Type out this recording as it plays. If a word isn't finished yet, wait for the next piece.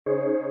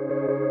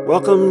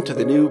Welcome to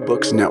the New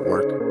Books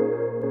Network.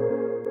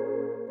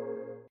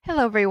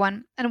 Hello,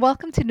 everyone, and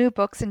welcome to New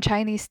Books in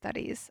Chinese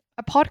Studies,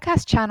 a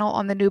podcast channel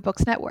on the New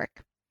Books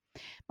Network.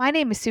 My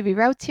name is Suvi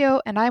Rautio,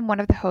 and I'm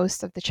one of the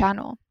hosts of the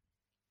channel.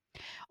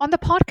 On the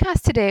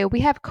podcast today,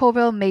 we have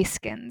Covell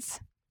Meyskens,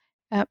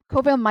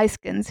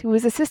 who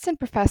is assistant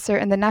professor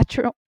in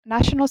the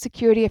National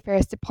Security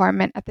Affairs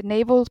Department at the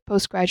Naval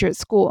Postgraduate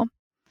School.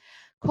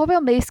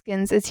 Covell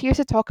Meyskens is here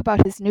to talk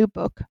about his new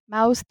book,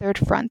 Mao's Third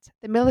Front: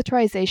 The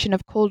Militarization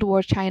of Cold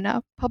War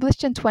China,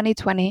 published in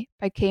 2020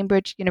 by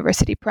Cambridge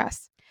University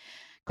Press.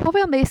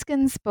 Covell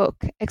Meyskens'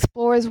 book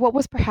explores what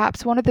was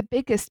perhaps one of the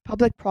biggest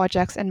public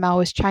projects in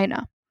Maoist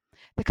China: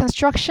 the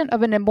construction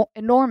of an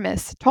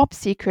enormous,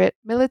 top-secret,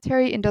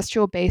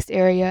 military-industrial base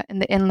area in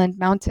the inland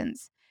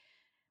mountains,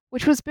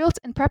 which was built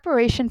in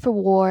preparation for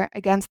war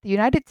against the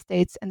United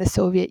States and the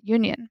Soviet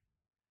Union.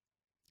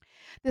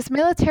 This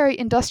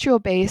military-industrial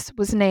base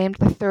was named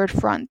the Third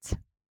Front.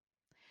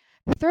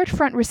 The Third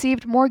Front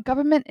received more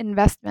government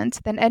investment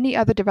than any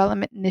other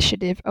development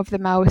initiative of the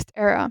Maoist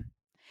era.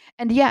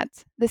 And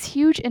yet, this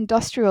huge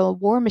industrial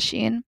war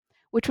machine,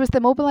 which was the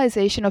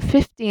mobilization of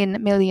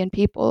 15 million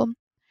people,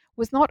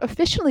 was not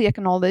officially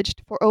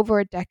acknowledged for over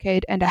a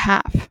decade and a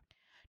half.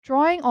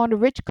 Drawing on a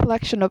rich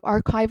collection of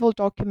archival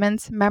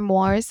documents,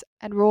 memoirs,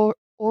 and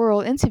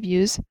oral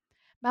interviews,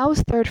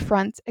 Mao's Third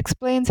Front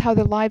explains how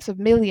the lives of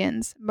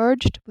millions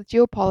merged with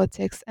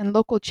geopolitics and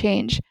local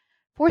change,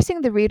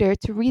 forcing the reader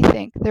to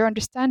rethink their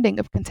understanding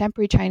of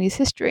contemporary Chinese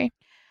history.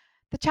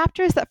 The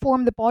chapters that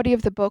form the body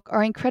of the book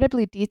are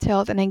incredibly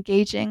detailed and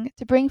engaging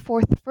to bring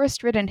forth the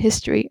first written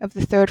history of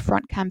the Third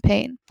Front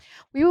campaign.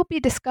 We will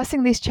be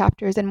discussing these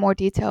chapters in more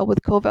detail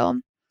with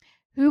Covell,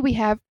 who we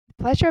have the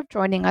pleasure of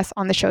joining us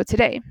on the show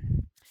today.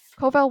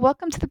 Covell,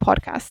 welcome to the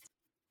podcast.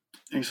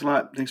 Thanks a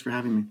lot. Thanks for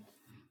having me.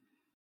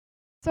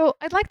 So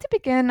I'd like to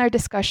begin our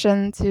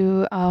discussion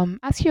to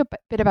ask you a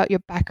bit about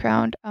your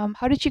background.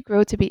 How did you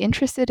grow to be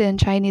interested in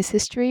Chinese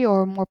history,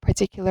 or more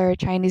particular,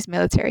 Chinese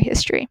military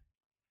history?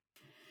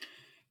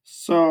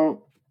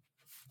 So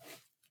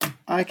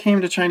I came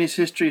to Chinese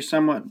history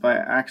somewhat by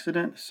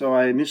accident. So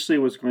I initially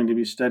was going to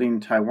be studying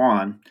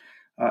Taiwan.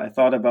 I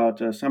thought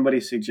about,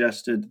 somebody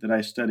suggested that I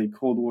study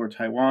Cold War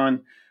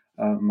Taiwan.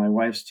 My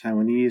wife's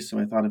Taiwanese, so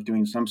I thought of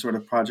doing some sort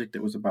of project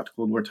that was about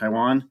Cold War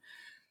Taiwan.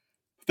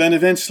 Then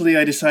eventually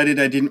I decided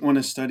I didn't want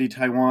to study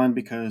Taiwan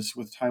because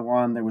with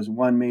Taiwan there was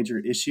one major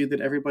issue that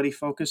everybody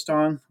focused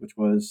on, which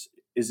was,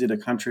 is it a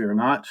country or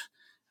not?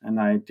 And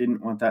I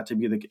didn't want that to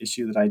be the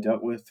issue that I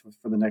dealt with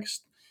for the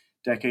next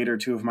decade or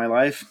two of my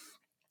life.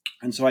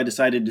 And so I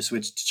decided to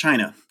switch to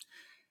China.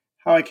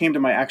 How I came to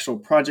my actual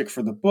project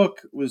for the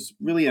book was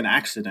really an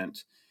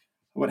accident.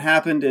 What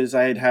happened is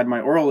I had had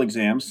my oral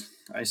exams.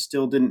 I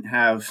still didn't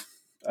have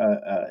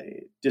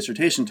a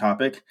dissertation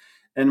topic,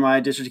 and my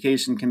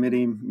dissertation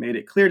committee made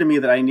it clear to me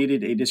that I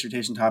needed a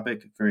dissertation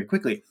topic very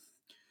quickly.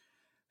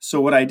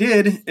 So what I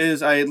did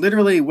is I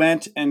literally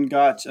went and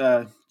got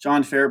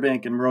John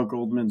Fairbank and Merle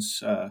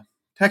Goldman's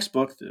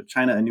textbook,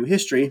 China: A New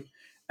History,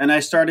 and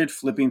I started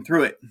flipping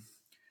through it.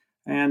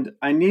 And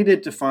I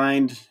needed to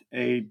find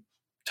a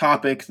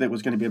topic that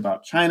was going to be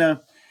about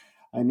China.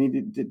 I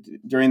needed to,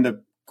 during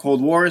the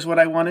Cold War is what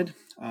I wanted.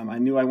 I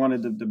knew I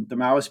wanted the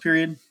Maoist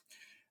period.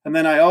 And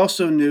then I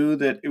also knew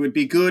that it would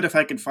be good if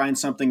I could find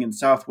something in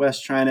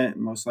Southwest China,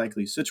 most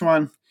likely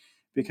Sichuan,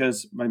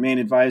 because my main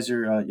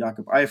advisor,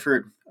 Jakob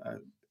Eifert,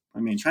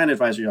 my main China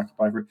advisor, Jakob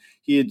Eifert,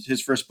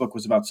 his first book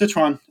was about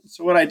Sichuan.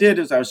 So what I did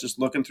is I was just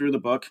looking through the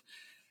book,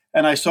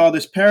 and I saw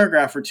this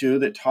paragraph or two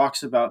that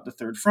talks about the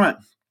Third Front.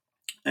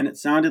 And it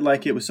sounded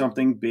like it was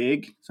something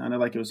big, sounded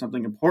like it was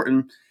something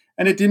important,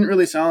 and it didn't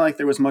really sound like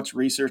there was much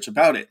research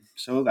about it.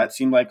 So that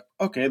seemed like,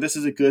 okay, this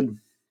is a good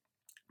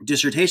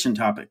dissertation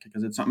topic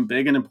because it's something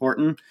big and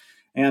important,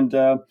 and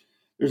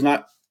there's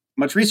not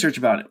much research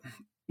about it.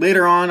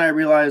 Later on, I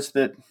realized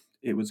that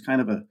it was kind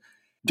of a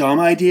dumb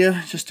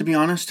idea, just to be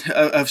honest,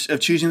 of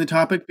choosing the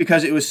topic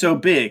because it was so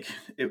big.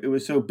 It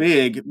was so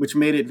big, which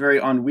made it very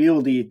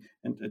unwieldy,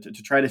 and to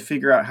try to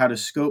figure out how to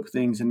scope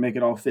things and make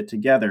it all fit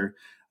together.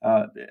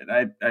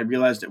 I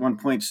realized at one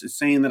point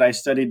saying that I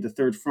studied the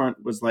Third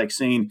Front was like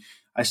saying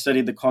I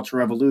studied the Cultural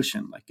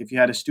Revolution. Like if you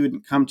had a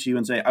student come to you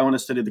and say, I want to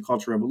study the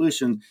Cultural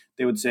Revolution,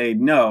 they would say,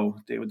 no.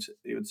 They would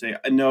say,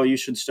 no, you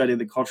should study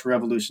the Cultural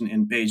Revolution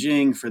in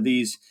Beijing for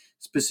these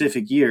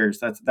specific years.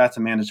 That's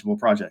a manageable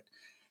project.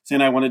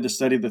 Saying I wanted to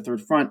study the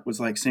Third Front was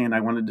like saying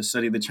I wanted to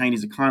study the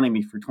Chinese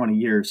economy for 20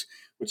 years,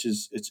 which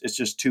is it's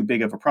just too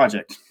big of a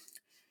project.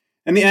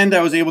 In the end,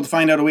 I was able to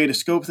find out a way to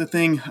scope the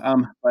thing,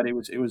 but it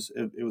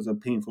was a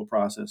painful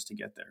process to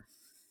get there.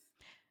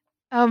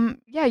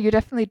 Yeah, you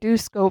definitely do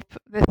scope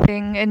the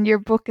thing in your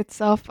book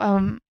itself.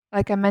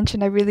 Like I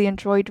mentioned, I really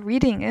enjoyed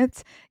reading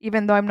it,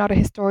 even though I'm not a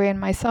historian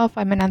myself.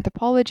 I'm an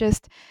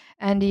anthropologist,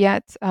 and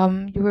yet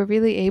you were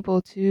really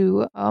able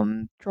to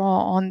draw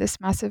on this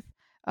massive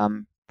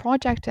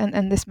project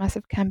and this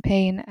massive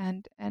campaign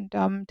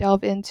and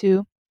delve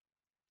into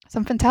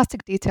some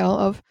fantastic detail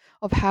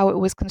of how it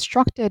was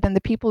constructed and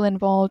the people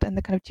involved and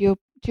the kind of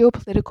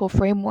geopolitical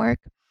framework.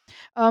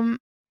 Um,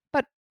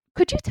 but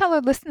could you tell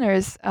our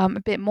listeners a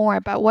bit more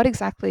about what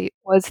exactly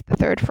was the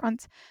Third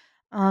Front?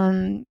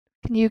 Can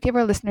you give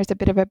our listeners a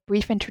bit of a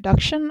brief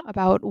introduction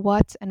about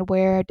what and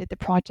where did the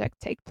project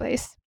take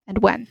place and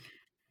when?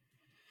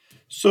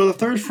 So the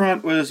Third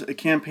Front was a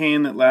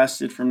campaign that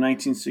lasted from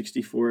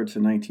 1964 to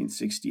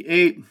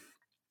 1968.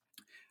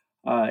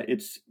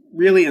 It's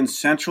really in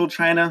central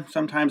China.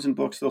 Sometimes in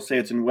books they'll say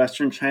it's in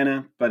western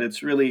China, but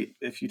it's really,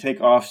 if you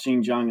take off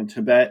Xinjiang and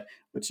Tibet,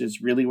 which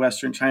is really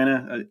western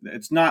China,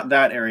 it's not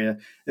that area.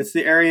 It's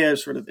the area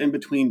sort of in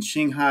between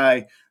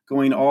Qinghai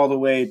going all the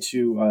way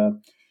to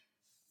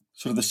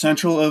sort of the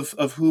central of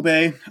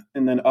Hubei,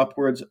 and then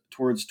upwards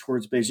towards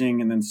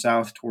Beijing, and then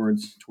south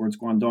towards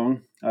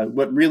Guangdong.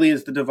 What really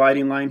is the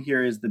dividing line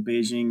here is the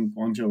Beijing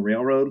Guangzhou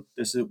Railroad.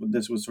 This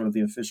was sort of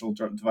the official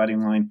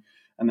dividing line,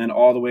 and then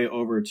all the way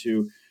over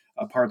to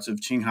parts of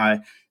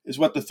Qinghai is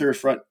what the Third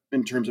Front,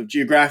 in terms of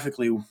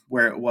geographically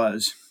where it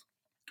was,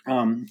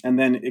 and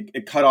then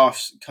it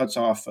cuts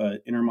off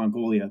Inner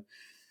Mongolia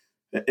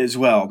as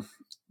well.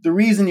 The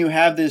reason you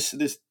have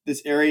this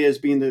area as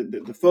being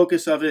the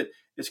focus of it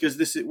is because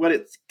this is what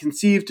it's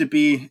conceived to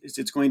be. Is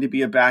it's going to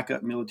be a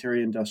backup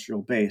military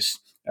industrial base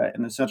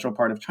in the central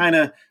part of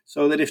China,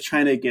 so that if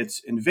China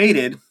gets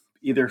invaded,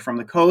 either from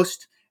the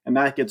coast and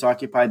that gets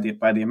occupied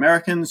by the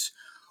Americans,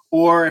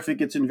 or if it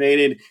gets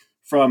invaded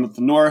from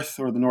the north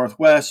or the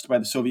northwest by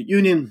the Soviet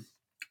Union,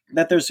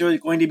 that there's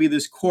going to be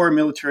this core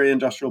military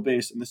industrial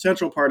base in the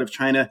central part of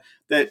China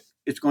that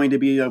it's going to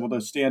be able to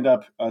stand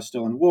up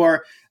still in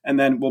war, and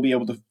then we'll be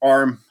able to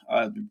arm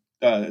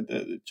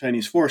the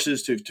Chinese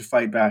forces to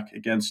fight back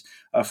against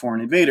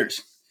foreign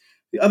invaders.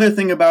 The other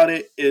thing about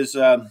it is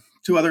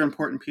two other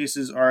important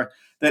pieces are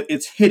that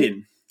it's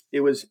hidden.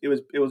 It was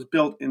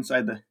built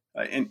inside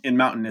in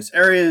mountainous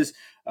areas.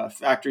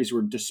 Factories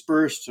were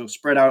dispersed, so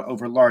spread out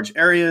over large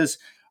areas,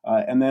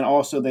 and then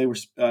also they were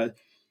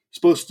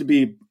supposed to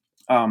be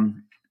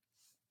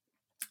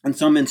in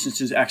some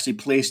instances actually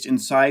placed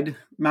inside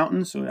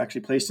mountains, so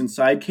actually placed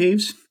inside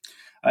caves.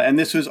 And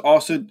this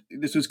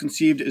was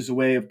conceived as a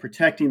way of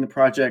protecting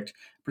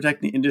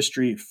the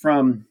industry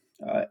from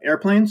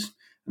airplanes,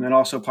 and then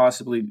also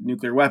possibly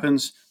nuclear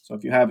weapons. So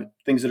if you have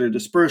things that are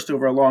dispersed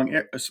over a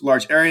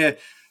large area,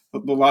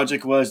 the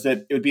logic was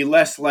that it would be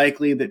less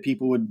likely that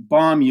people would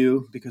bomb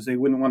you, because they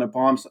wouldn't want to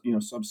bomb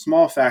some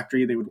small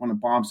factory. They would want to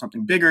bomb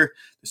something bigger.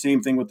 The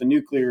same thing with the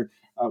nuclear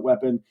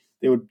weapon.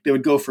 They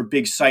would go for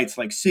big sites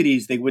like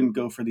cities. They wouldn't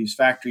go for these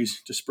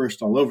factories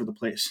dispersed all over the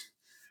place.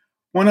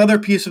 One other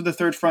piece of the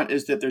Third Front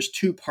is that there's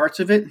two parts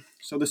of it.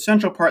 So the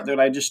central part that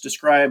I just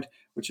described,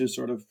 which is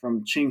sort of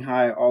from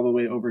Qinghai all the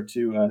way over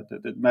to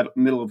the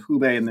middle of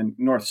Hubei and then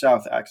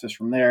north-south access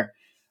from there,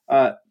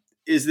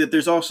 is that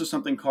there's also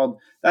something called,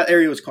 that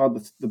area was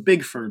called the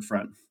Big Third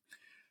Front.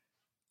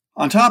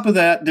 On top of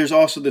that, there's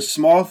also the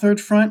Small Third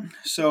Front.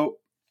 So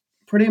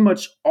pretty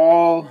much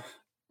all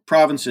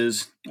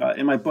provinces,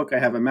 in my book I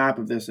have a map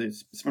of this.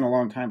 It's spent a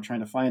long time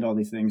trying to find all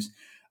these things.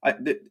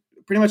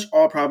 Pretty much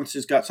all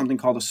provinces got something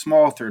called a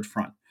Small Third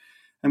Front.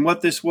 And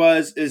what this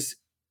was is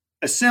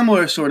a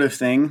similar sort of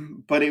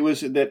thing, but it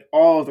was that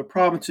all of the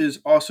provinces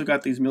also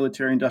got these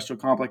military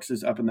industrial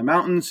complexes up in the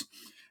mountains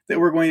that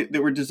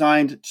were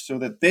designed so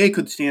that they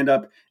could stand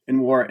up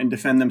in war and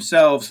defend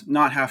themselves,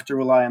 not have to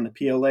rely on the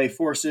PLA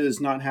forces,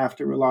 not have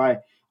to rely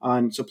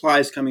on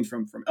supplies coming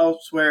from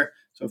elsewhere.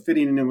 So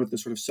fitting in with the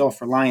sort of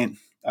self-reliant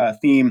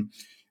theme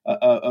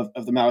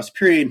of the Maoist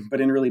period, but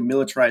in really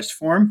militarized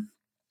form.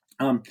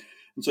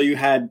 And so you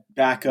had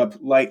backup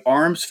light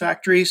arms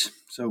factories,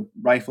 so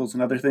rifles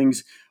and other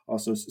things,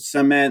 also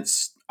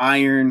cements,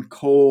 iron,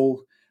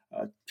 coal,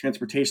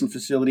 transportation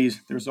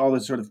facilities. There was all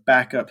this sort of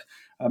backup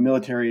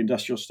military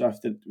industrial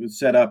stuff that was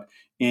set up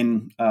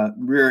in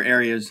rear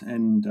areas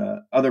and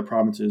other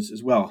provinces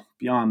as well,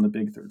 beyond the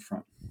Big Third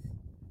Front.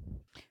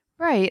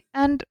 Right.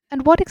 And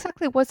what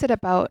exactly was it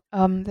about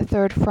the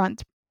Third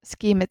Front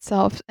scheme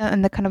itself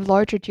and the kind of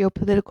larger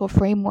geopolitical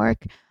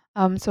framework?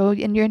 So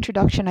in your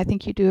introduction, I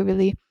think you do a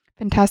really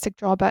fantastic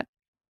job at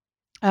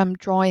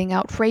drawing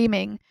out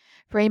framing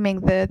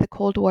the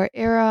Cold War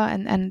era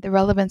and the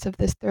relevance of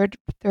this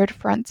third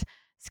front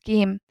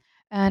scheme.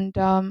 And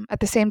at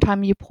the same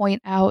time, you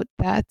point out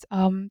that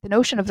the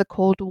notion of the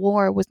Cold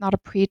War was not a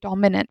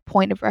predominant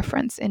point of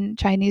reference in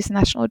Chinese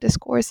national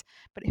discourse,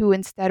 but who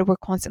instead were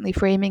constantly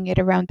framing it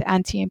around the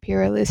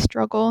anti-imperialist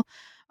struggle.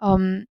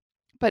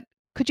 But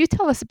could you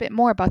tell us a bit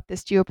more about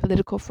this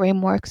geopolitical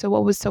framework? So,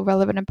 what was so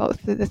relevant about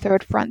the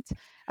Third Front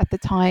at the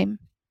time?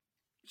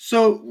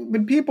 So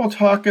when people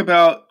talk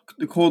about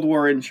the Cold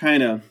War in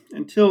China,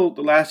 until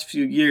the last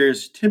few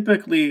years,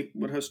 typically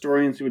what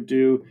historians would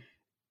do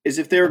is,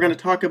 if they were going to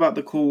talk about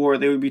the Cold War,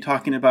 they would be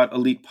talking about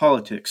elite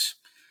politics.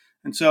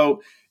 And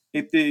so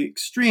at the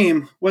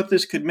extreme, what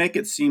this could make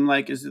it seem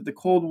like is that the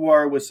Cold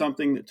War was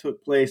something that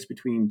took place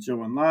between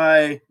Zhou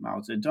Enlai, Mao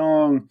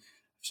Zedong,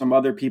 some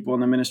other people in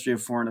the Ministry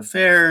of Foreign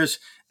Affairs,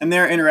 and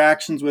their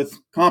interactions with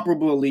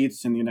comparable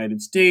elites in the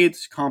United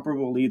States,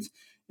 comparable elites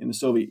in the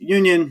Soviet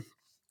Union,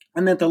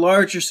 and that the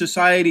larger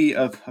society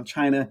of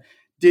China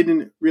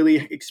didn't really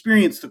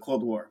experience the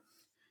Cold War.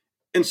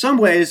 in some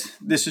ways,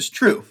 this is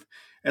true,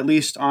 at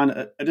least on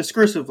a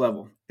discursive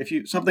level.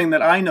 Something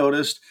that I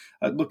noticed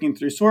looking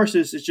through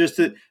sources is just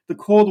that the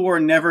Cold War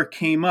never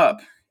came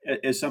up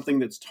as something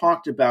that's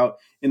talked about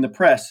in the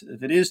press.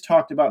 If it is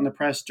talked about in the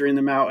press during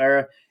the Mao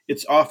era,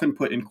 it's often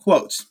put in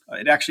quotes.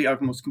 It actually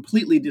almost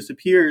completely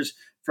disappears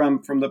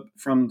from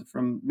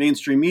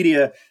mainstream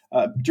media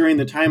during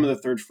the time of the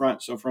Third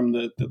Front. So from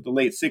the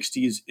late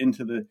 60s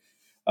into the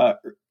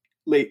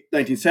late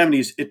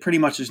 1970s, it pretty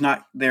much is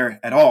not there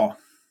at all.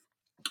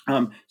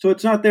 So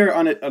it's not there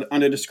on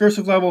a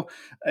discursive level.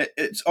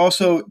 It's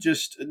also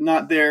just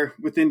not there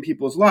within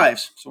people's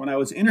lives. So when I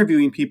was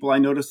interviewing people, I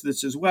noticed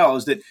this as well,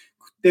 is that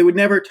they would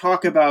never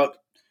talk about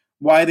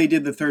why they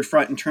did the Third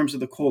Front in terms of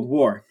the Cold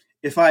War.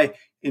 If I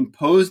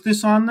imposed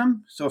this on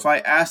them, so if I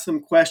asked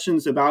them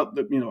questions about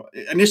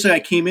initially I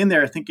came in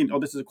there thinking, oh,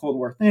 this is a Cold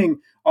War thing,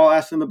 I'll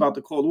ask them about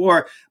the Cold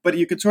War, but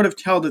you could sort of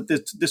tell that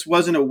this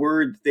wasn't a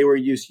word they were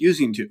used to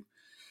using.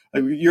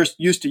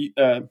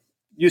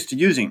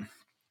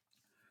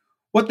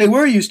 What they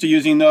were used to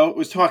using, though,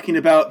 was talking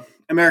about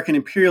American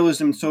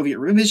imperialism and Soviet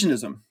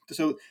revisionism.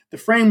 So the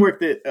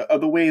framework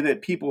of the way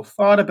that people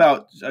thought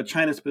about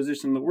China's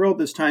position in the world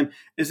this time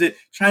is that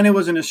China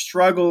was in a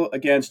struggle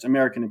against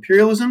American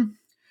imperialism.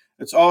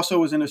 It also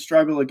was in a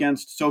struggle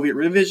against Soviet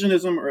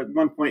revisionism, or at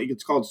one point it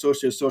gets called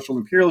social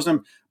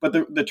imperialism. But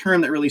the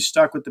term that really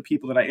stuck with the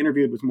people that I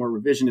interviewed was more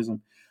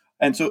revisionism.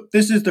 And so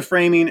this is the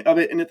framing of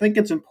it. And I think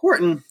it's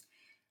important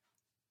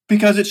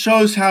because it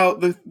shows how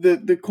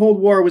the Cold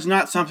War was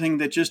not something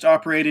that just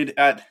operated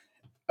at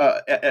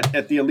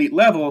the elite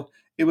level.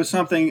 It was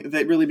something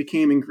that really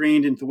became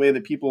ingrained into the way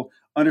that people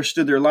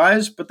understood their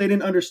lives, but they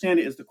didn't understand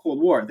it as the Cold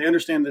War. They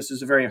understand this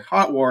as a very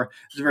hot war.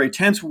 It's a very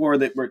tense war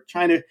where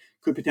China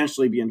could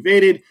potentially be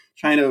invaded.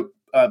 China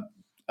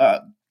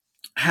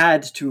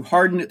had to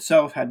harden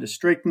itself, had to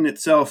strengthen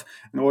itself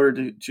in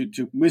order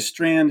to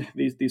withstand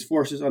these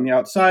forces on the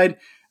outside.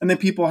 And then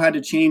people had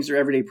to change their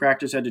everyday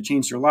practice, had to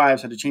change their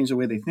lives, had to change the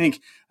way they think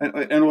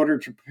in order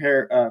to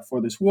prepare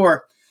for this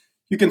war.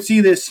 You can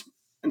see this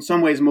in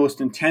some ways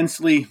most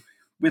intensely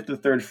with the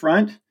Third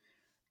Front,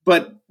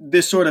 but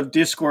this sort of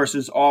discourse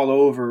is all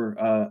over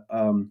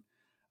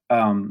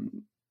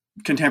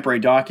contemporary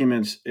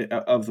documents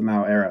of the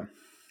Mao era.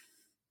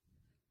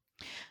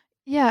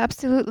 Yeah,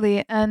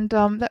 absolutely. And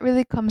that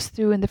really comes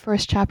through in the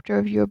first chapter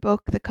of your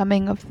book, The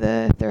Coming of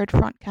the Third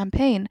Front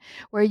Campaign,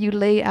 where you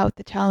lay out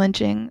the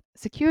challenging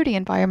security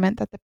environment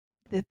that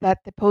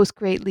the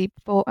post-Great Leap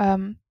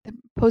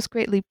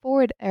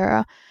Forward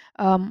era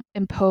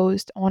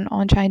imposed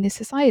on Chinese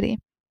society,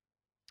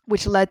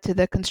 which led to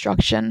the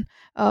construction.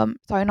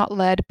 Not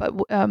led,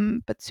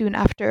 but soon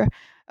after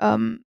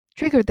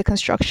triggered the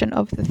construction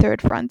of the Third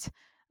Front.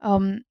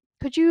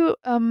 Could you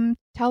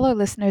tell our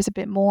listeners a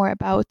bit more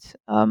about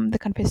the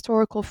kind of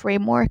historical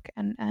framework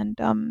and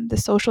the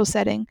social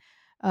setting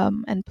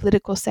and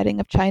political setting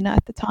of China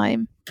at the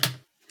time?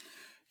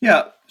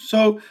 Yeah.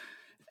 So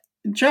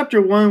in chapter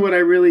 1, what I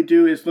really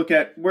do is look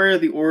at where are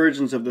the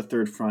origins of the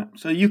Third Front.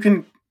 So you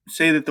can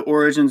say that the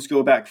origins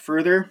go back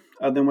further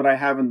than what I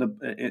have in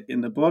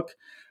the book.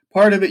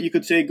 Part of it, you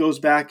could say, goes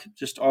back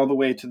just all the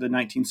way to the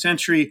 19th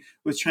century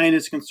with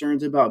China's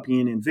concerns about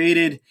being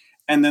invaded.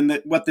 And then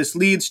what this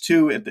leads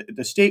to at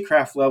the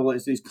statecraft level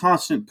is these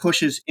constant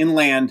pushes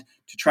inland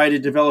to try to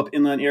develop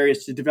inland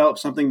areas, to develop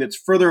something that's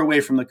further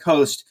away from the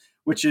coast,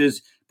 which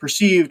is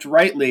perceived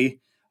rightly,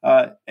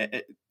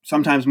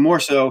 sometimes more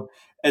so,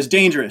 as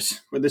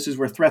dangerous, where this is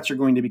where threats are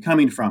going to be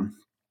coming from.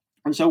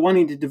 And so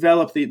wanting to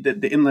develop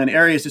the inland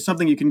areas is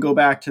something you can go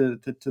back to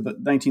the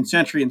 19th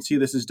century and see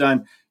this is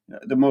done.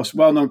 The most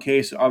well-known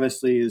case,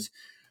 obviously, is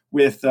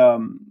with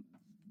the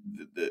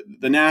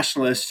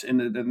nationalists in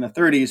the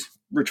 30s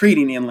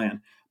retreating inland.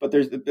 But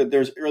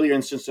there's earlier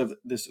instances of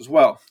this as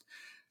well.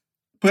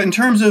 But in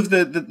terms of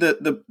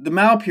the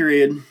Mao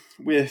period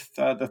with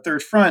the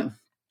Third Front,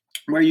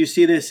 where you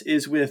see this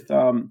is with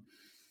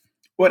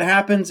what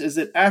happens is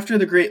that after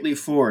the Great Leap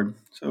Forward,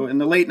 so in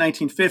the late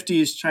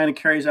 1950s, China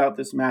carries out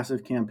this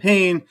massive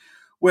campaign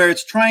where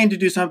it's trying to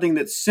do something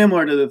that's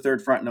similar to the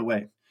Third Front in a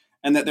way,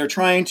 and that they're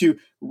trying to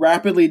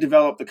rapidly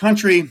develop the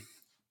country,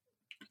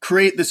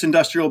 create this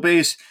industrial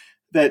base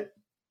that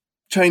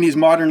Chinese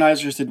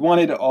modernizers had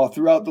wanted all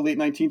throughout the late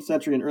 19th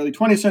century and early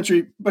 20th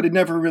century, but it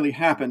never really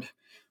happened.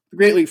 The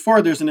Great Leap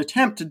Forward, there's an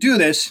attempt to do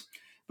this,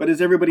 but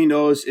as everybody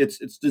knows, it's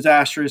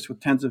disastrous with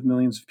tens of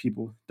millions of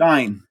people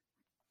dying.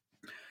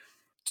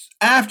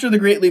 After the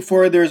Great Leap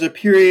Forward, there's a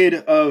period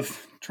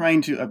of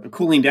trying to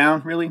cooling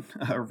down, really,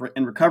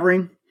 and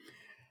recovering.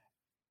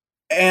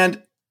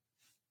 And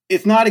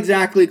it's not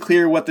exactly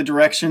clear what the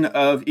direction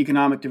of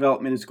economic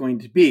development is going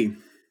to be.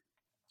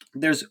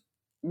 There's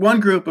one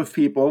group of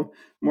people,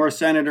 more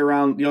centered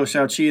around Liu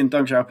Shaoqi and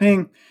Deng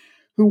Xiaoping,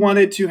 who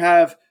wanted to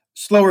have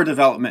slower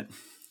development.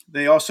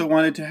 They also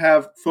wanted to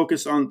have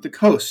focus on the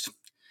coast.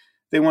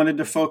 They wanted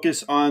to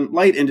focus on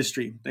light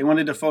industry. They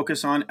wanted to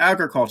focus on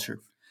agriculture.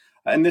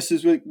 And this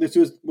was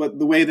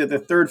the way that the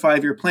third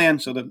 5-year plan,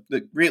 so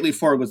the Great Leap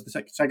Forward was the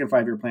second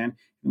 5-year plan,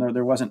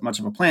 There wasn't much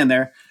of a plan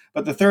there.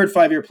 But the third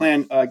 5-year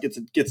plan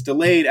gets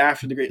delayed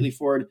after the Great Leap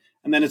Forward,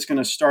 and then it's going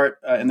to start,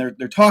 and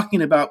they're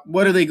talking about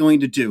what are they going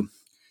to do.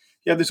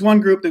 You have this one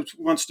group that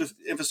wants to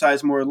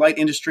emphasize more light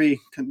industry,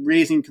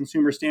 raising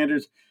consumer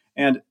standards,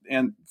 and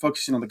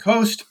focusing on the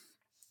coast.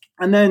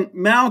 And then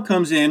Mao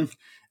comes in,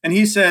 and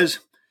he says,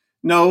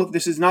 no,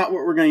 this is not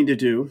what we're going to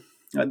do.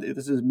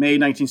 This is May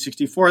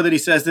 1964 that he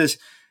says this.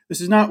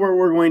 This is not what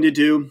we're going to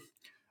do.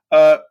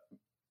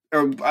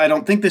 Or I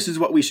don't think this is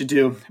what we should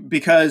do,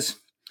 because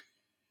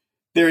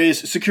there is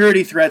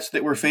security threats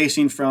that we're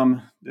facing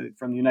from the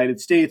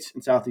United States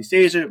and Southeast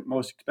Asia,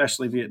 most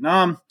especially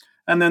Vietnam.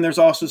 And then there's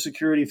also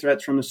security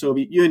threats from the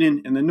Soviet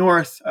Union in the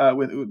north,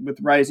 with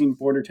rising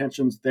border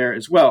tensions there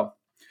as well.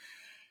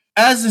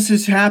 As this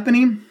is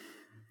happening,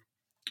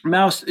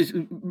 Mao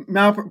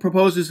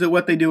proposes that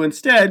what they do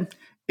instead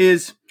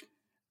is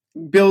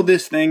build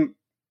this thing.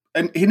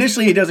 And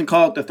initially, he doesn't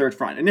call it the Third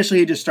Front. Initially,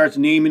 he just starts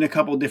naming a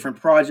couple of different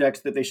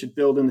projects that they should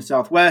build in the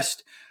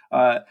Southwest.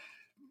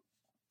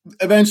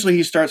 Eventually,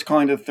 he starts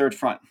calling it the Third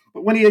Front.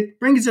 But when he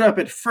brings it up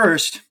at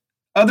first,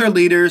 other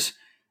leaders,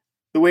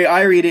 the way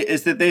I read it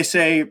is that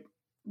they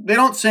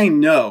don't say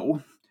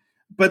no,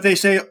 but they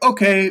say,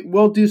 okay,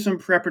 we'll do some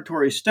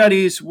preparatory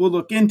studies. We'll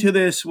look into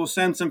this. We'll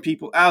send some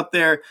people out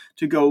there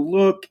to go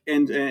look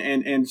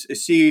and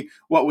see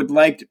what would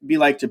be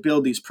like to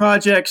build these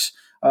projects,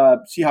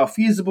 see how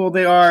feasible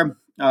they are,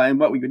 and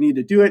what we would need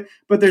to do it.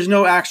 But there's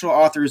no actual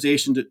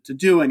authorization to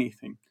do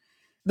anything.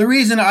 The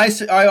reason I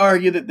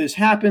argue that this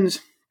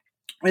happens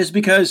is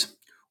because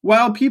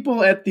while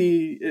people at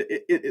the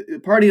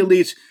party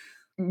elites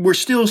were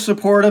still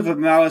supportive of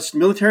Maoist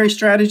military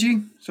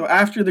strategy, so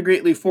after the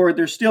Great Leap Forward,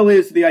 there still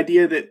is the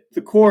idea that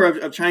the core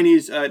of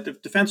Chinese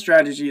defense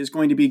strategy is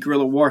going to be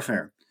guerrilla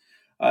warfare.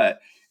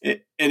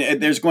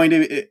 There's going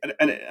to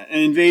an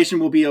invasion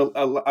will be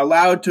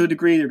allowed to a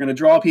degree. You're going to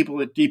draw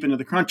people deep into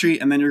the country,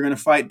 and then you're going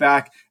to fight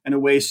back in a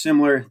way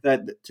similar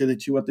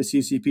to what the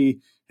CCP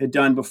had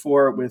done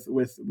before with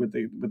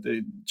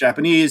the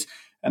Japanese,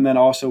 and then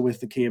also with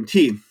the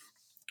KMT.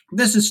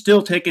 This is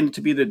still taken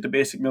to be the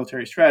basic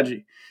military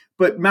strategy.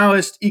 But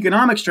Maoist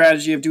economic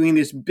strategy of doing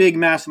these big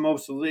mass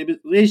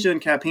mobilization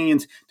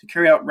campaigns to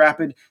carry out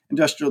rapid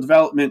industrial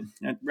development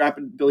and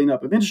rapid building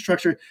up of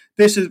infrastructure,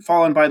 this has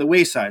fallen by the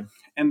wayside.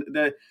 And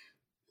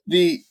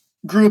the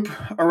group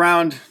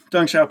around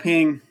Deng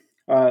Xiaoping,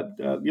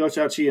 Liu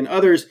Shaoqi, and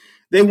others,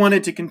 they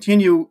wanted to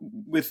continue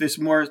with this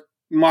more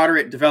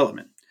moderate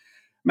development.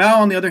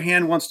 Mao, on the other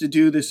hand, wants to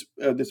do this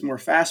more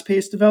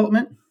fast-paced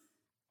development.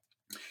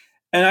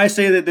 And I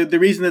say that the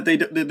reason that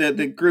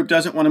the group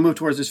doesn't want to move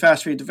towards this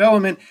fast-paced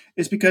development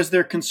is because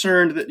they're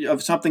concerned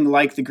of something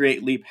like the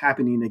Great Leap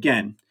happening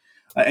again.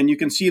 And you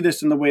can see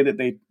this in the way that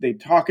they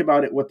talk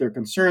about it, what their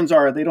concerns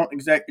are. They don't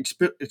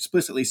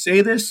explicitly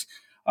say this.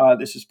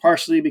 This is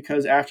partially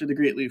because after the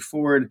Great Leap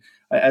Forward,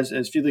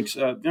 as Felix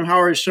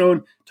Wimhauer has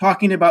shown,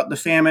 talking about the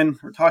famine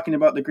or talking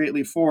about the Great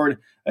Leap Forward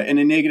in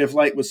a negative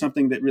light was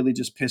something that really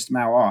just pissed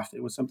Mao off.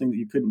 It was something that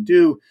you couldn't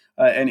do,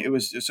 and it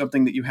was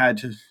something that you had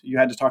to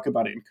talk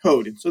about it in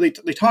code. And so they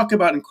talk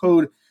about in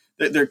code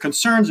their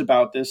concerns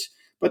about this,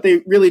 but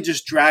they really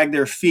just drag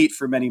their feet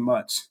for many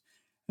months.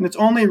 And it's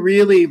only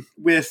really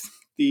with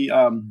the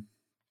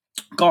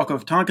Gulf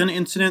of Tonkin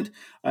incident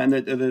and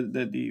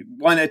the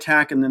one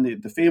attack and then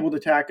the fabled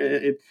attack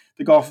at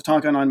the Gulf of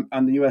Tonkin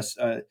on the U.S.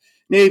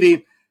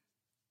 Navy.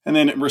 And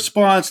then in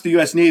response, the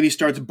U.S. Navy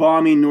starts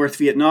bombing North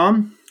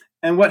Vietnam.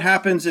 And what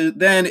happens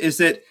then is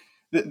that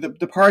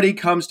the party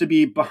comes to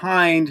be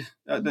behind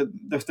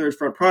the Third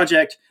Front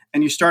project,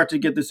 and you start to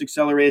get this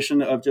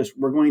acceleration of just,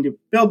 we're going to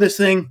build this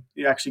thing.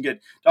 You actually get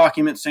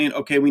documents saying,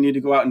 okay, we need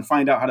to go out and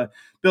find out how to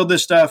build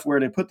this stuff, where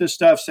to put this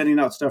stuff, sending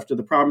out stuff to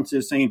the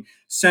provinces saying,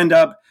 send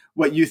up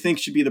what you think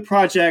should be the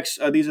projects.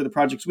 These are the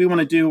projects we want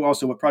to do.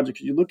 Also, what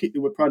projects you look at?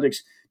 What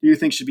projects do you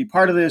think should be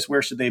part of this?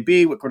 Where should they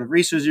be? What kind of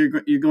resources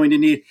you're going to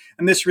need?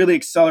 And this really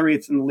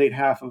accelerates in the late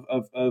half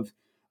of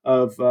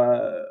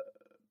the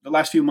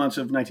last few months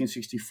of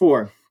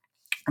 1964.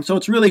 And so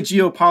it's really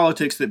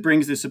geopolitics that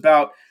brings this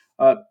about.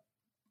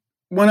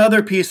 One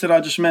other piece that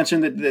I'll just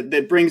mention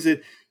that brings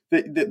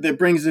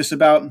this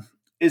about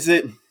is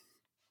that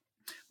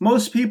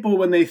most people,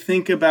 when they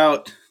think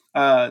about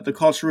the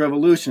Cultural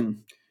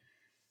Revolution,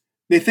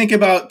 they think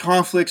about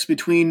conflicts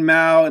between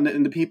Mao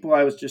and the people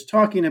I was just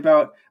talking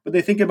about, but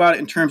they think about it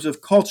in terms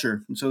of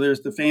culture. And so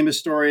there's the famous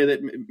story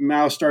that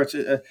Mao starts.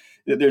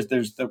 There's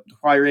the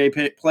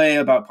Huai play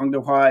about Peng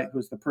Dehuai,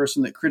 who's the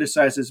person that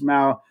criticizes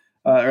Mao,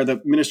 or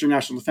the Minister of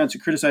National Defense who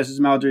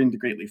criticizes Mao during the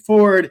Great Leap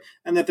Forward,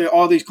 and that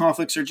all these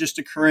conflicts are just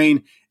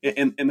occurring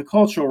in the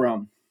cultural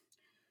realm.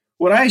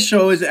 What I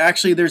show is that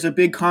actually there's a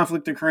big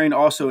conflict occurring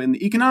also in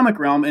the economic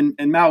realm,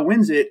 and Mao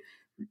wins it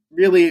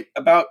really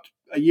about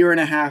a year and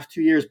a half,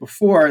 2 years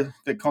before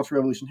the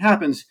Cultural Revolution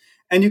happens.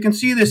 And you can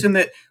see this in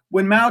that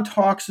when Mao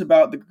talks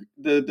about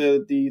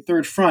the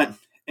Third Front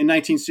in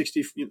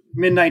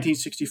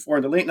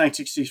mid-1964, the late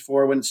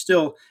 1964, when it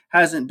still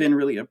hasn't been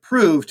really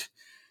approved,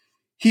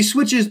 he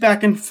switches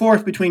back and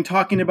forth between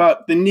talking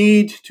about the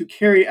need to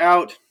carry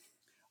out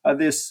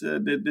this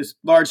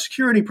large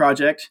security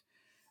project,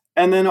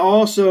 and then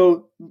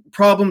also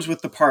problems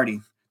with the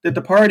party. That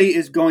the party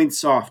is going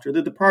soft, or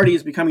that the party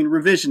is becoming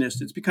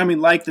revisionist. It's becoming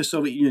like the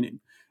Soviet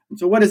Union. And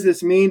so, what does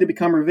this mean to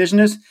become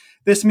revisionist?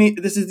 This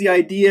is the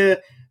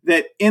idea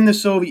that in the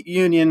Soviet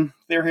Union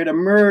there had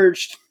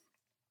emerged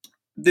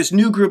this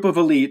new group of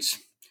elites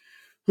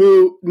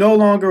who no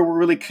longer were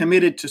really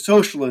committed to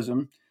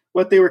socialism.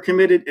 What they were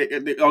committed,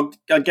 the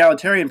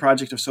egalitarian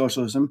project of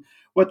socialism,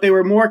 what they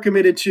were more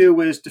committed to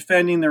was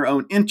defending their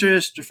own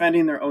interests,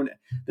 defending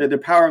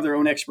the power of their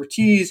own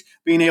expertise,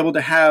 being able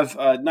to have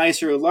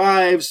nicer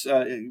lives,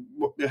 in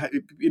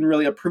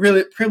really a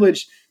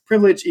privileged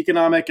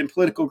economic and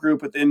political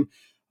group within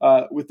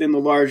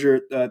the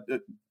larger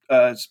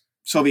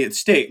Soviet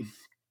state.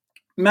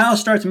 Mao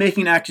starts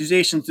making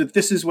accusations that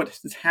this is what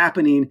is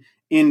happening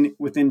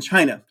within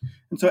China,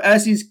 and so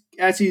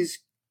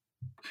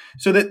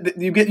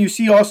you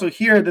see also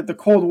here that the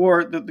Cold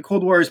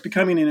War is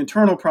becoming an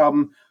internal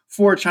problem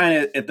for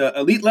China at the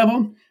elite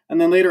level,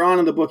 and then later on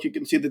in the book you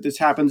can see that this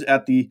happens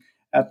at the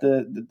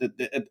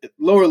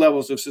lower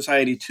levels of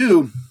society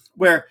too,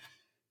 where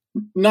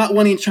not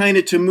wanting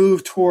China to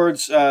move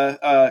towards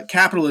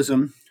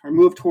capitalism or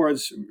move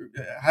towards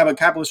have a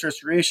capitalist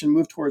restoration,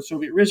 move towards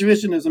Soviet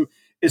revisionism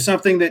is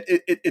something that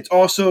it's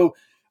also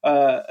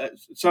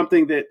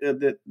something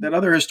that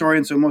other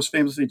historians, so most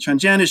famously Chen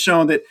Jian, has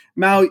shown that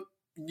Mao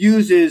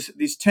uses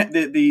these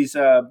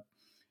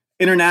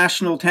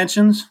international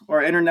tensions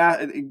or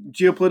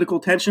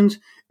geopolitical tensions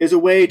as a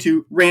way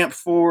to ramp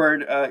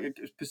forward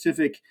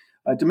specific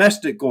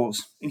domestic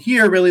goals. And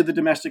here, really, the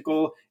domestic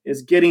goal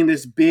is getting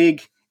this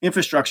big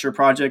infrastructure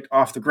project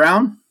off the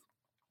ground.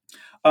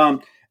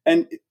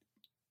 And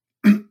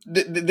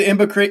the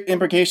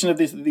implication of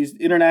these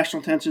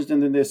international tensions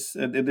and then this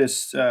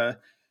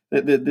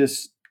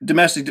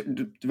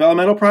domestic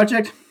developmental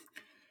project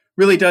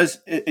really does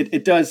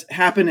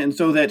happen, and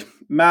so that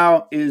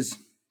Mao is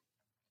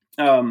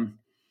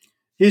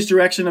his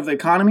direction of the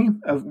economy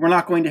of we're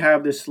not going to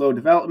have this slow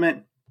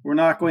development. We're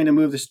not going to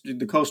move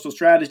the coastal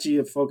strategy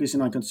of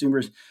focusing on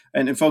consumers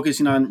and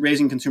focusing on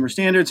raising consumer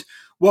standards.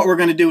 What we're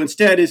going to do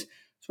instead is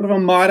sort of a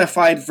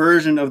modified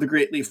version of the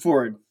Great Leap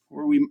Forward,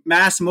 where we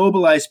mass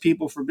mobilize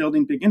people for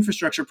building big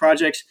infrastructure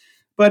projects,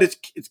 but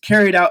it's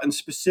carried out in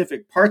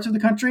specific parts of the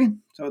country.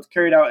 So it's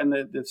carried out in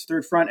this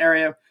third front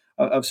area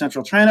of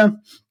central China.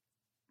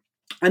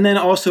 And then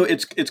also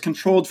it's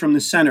controlled from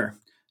the center.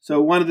 So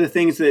one of the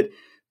things that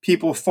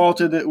people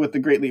faulted with the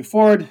Great Leap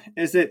Forward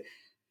is that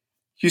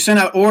you send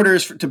out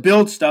orders to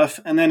build stuff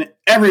and then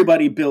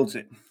everybody builds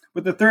it.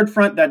 With the third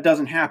front, that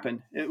doesn't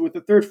happen. With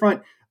the third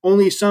front,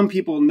 only some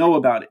people know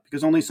about it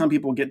because only some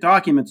people get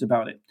documents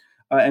about it.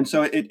 And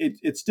so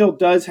it still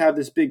does have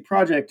this big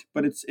project,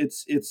 but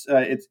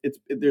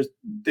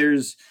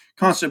there's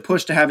constant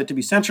push to have it to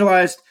be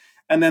centralized.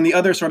 And then the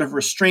other sort of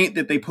restraint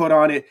that they put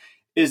on it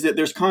is that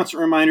there's constant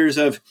reminders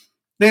of,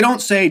 they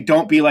don't say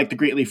don't be like the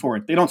Great Leap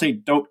Forward. They don't say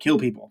don't kill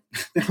people.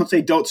 They don't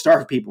say don't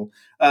starve people.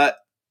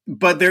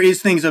 But there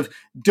is things of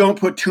don't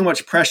put too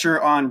much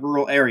pressure on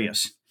rural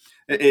areas.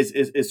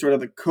 Is sort of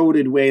the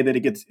coded way that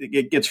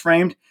it gets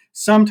framed.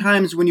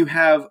 Sometimes when you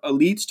have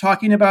elites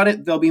talking about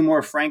it, they'll be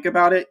more frank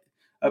about it,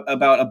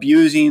 about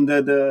abusing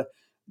the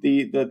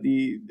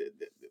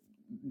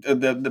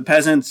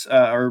peasants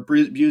or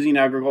abusing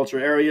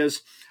agricultural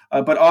areas.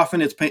 But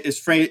often it's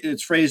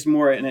phrased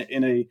more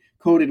in a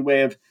coded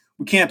way of,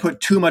 we can't put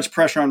too much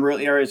pressure on rural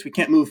areas. We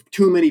can't move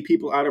too many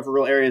people out of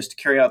rural areas to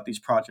carry out these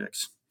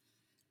projects.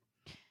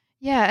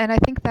 Yeah, and I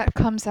think that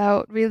comes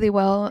out really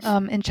well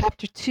in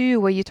chapter 2,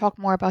 where you talk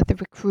more about the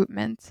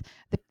recruitment,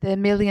 the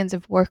millions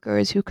of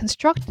workers who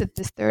constructed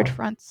this third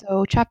front.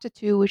 So chapter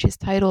 2, which is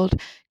titled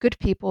 "Good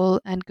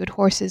People and Good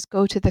Horses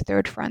Go to the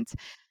Third Front,"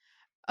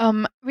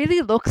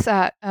 really looks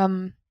at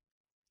how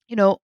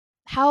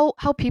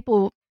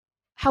people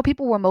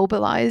were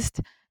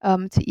mobilized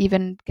to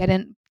even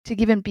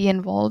be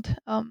involved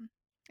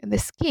in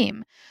this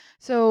scheme.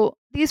 So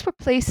these were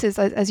places,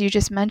 as you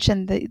just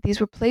mentioned, these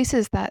were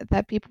places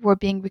that people were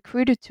being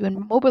recruited to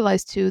and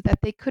mobilized to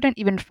that they couldn't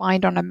even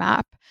find on a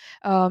map.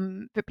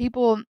 The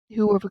people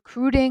who were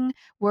recruiting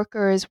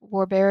workers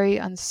were very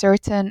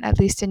uncertain. At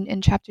least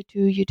in chapter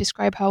 2, you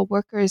describe how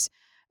workers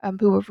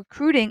who were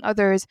recruiting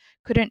others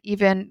couldn't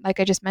even, like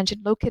I just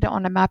mentioned, locate it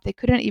on a map. They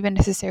couldn't even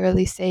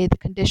necessarily say the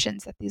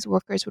conditions that these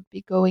workers would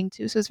be going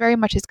to. So it's very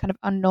much this kind of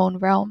unknown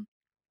realm.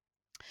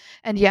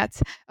 And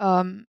yet,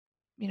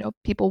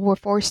 people were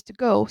forced to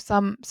go.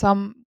 Some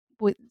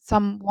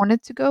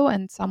wanted to go,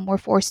 and some were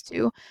forced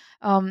to.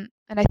 And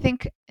I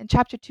think in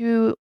chapter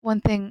 2,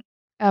 one thing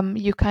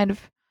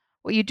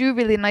what you do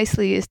really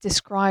nicely is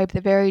describe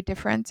the very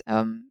different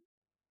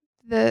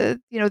that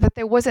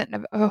there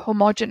wasn't a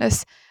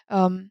homogenous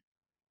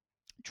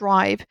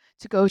drive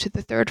to go to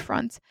the third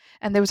front,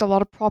 and there was a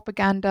lot of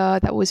propaganda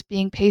that was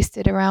being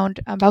pasted around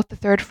about the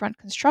third front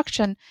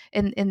construction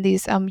in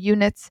these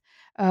units,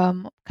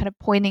 kind of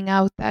pointing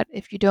out that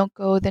if you don't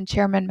go, then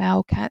Chairman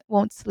Mao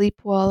won't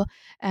sleep well,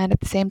 and at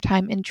the same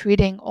time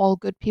entreating all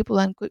good people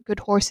and good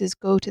horses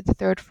go to the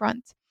third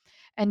front.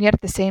 And yet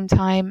at the same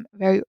time,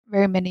 very,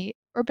 very many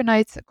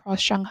urbanites across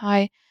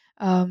Shanghai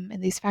in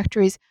these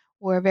factories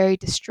were very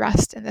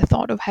distressed in the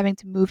thought of having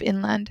to move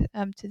inland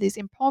to these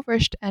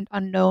impoverished and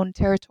unknown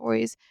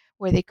territories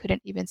where they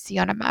couldn't even see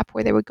on a map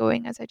where they were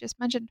going, as I just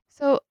mentioned.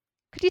 So,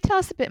 could you tell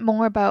us a bit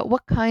more about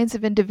what kinds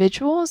of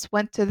individuals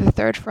went to the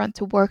Third Front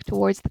to work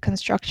towards the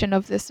construction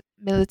of this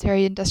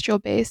military industrial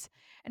base?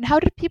 And how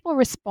did people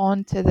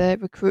respond to the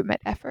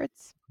recruitment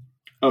efforts?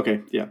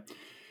 Okay, yeah.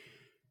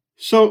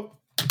 So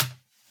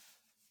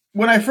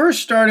when I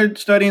first started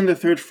studying the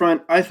Third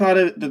Front, I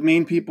thought the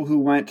main people who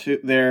went to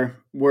there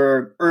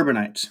were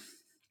urbanites.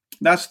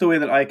 That's the way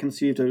that I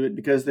conceived of it,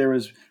 because there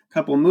was a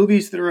couple of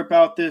movies that are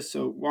about this.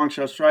 So Wang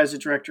Xiaoshuai's the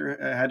director,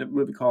 had a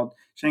movie called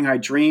Shanghai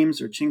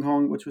Dreams or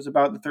Qinghong, which was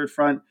about the Third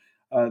Front.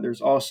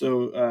 There's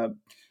also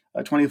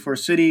 24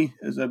 City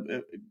is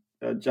a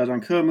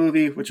Jia Ke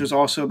movie, which was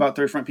also about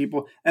Third Front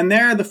people. And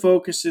there the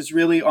focus is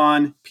really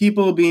on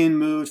people being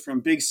moved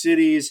from big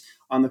cities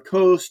on the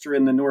coast or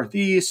in the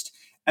Northeast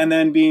and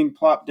then being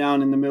plopped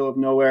down in the middle of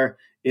nowhere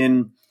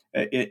in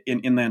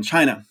inland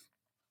China.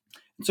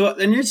 So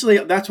initially,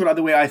 that's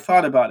the way I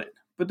thought about it.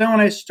 But then when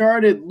I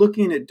started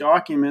looking at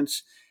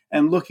documents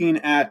and looking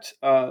at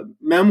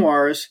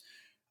memoirs,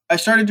 I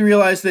started to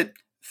realize that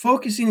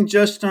focusing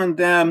just on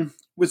them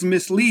was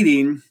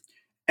misleading,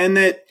 and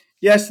that,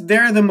 yes,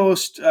 they're the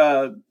most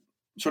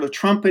sort of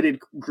trumpeted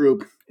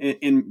group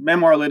in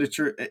memoir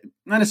literature,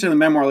 not necessarily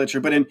memoir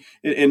literature, but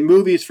in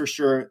movies for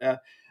sure,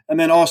 and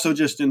then also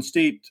just in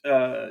state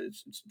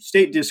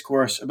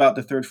discourse about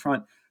the Third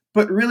Front.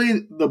 But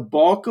really, the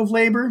bulk of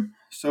labor,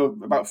 so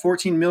about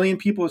 14 million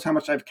people is how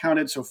much I've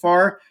counted so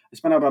far. I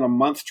spent about a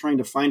month trying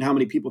to find how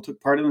many people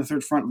took part in the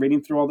Third Front,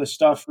 reading through all this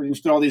stuff, reading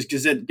through all these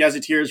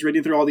gazetteers,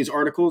 reading through all these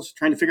articles,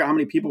 trying to figure out how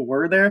many people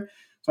were there.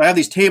 So I have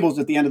these tables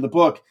at the end of the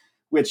book,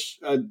 which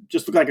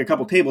just look like a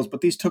couple tables,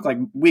 but these took like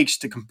weeks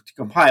to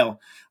compile,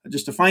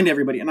 just to find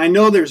everybody. And I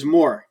know there's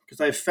more, because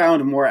I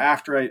found more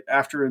after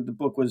the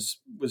book was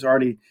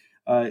already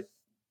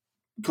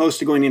close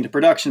to going into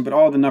production, but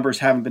all the numbers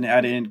haven't been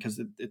added in because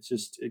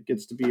it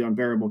gets to be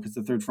unbearable because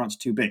the Third Front's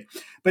too big.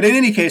 But in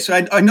any case,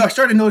 I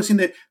started noticing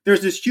that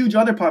there's this huge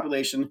other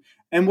population,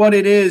 and what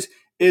it is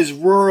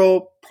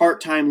rural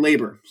part-time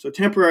labor, so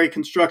temporary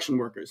construction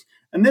workers.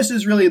 And this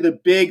is really the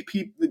big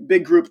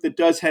group that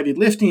does heavy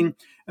lifting.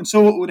 And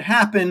so what would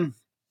happen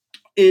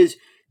is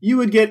you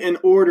would get an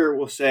order,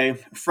 we'll say,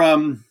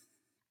 from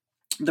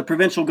the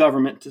provincial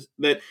government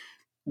that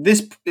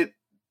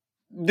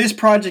this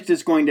project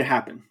is going to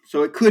happen.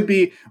 So it could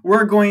be,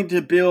 we're going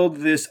to build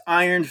this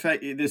ironworks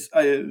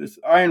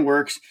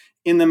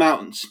in the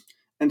mountains.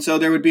 And so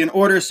there would be an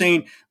order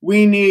saying,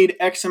 we need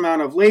X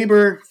amount of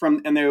labor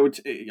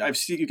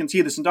you can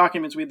see this in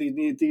documents. We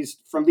need these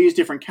from these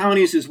different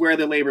counties is where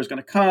the labor is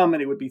going to come.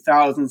 And it would be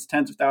thousands,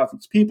 tens of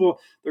thousands of people.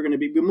 They're going to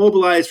be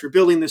mobilized for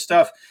building this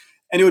stuff.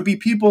 And it would be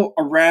people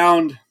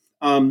around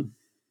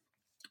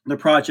the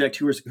project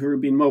who are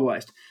being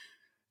mobilized.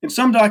 In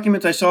some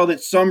documents, I saw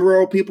that some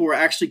rural people were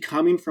actually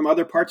coming from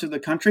other parts of the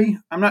country.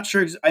 I'm not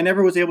sure. I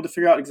never was able to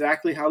figure out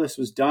exactly how this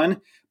was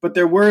done, but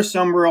there were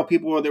some rural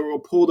people that were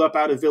pulled up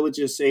out of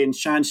villages, say in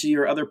Shanxi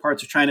or other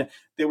parts of China.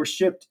 They were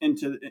shipped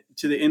into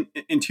the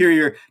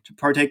interior to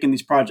partake in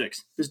these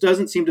projects. This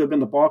doesn't seem to have been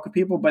the bulk of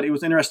people, but it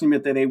was interesting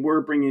that they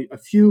were bringing a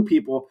few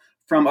people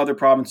from other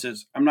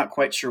provinces. I'm not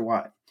quite sure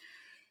why.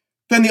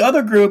 Then the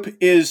other group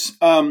is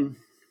the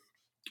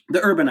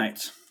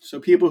urbanites. So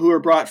people who are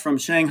brought from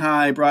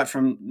Shanghai, brought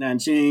from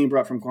Nanjing,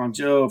 brought from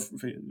Guangzhou,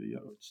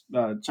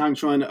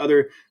 Changchun,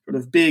 other sort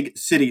of big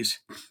cities.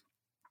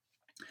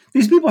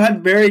 These people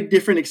had very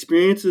different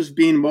experiences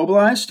being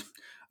mobilized.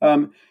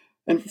 And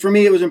for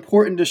me, it was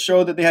important to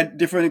show that they had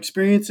different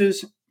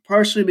experiences,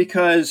 partially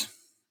because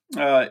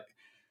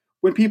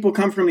when people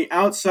come from the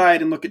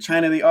outside and look at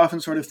China, they often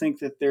sort of think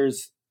that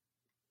there's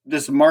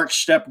this march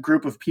step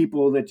group of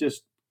people that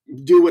just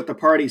do what the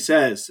party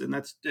says. And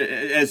that's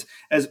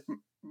as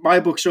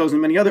my book shows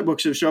and many other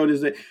books have showed,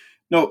 is that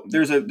no,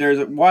 there's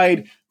a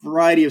wide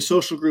variety of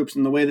social groups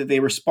in the way that they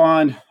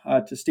respond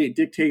to state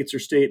dictates or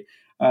state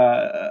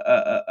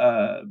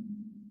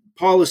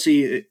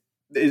policy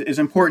is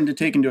important to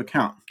take into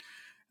account.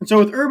 And so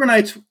with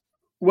urbanites,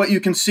 what you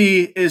can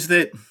see is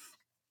that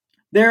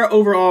they're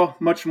overall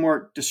much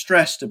more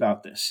distressed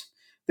about this.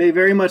 They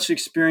very much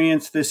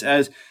experience this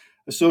as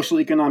a social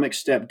economic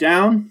step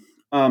down.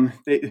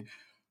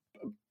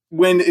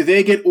 When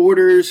they get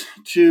orders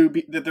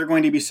that they're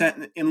going to be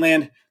sent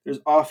inland, there's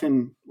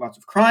often lots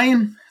of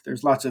crying.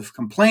 There's lots of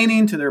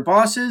complaining to their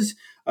bosses.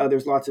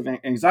 There's lots of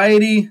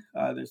anxiety.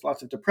 There's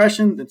lots of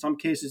depression. In some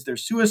cases,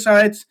 there's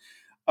suicides.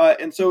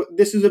 And so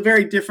this is a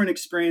very different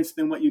experience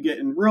than what you get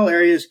in rural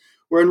areas,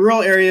 where in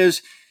rural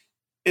areas,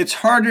 it's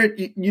harder.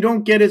 You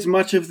don't get as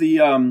much of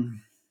the...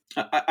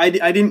 I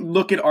didn't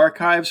look at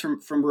archives from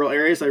rural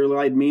areas. I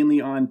relied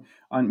mainly on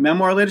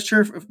memoir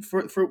literature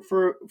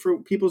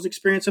for people's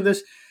experience of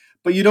this.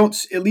 But you don't,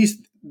 at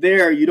least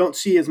there, you don't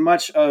see as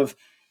much of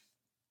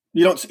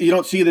you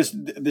don't see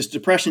this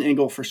depression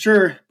angle for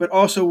sure, but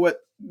also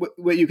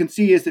what you can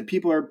see is that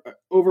people are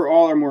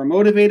overall are more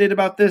motivated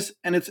about this,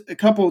 and it's a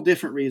couple of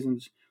different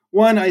reasons.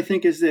 One, I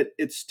think, is that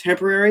it's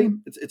temporary.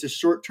 It's a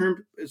short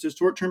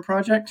term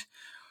project,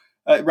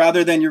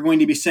 rather than you're going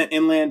to be sent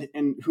inland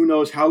and who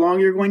knows how long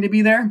you're going to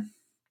be there.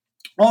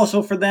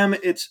 Also, for them,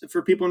 it's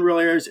for people in rural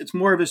areas, it's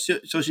more of a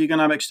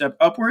socioeconomic step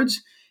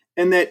upwards,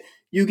 and that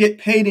you get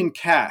paid in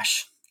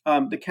cash.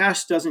 The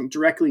cash doesn't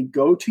directly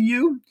go to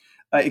you.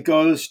 It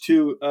goes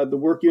to the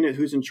work unit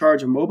who's in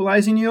charge of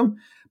mobilizing you,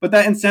 but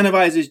that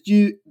incentivizes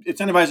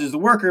the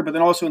worker, but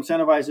then also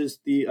incentivizes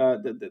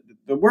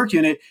the work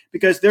unit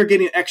because they're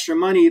getting extra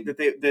money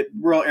that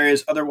rural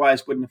areas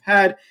otherwise wouldn't have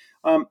had.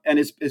 And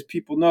as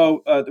people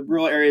know, the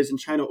rural areas in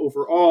China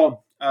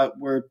overall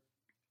were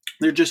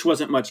there just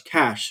wasn't much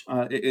cash.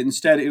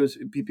 Instead, it was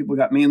people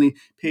got mainly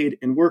paid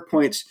in work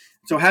points.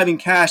 So having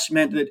cash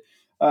meant that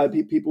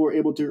people were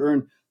able to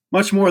earn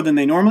much more than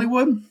they normally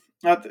would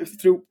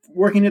through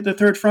working at the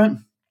Third Front.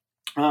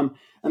 And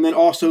then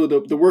also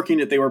the work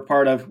unit they were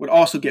part of would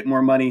also get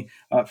more money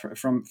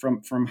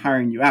from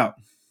hiring you out.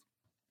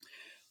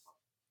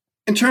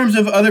 In terms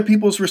of other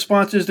people's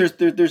responses,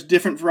 there's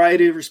different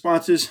variety of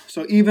responses.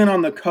 So even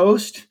on the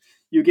coast,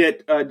 you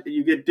get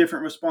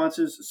different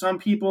responses. Some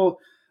people.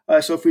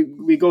 So if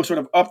we go sort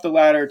of up the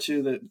ladder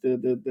to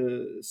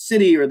the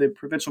city or the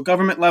provincial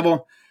government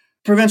level,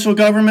 provincial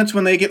governments,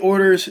 when they get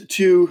orders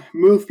to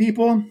move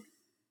people,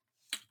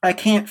 I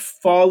can't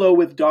follow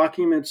with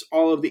documents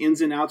all of the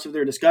ins and outs of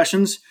their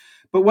discussions.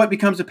 But what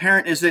becomes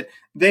apparent is that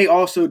they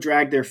also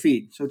drag their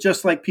feet. So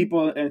just like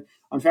people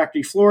on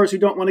factory floors who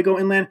don't want to go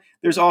inland,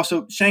 there's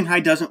also Shanghai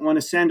doesn't want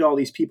to send all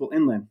these people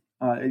inland.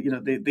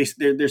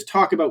 There's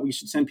talk about we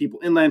should send people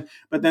inland,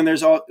 but then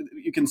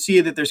you can see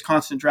that there's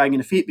constant dragging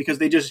of feet because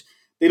they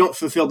don't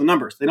fulfill the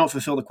numbers. They don't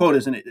fulfill the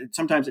quotas. And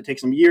sometimes it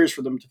takes them years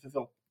for them to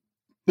fulfill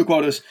the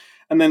quotas.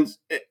 And then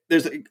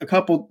there's a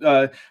couple,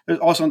 there's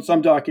also in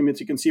some documents,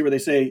 you can see where they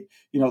say,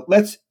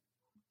 let's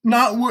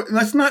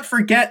not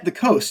forget the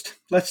coast.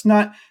 Let's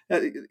not,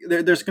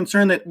 there's a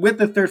concern that with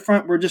the Third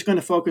Front, we're just going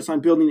to focus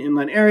on building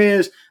inland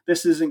areas.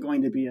 This isn't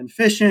going to be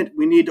efficient.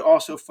 We need to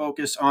also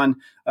focus on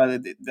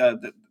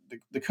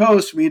the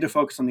coast. We need to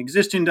focus on the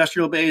existing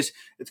industrial base.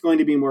 It's going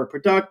to be more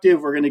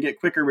productive. We're going to get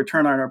quicker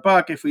return on our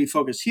buck if we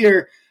focus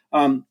here.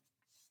 And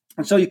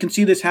so you can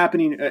see this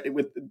happening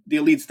with the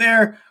elites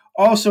there.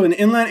 Also in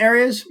inland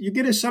areas, you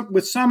get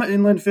with some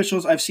inland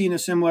officials, I've seen a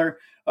similar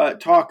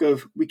talk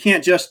of we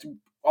can't just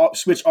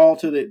switch all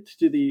to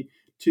the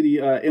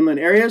inland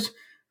areas,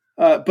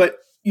 but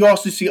you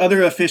also see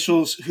other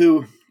officials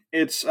who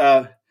it's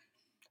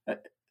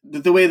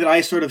the way that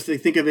I sort of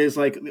think of it is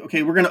like,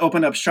 okay, we're going to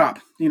open up shop.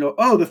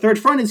 The Third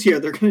Front is here.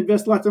 They're going to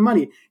invest lots of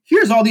money.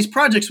 Here's all these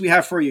projects we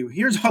have for you.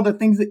 Here's all the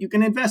things that you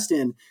can invest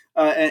in,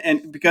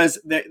 and because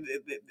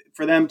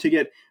for them to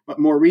get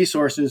more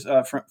resources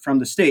from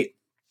the state.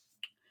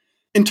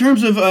 In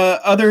terms of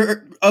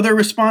other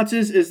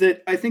responses, is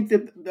that I think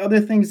that the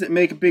other things that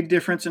make a big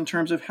difference in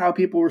terms of how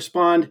people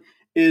respond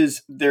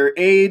is their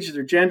age,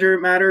 their gender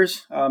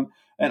matters,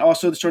 and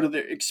also sort of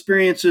their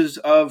experiences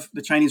of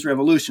the Chinese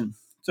Revolution.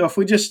 So if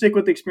we just stick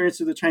with the experience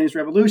of the Chinese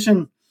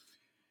Revolution,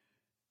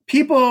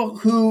 people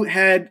who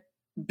had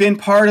been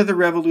part of the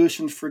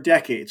revolution for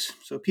decades,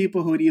 so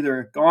people who had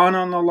either gone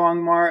on the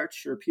Long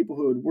March or people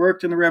who had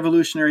worked in the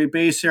revolutionary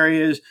base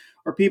areas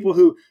or people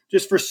who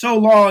just for so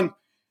long,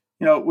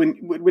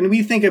 when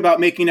we think about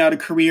making out a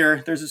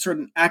career, there's a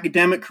certain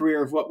academic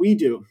career of what we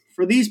do.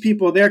 For these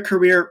people, their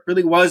career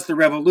really was the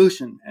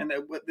revolution, and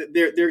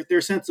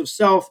their sense of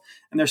self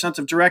and their sense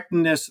of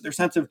directness, their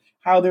sense of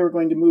how they were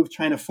going to move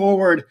China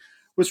forward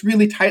was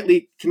really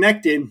tightly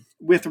connected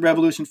with the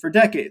revolution for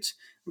decades.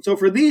 And so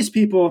for these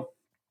people,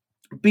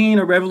 being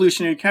a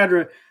revolutionary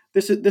cadre,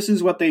 this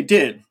is what they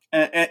did.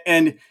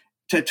 And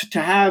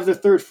to have the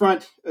Third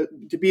Front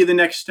to be the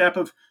next step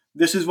of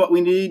this is what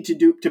we need to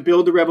do to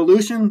build the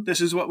revolution. This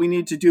is what we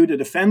need to do to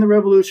defend the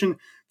revolution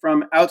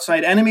from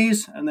outside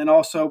enemies and then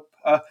also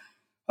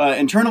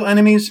internal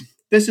enemies.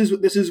 This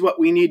is what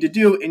we need to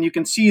do, and you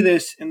can see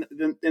this in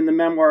the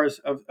memoirs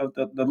of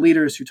the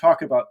leaders who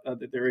talk about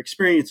their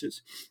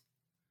experiences.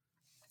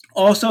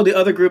 Also, the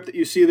other group that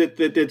you see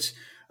that's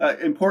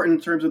important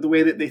in terms of the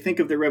way that they think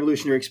of their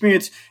revolutionary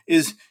experience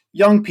is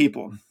young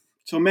people.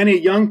 So many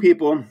young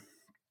people,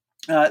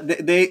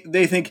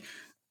 they think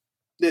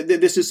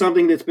this is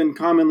something that's been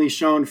commonly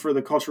shown for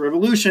the Cultural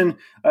Revolution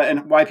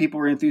and why people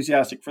were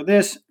enthusiastic for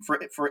this,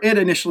 for it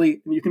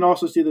initially. And you can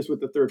also see this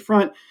with the Third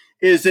Front,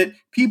 is that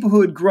people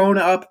who had grown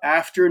up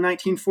after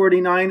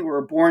 1949 or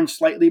were born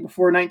slightly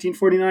before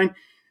 1949,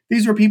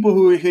 these were people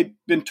who had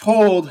been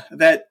told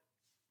that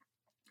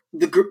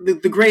the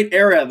great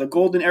era, the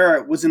golden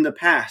era, was in the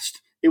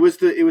past. It was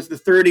the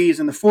 30s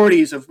and the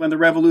 40s of when the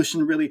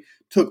revolution really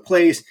took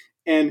place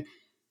and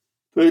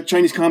the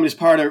Chinese Communist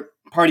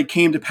Party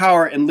came to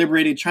power and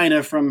liberated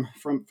China from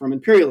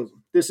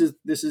imperialism. This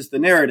is the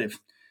narrative.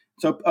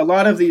 So a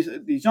lot of these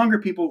younger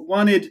people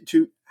wanted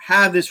to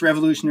have this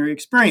revolutionary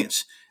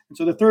experience. And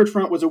so the Third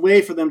Front was a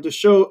way for them to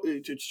show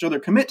their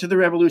commit to the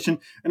revolution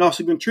and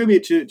also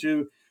contribute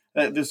to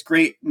this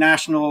great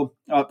national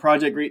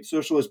project, great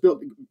socialist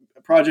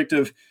project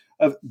of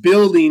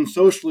building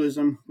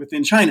socialism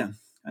within China.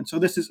 And so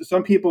this is,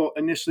 some people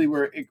initially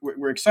were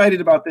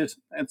excited about this,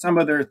 and some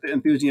of their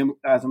enthusiasm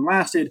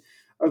lasted,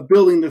 of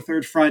building the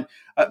Third Front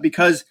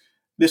because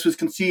this was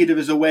conceived of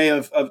as a way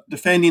of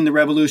defending the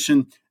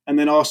revolution and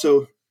then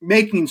also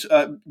building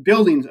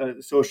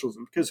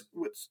socialism. Because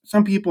what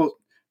some people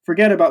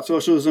forget about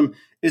socialism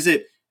is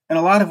that in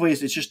a lot of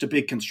ways it's just a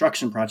big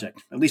construction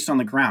project, at least on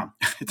the ground.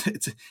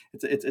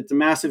 It's a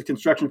massive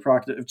construction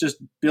project of just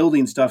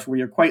building stuff where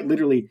you're quite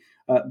literally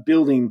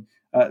building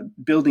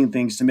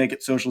things to make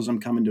it socialism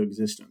come into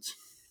existence.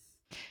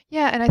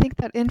 Yeah, and I think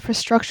that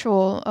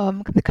infrastructural,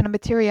 the kind of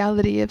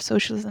materiality of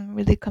socialism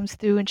really comes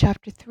through in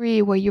chapter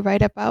 3, where you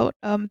write about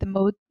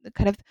the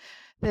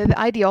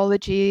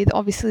ideology,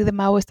 obviously the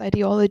Maoist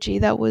ideology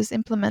that was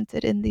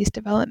implemented in these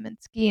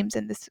development schemes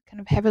and this kind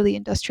of heavily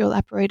industrial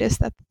apparatus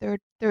that the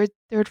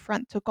third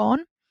front took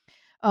on.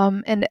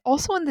 And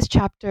also in this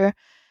chapter,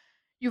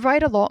 you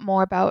write a lot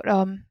more about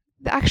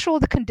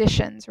the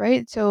conditions,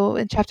 right? So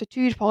in chapter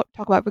 2, you talk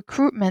about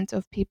recruitment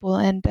of people,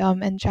 and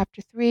in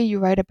chapter 3, you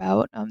write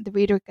about the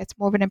reader gets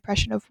more of an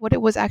impression of what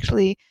it was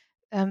actually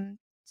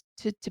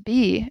to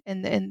be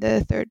in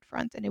the third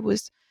front, and it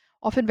was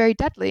often very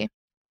deadly.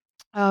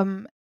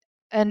 Um,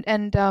 and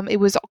it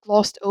was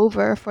glossed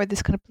over for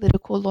this kind of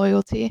political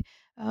loyalty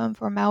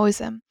for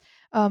Maoism.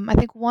 I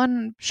think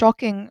one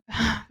shocking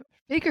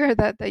figure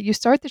that you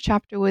start the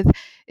chapter with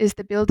is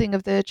the building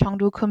of the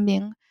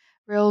Chengdu-Kunming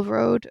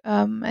railroad,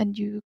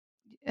 and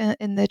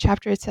in the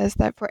chapter it says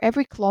that for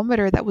every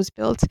kilometer that was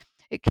built,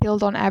 it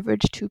killed on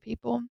average 2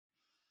 people.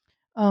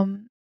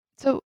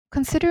 So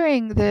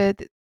considering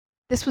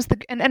this was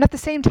and at the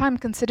same time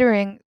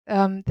considering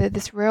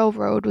this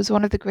railroad was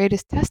one of the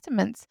greatest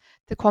testaments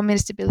to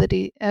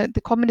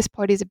the Communist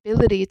Party's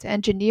ability to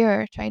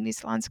engineer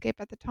Chinese landscape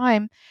at the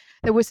time,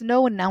 there was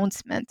no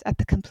announcement at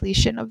the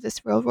completion of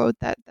this railroad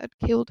that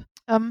killed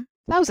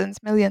thousands,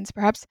 millions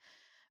perhaps,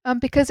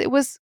 because it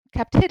was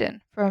kept hidden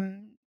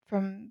from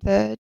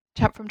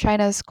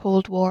China's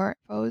Cold War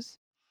foes.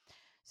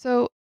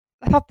 So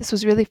I thought this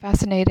was really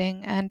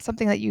fascinating and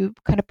something that you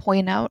kind of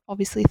point out,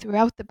 obviously,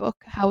 throughout the book,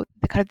 how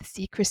the kind of the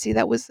secrecy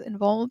that was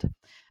involved.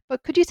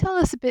 But could you tell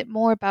us a bit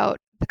more about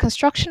the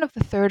construction of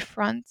the Third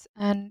Front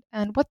and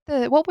what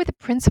were the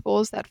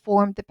principles that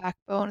formed the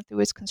backbone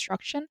through its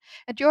construction?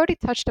 And you already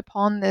touched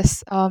upon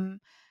this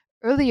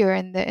earlier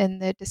in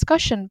the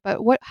discussion, but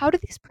how did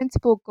these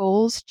principal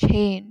goals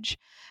change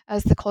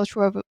as the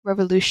Cultural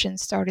Revolution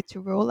started to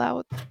roll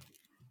out?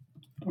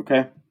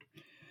 Okay.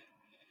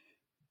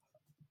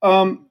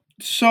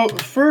 So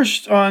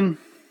first on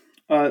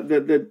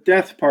the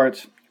death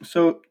part.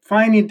 So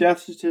finding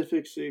death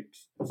statistics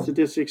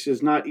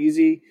is not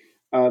easy.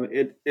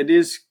 It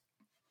is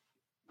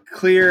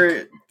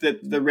clear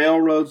that the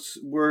railroads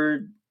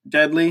were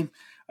deadly.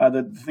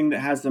 The thing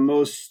that has the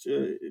most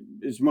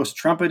is most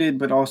trumpeted,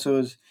 but also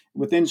is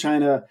within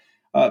China,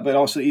 but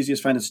also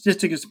easiest to find a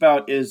statistics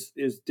about is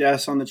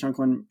deaths on the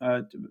Chengkun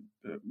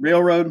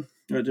Railroad,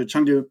 or the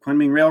Chengdu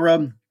Kunming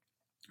Railroad.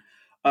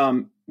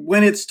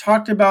 When it's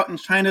talked about in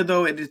China,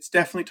 though, it's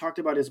definitely talked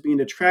about as being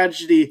a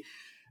tragedy,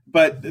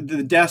 but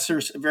the deaths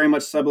are very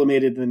much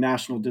sublimated in the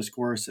national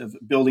discourse of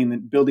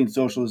building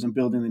socialism,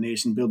 building the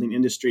nation, building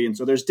industry. And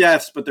so there's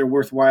deaths, but they're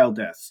worthwhile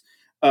deaths.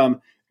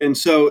 And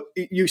so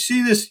you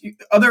see this,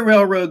 other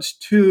railroads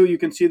too, you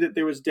can see that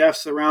there was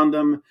deaths around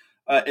them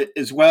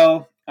as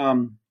well.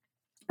 And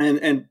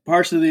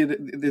partially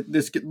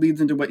this leads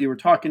into what you were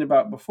talking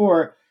about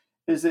before,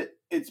 is that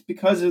it's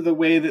because of the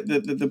way that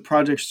the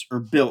projects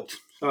are built.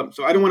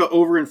 So I don't want to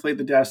overinflate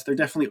the deaths. There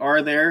definitely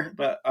are there,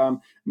 but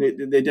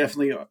they're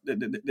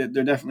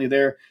definitely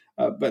there.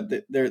 But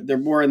they're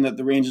more in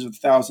the ranges of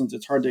thousands.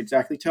 It's hard to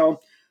exactly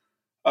tell.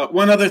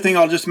 One other thing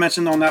I'll just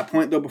mention on that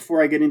point, though,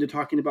 before I get into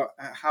talking about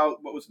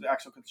what was the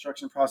actual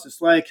construction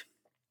process like,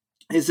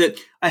 is that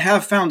I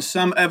have found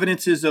some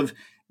evidences of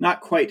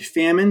not quite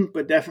famine,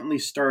 but definitely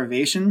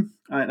starvation.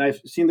 And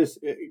I've seen this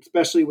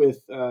especially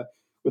with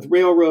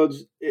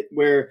railroads,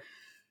 where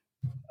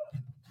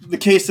the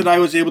case that I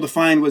was able to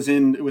find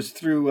was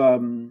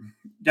through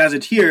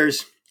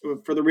gazetteers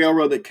for the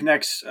railroad that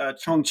connects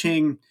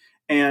Chongqing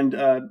and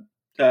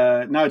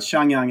now it's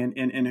Xiangyang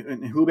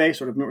in Hubei,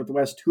 sort of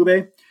northwest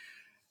Hubei.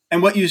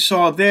 And what you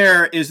saw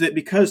there is that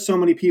because so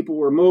many people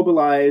were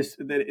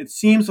mobilized, that it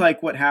seems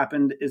like what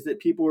happened is that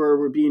people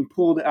were being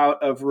pulled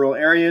out of rural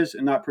areas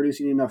and not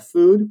producing enough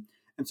food.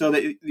 And so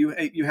that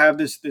you have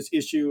this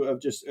issue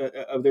of just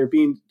of there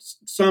being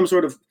some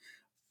sort of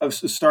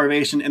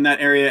starvation in that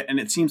area. And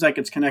it seems like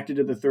it's connected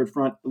to the Third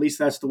Front. At least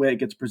that's the way it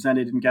gets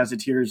presented in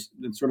gazetteers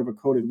in sort of a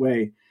coded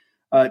way.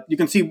 You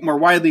can see more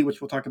widely,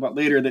 which we'll talk about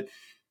later, that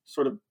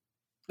sort of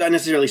not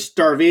necessarily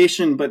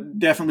starvation, but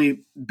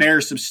definitely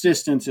bare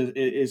subsistence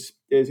is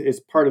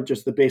part of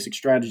just the basic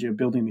strategy of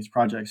building these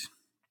projects.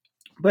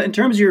 But in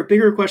terms of your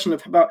bigger question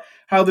about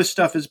how this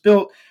stuff is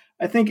built,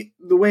 I think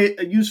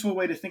a useful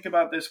way to think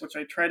about this, which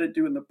I try to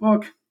do in the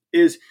book,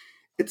 is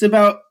it's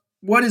about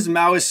what does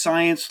Maoist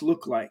science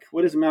look like?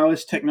 What does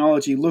Maoist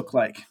technology look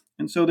like?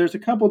 And so there's a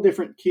couple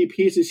different key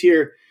pieces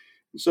here.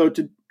 So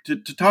to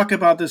talk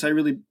about this, I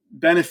really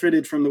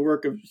benefited from the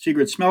work of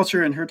Sigrid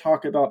Smeltzer and her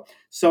talk about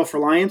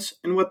self-reliance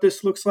and what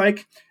this looks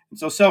like. And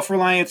so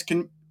self-reliance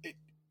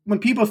when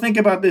people think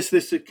about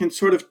this can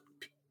sort of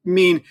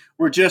mean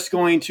we're just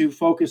going to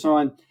focus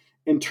on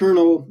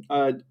internal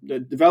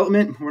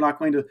development. We're not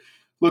going to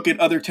look at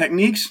other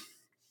techniques.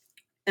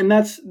 And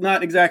that's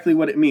not exactly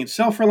what it means.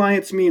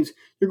 Self-reliance means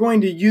you're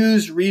going to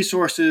use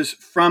resources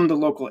from the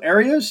local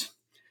areas.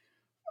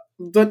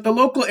 The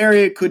local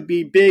area could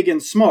be big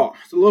and small.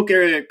 The local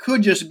area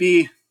could just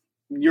be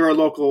your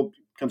local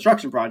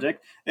construction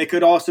project. It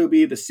could also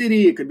be the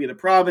city. It could be the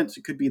province.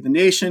 It could be the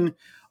nation.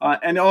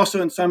 And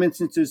also in some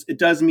instances, it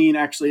does mean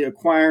actually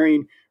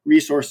acquiring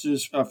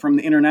resources from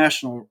the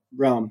international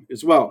realm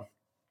as well.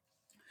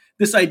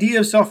 This idea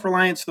of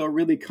self-reliance, though,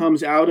 really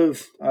comes out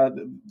of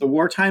the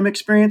wartime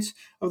experience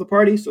of the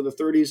party, so the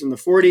 30s and the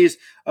 40s,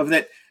 of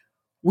that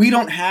we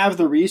don't have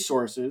the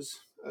resources,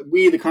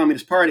 we, the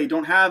Communist Party,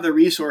 don't have the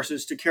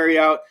resources to carry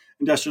out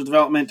industrial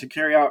development, to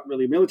carry out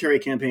really military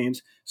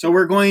campaigns. So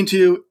we're going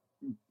to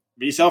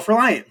be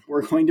self-reliant.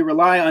 We're going to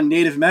rely on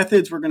native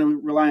methods. We're going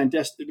to rely on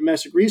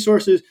domestic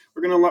resources.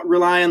 We're going to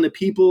rely on the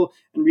people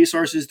and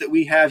resources that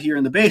we have here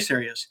in the base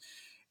areas.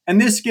 And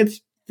this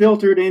gets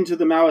filtered into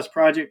the Maoist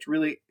project,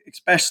 really,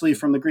 especially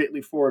from the Great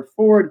Leap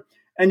Forward.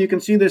 And you can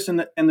see this in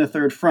the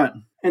third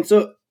front. And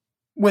so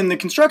when the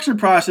construction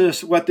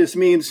process, what this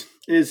means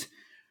is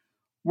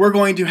we're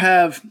going to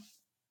have,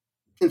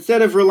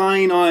 instead of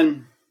relying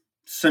on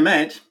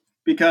cement,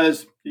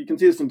 because you can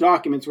see this in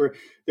documents where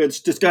there's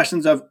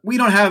discussions of we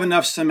don't have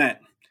enough cement.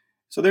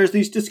 So there's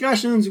these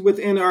discussions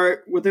within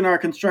our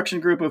construction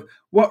group of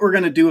what we're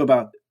going to do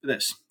about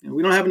this.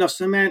 We don't have enough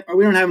cement, or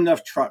we don't have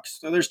enough trucks.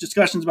 So there's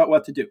discussions about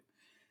what to do.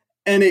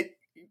 And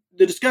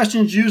the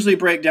discussions usually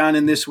break down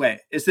in this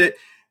way, is that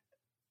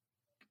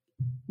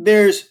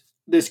there's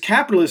this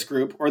capitalist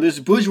group or this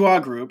bourgeois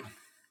group,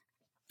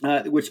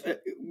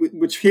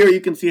 which here you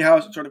can see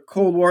how sort of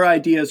Cold War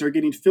ideas are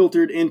getting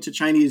filtered into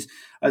Chinese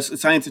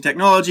science and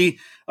technology.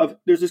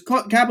 There's this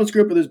capitalist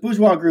group or this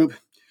bourgeois group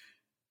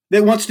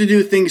that wants to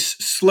do things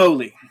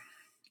slowly,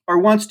 or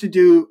wants to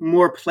do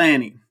more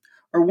planning,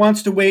 or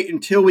wants to wait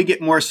until we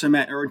get more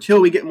cement or until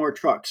we get more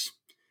trucks.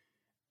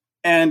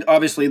 And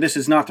obviously, this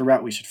is not the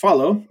route we should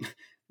follow.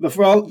 The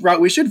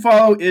route we should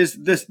follow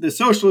is the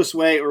socialist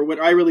way, or what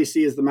I really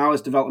see as the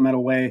Maoist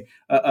developmental way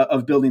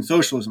of building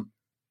socialism.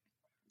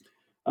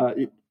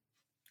 And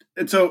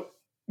so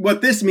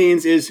what this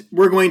means is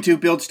we're going to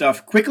build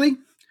stuff quickly.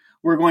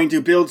 We're going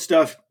to build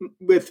stuff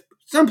with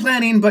some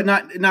planning, but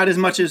not as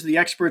much as the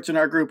experts in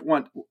our group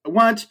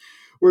want.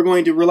 We're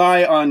going to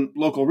rely on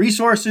local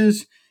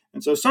resources.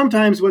 And so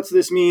sometimes what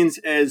this means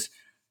is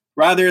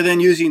rather than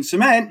using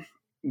cement,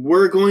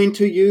 we're going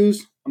to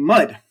use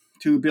mud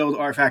to build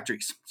our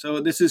factories. So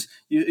this is,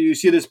 you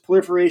see this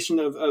proliferation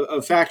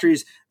of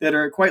factories that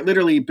are quite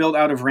literally built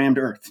out of rammed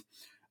earth.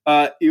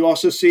 You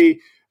also see,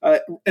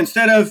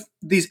 instead of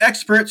these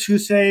experts who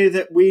say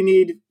that we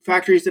need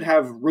factories that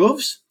have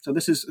roofs, so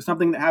this is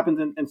something that happens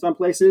in some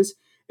places,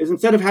 is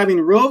instead of having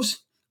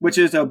roofs, which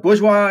is a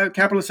bourgeois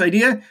capitalist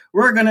idea,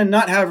 we're going to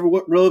not have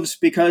roofs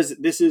because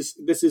this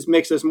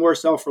makes us more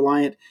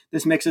self-reliant.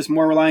 This makes us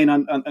more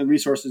reliant on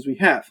resources we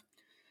have.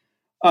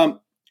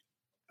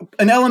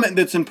 An element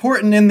that's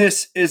important in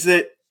this is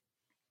that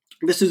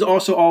this is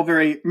also all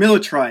very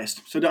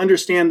militarized. So to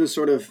understand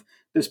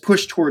this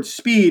push towards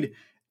speed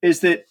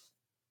is that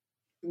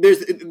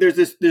there's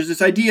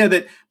this idea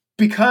that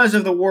because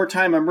of the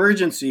wartime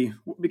emergency,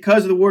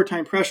 because of the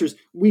wartime pressures,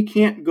 we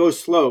can't go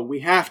slow. We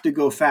have to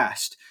go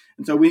fast.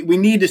 And so we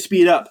need to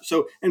speed up.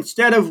 So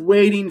instead of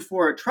waiting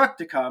for a truck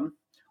to come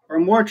or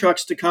more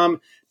trucks to come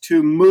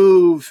to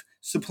move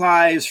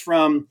supplies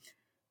from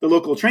the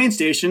local train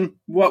station,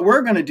 what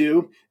we're going to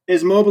do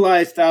is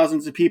mobilize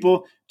thousands of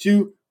people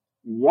to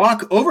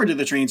walk over to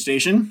the train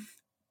station,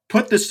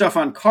 put the stuff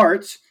on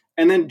carts,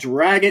 and then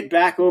drag it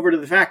back over to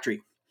the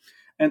factory.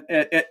 And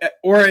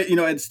or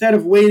instead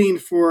of waiting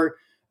for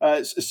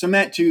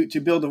cement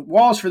to build the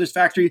walls for this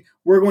factory,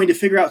 we're going to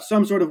figure out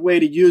some sort of way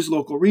to use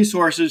local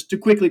resources to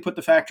quickly put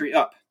the factory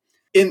up.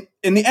 In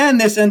the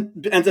end, this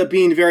ends up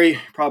being very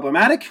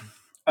problematic,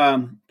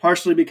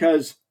 partially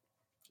because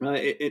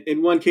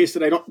in one case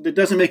that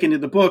doesn't make it into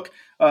the book,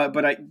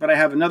 but I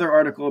have another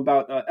article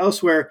about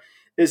elsewhere,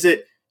 is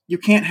that you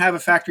can't have a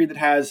factory that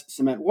has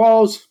cement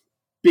walls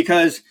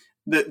because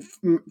the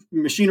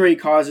machinery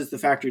causes the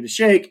factory to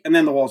shake, and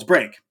then the walls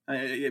break.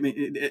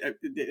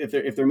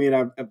 If they're made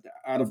out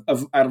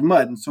of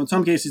mud, and so in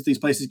some cases these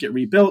places get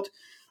rebuilt.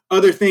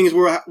 Other things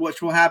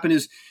which will happen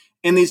is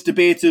in these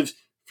debates of,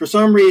 for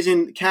some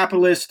reason, the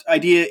capitalist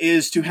idea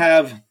is to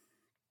have.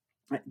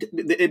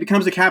 It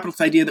becomes a capitalist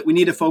idea that we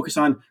need to focus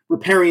on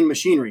repairing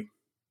machinery.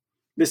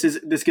 This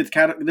gets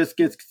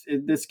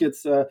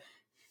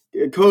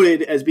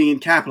coded as being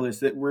capitalist,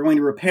 that we're going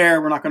to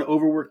repair. We're not going to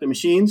overwork the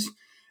machines.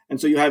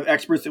 And so you have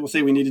experts that will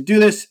say we need to do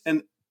this,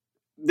 and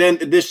then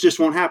this just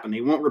won't happen.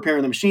 They won't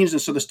repair the machines,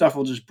 and so the stuff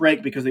will just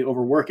break because they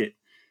overwork it.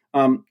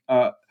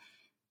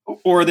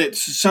 Or that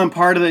some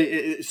part of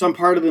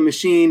the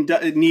machine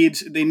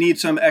need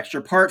some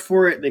extra part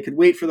for it. They could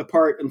wait for the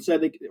part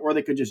instead, or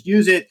they could just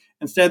use it.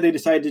 Instead, they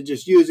decide to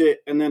just use it,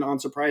 and then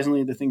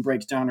unsurprisingly, the thing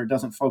breaks down or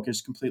doesn't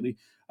focus completely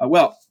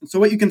well. And so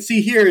what you can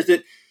see here is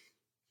that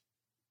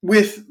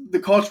with the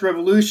Cultural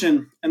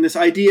Revolution and this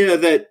idea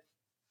that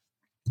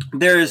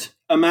there's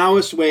a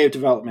Maoist way of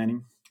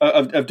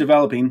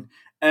developing,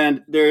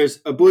 and there's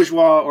a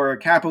bourgeois or a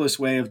capitalist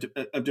way of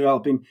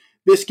developing.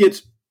 This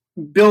gets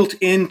built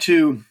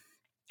into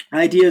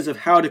ideas of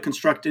how to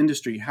construct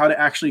industry, how to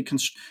actually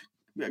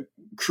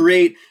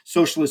create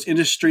socialist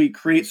industry,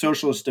 create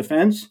socialist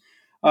defense.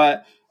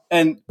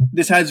 And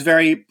this has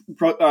very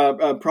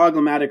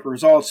problematic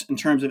results in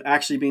terms of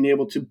actually being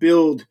able to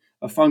build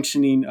a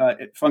functioning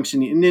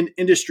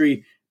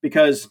industry,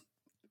 because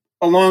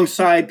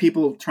alongside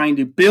people trying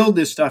to build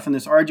this stuff in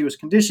this arduous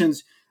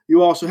conditions,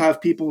 you also have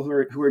people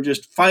who are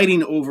just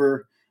fighting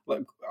over,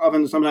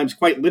 often sometimes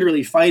quite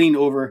literally fighting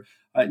over,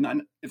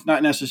 if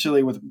not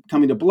necessarily with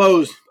coming to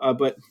blows,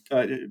 but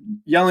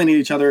yelling at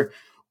each other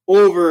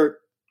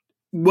over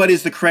what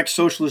is the correct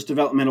socialist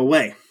developmental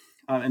way.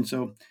 And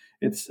so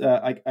it's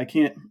I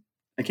can't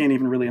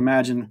even really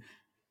imagine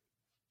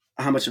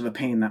how much of a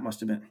pain that must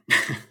have been.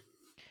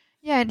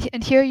 Yeah,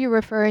 and here you're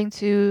referring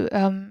to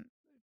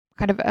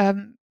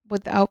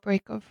with the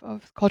outbreak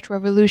of Cultural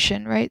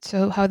Revolution, right?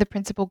 So how the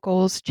principal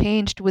goals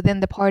changed within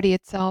the party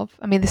itself.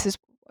 I mean, this is,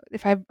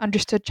 if I've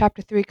understood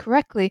Chapter 3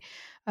 correctly,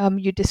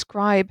 you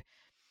describe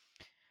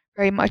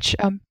very much,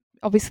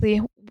 obviously,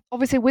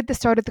 with the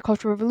start of the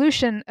Cultural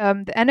Revolution,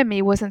 the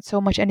enemy wasn't so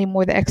much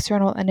anymore the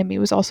external enemy; it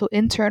was also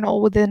internal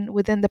within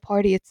the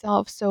party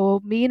itself.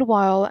 So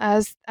meanwhile,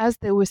 as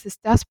there was this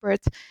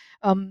desperate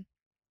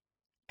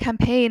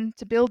campaign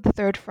to build the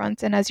third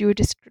front, and as you were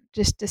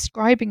just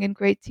describing in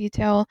great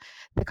detail,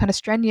 the kind of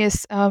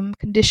strenuous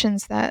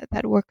conditions that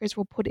workers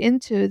will put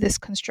into this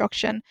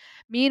construction.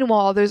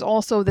 Meanwhile, there's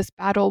also this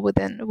battle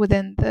within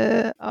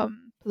the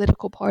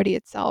political party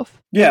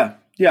itself. Yeah.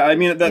 I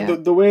mean,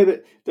 the way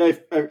that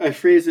I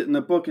phrase it in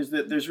the book is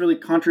that there's really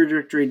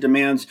contradictory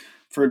demands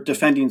for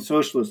defending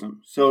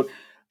socialism. So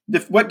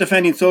what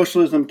defending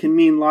socialism can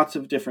mean lots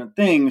of different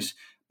things,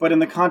 but in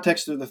the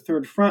context of the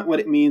third front, what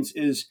it means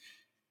is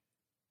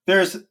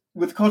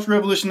with Cultural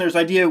Revolution, there's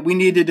idea we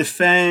need to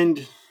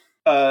defend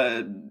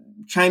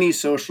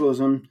Chinese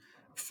socialism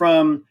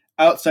from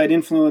outside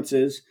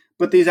influences,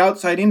 but these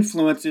outside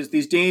influences,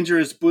 these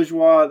dangerous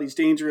bourgeois, these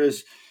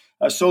dangerous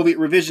Soviet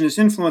revisionist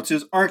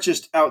influences aren't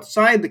just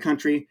outside the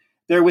country,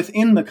 they're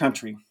within the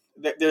country.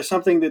 There's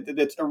something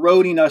that's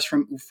eroding us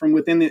from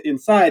within the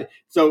inside.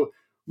 So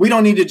we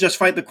don't need to just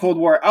fight the Cold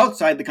War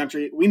outside the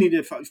country. We need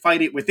to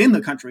fight it within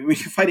the country. We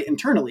need to fight it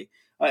internally.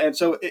 And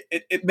so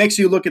it makes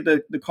you look at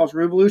the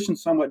Cultural Revolution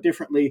somewhat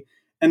differently,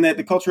 and that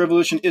the Cultural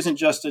Revolution isn't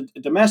just a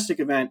domestic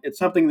event. It's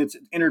something that's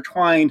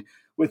intertwined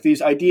with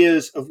these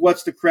ideas of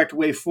what's the correct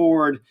way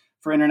forward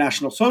for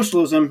international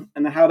socialism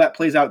and how that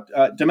plays out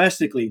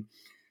domestically.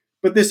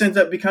 But this ends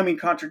up becoming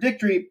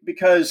contradictory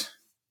because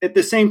at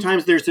the same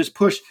time, there's this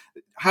push.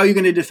 How are you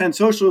going to defend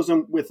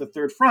socialism with the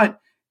third front?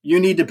 You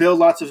need to build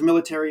lots of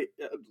military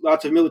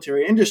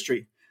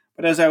industry.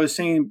 But as I was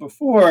saying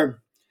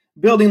before,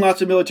 building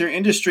lots of military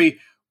industry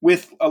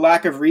with a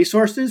lack of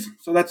resources.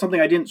 So that's something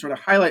I didn't sort of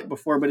highlight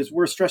before, but it's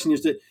worth stressing,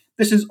 is that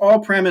this is all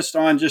premised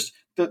on just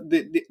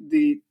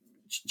the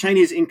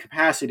Chinese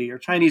incapacity or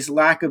Chinese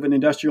lack of an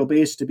industrial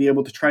base to be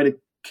able to try to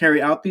carry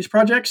out these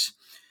projects.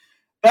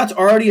 That's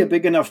already a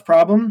big enough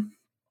problem.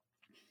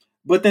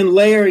 But then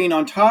layering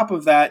on top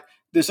of that,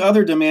 this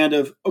other demand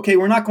of, okay,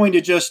 we're not going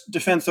to just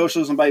defend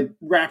socialism by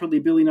rapidly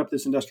building up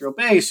this industrial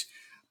base,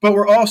 but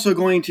we're also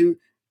going to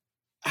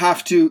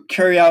have to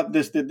carry out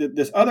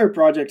this other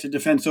project to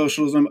defend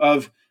socialism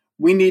of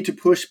we need to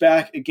push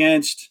back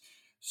against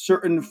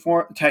certain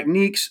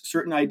techniques,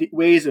 certain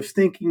ways of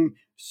thinking,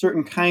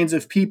 certain kinds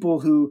of people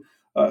who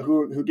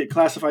get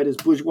classified as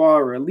bourgeois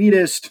or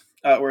elitist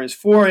or as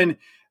foreign,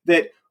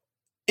 that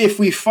if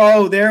we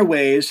follow their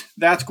ways,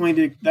 that's going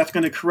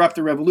to corrupt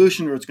the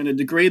revolution, or it's going to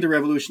degrade the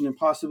revolution and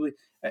possibly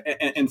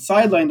and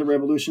sideline the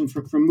revolution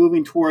from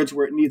moving towards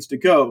where it needs to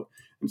go.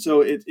 And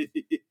so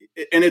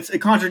it's a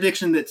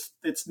contradiction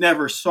that's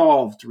never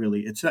solved.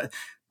 Really, it's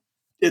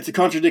a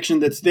contradiction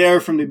that's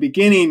there from the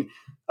beginning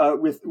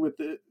with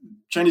the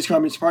Chinese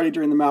Communist Party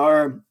during the Mao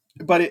era,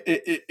 but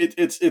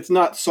it's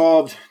not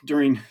solved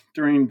during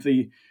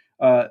the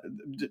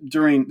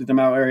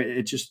Mao era.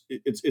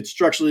 It's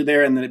structurally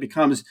there, and then it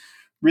becomes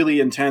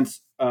really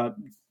intense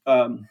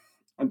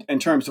in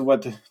terms of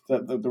what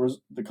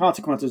the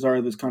consequences are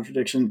of this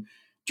contradiction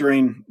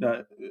during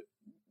the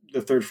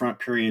Third Front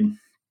period.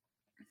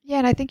 Yeah,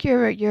 and I think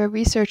your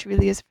research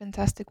really is a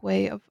fantastic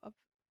way of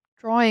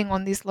drawing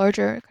on these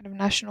larger kind of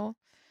national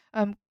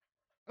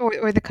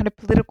or the kind of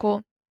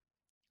political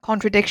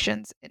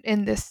contradictions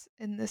in this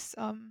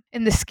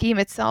scheme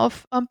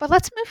itself. But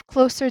let's move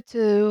closer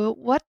to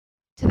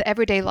the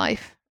everyday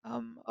life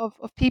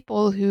of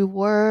people who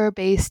were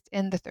based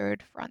in the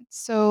Third Front.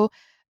 So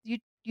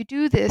you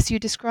do this, you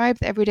describe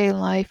the everyday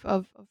life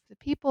of the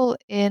people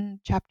in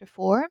chapter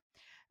 4,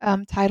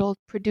 titled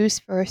 "Produce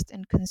First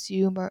and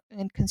Consume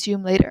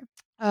Later,"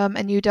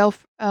 and you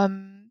delve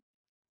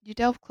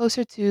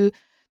closer to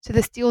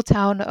the steel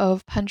town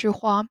of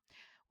Panzhihua,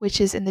 which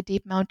is in the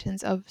deep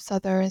mountains of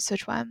southern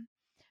Sichuan.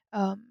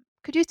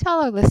 Could you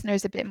tell our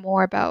listeners a bit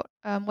more about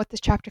what this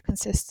chapter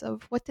consists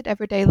of? What did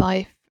everyday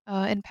life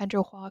in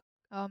Panzhihua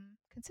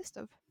consist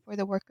of for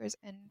the workers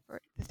and for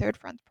the Third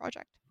Front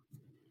project?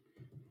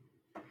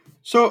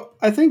 So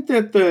I think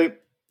that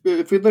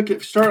if we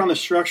start on the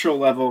structural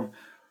level,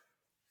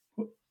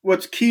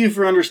 what's key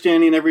for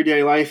understanding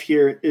everyday life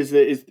here is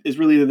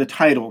really the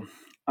title.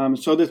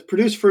 So this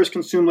 "produce first,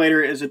 consume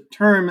later" is a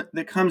term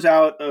that comes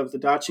out of the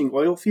Daqing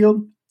oil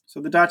field. So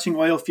the Daqing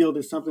oil field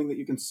is something that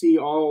you can see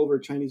all over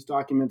Chinese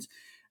documents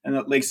in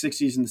the late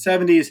 60s and the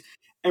 70s.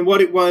 And what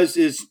it was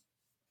is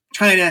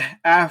China,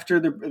 after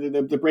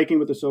the breaking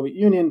with the Soviet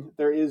Union,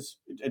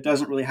 it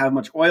doesn't really have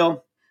much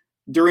oil.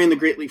 During the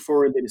Great Leap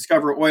Forward, they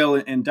discover oil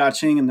in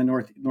Daqing in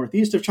the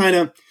northeast of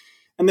China.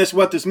 And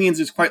what this means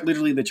is quite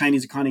literally the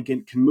Chinese economy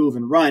can move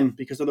and run,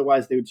 because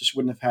otherwise they just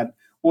wouldn't have had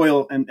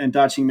oil, and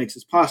Daqing makes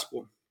this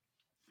possible.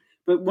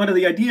 But one of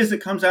the ideas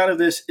that comes out of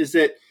this is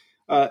that,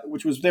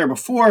 which was there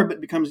before, but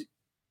becomes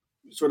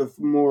sort of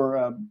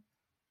more,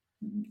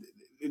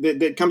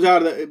 that comes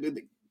out of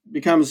it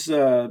becomes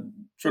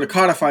sort of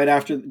codified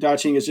after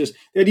Daqing, is just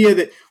the idea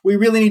that we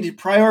really need to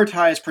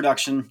prioritize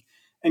production,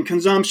 and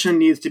consumption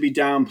needs to be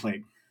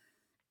downplayed,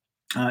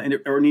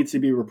 or needs to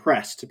be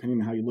repressed,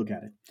 depending on how you look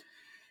at it.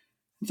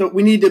 So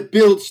we need to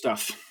build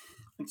stuff,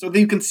 and so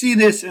you can see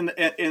this in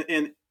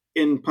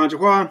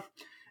Panzhihua,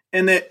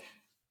 and that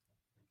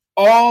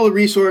all the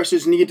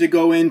resources need to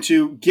go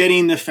into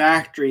getting the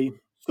factory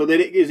so that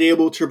it is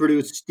able to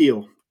produce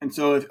steel. And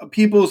so if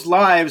people's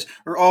lives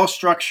are all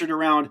structured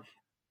around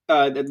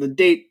the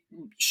date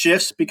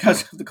shifts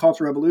because of the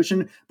Cultural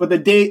Revolution, but the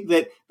date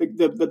that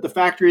the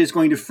factory is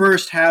going to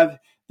first have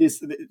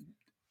this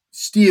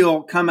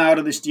steel come out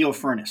of the steel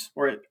furnace,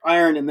 or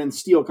iron and then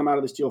steel come out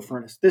of the steel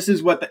furnace. This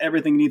is what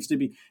everything needs to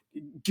be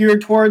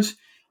geared towards,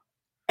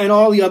 and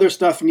all the other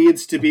stuff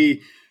needs to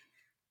be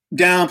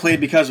downplayed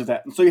because of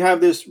that. And so you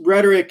have this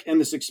rhetoric and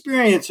this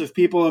experience of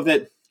people of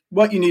that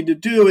what you need to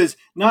do is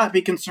not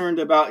be concerned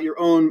about your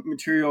own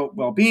material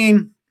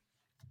well-being,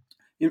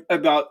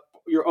 about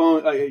your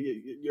own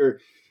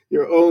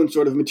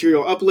sort of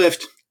material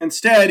uplift.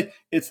 Instead,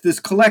 it's this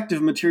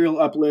collective material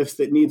uplift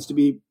that needs to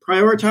be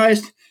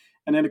prioritized.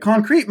 And in a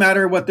concrete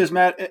matter,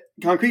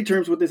 concrete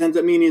terms, what this ends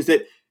up meaning is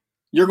that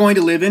you're going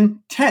to live in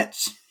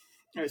tents.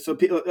 Right, so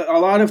a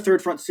lot of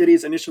Third Front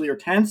cities initially are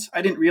tents.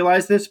 I didn't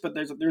realize this, but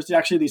there's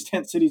actually these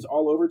tent cities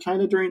all over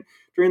China during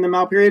the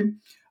Mao period.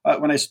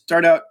 When I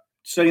started out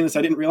studying this,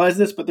 I didn't realize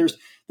this, but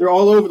they're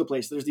all over the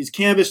place. There's these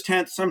canvas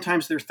tents.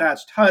 Sometimes they're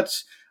thatched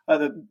huts.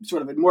 The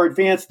sort of a more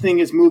advanced thing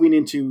is moving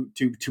into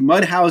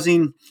mud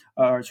housing,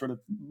 or sort of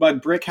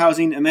mud brick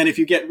housing. And then if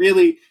you get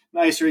really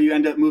nicer, you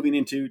end up moving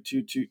into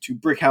to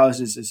brick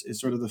houses is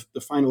sort of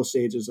the final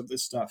stages of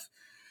this stuff.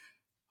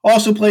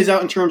 Also plays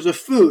out in terms of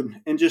food,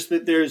 and just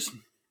that there's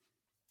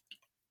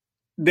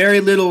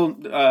very little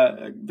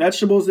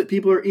vegetables that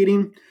people are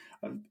eating.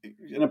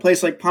 In a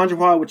place like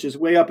Panzhihua, which is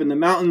way up in the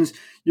mountains,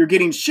 you're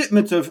getting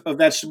shipments of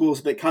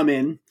vegetables that come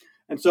in.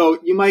 And so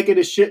you might get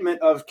a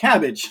shipment of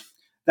cabbage.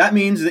 That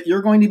means that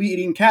you're going to be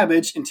eating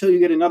cabbage until you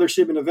get another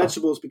shipment of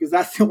vegetables, because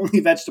that's the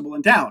only vegetable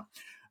in town.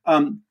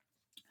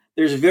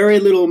 There's very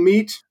little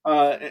meat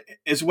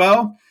as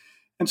well.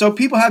 And so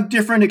people have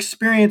different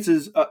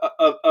experiences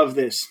of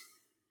this.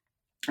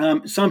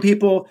 Some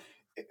people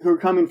who are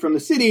coming from the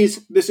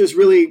cities, this is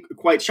really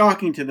quite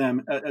shocking to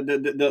them.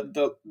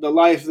 The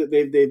life that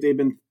they've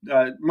been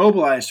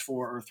mobilized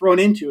for or thrown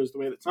into is the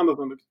way that some of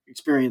them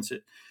experience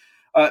it,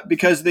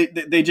 because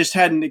they just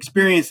hadn't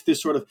experienced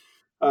this sort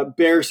of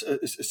bare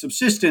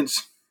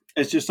subsistence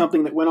as just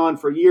something that went on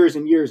for years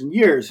and years and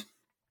years.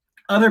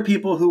 Other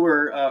people who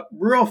were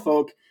rural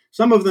folk,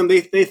 some of them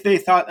they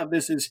thought of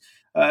this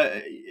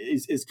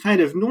as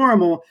kind of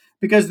normal,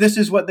 because this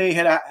is what they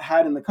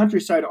had in the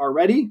countryside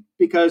already,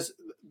 because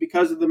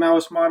of the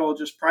Maoist model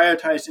just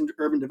prioritized into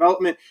urban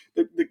development.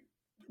 The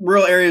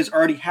rural areas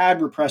already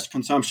had repressed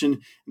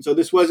consumption, and so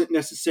this wasn't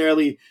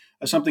necessarily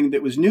something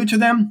that was new to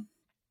them.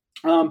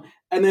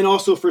 And then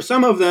also for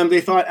some of them,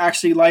 they thought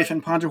actually life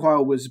in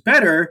Panzhihua was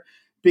better,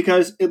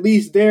 because at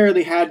least there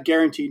they had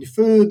guaranteed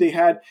food. They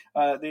had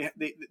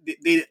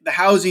the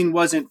housing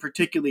wasn't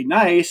particularly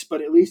nice,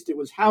 but at least it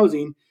was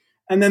housing.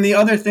 And then the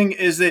other thing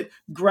is that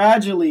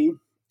gradually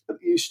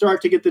you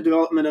start to get the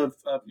development of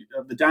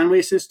the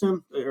danwei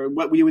system, or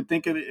what we would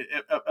think of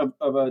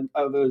a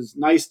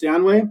nice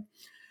danwei.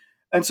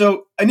 And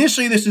so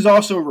initially this is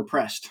also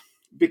repressed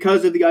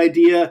because of the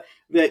idea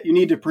that you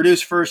need to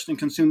produce first and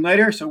consume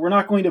later. So we're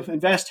not going to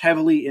invest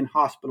heavily in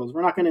hospitals.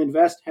 We're not going to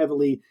invest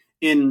heavily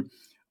in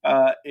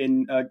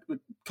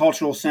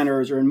cultural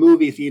centers or in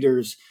movie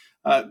theaters.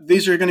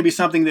 these are going to be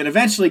something that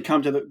eventually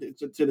come to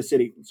the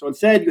city. So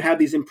instead, you have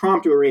these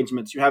impromptu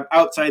arrangements. You have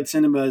outside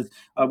cinemas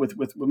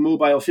with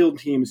mobile field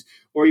teams,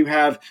 or you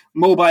have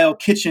mobile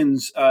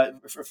kitchens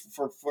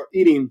for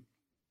eating.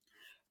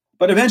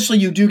 But eventually,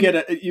 you do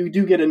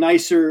get a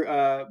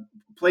nicer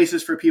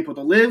places for people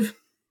to live,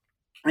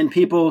 and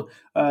people.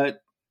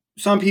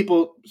 Some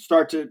people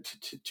start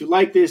to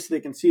like this. They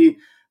can see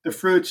the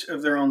fruits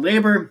of their own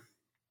labor,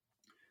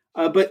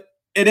 but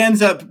it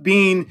ends up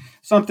being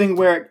something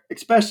where,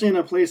 especially in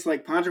a place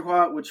like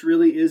Panjahua, which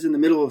really is in the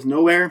middle of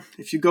nowhere,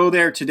 if you go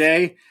there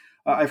today,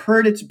 I've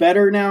heard it's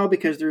better now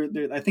because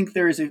I think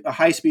there is a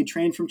high-speed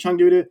train from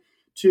Chengdu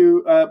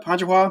to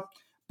Panjahua,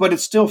 but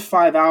it's still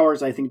 5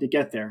 hours, I think, to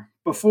get there.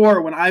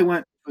 Before, when I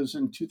went, it was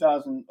in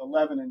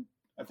 2011, and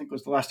I think it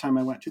was the last time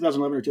I went,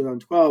 2011 or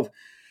 2012,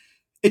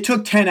 it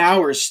took 10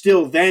 hours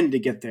still then to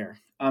get there.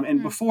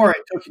 And before,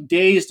 it took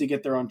days to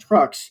get there on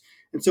trucks.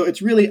 And so it's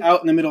really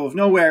out in the middle of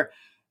nowhere.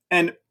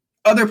 And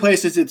other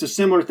places, it's a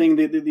similar thing.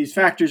 These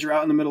factories are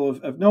out in the middle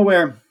of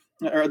nowhere,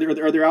 or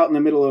they're out in the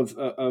middle of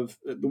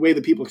the way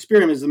that people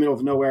experiment is the middle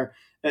of nowhere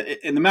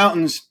in the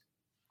mountains.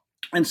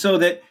 And so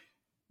that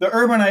the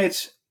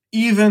urbanites,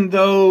 even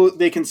though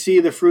they can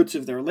see the fruits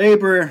of their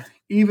labor,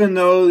 even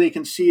though they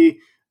can see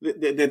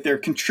that they're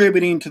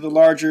contributing to the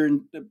larger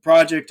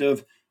project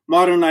of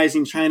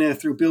modernizing China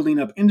through building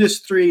up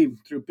industry,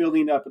 through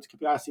building up its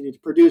capacity to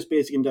produce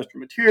basic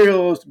industrial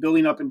materials,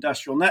 building up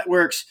industrial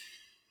networks,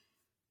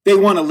 they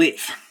want to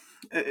leave.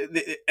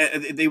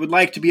 They would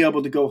like to be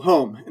able to go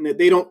home, and that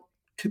they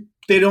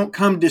don't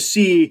come to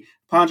see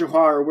Panjahua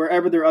or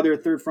wherever their other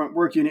third front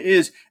work unit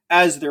is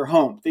as their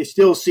home. They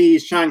still see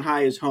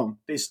Shanghai as home.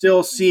 They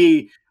still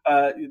see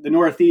the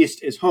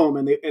Northeast as home,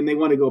 and they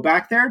want to go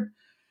back there.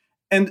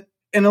 And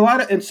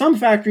in some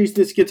factories,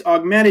 this gets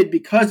augmented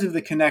because of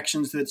the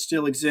connections that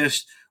still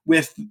exist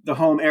with the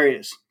home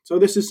areas. So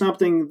this is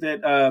something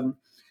that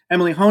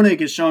Emily Honig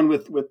has shown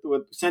with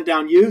sent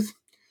down youth,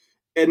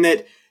 and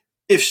that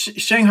if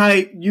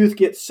Shanghai youth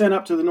get sent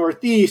up to the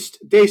Northeast,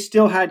 they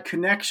still had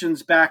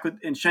connections back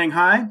in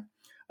Shanghai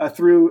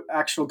through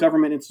actual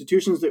government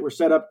institutions that were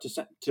set up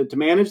to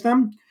manage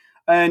them,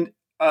 and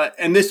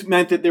this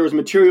meant that there was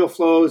material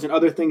flows and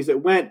other things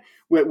that went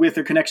with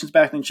their connections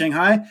back in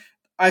Shanghai.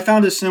 I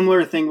found a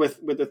similar thing with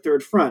the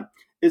Third Front,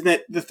 is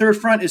that the Third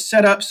Front is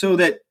set up so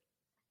that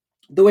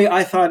the way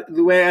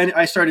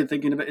I started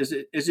thinking of it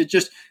is it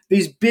just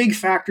these big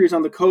factories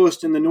on the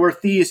coast in the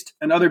Northeast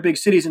and other big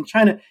cities in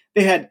China,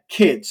 they had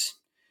kids,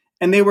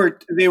 and they were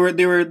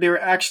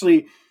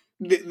actually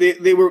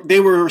they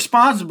were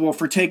responsible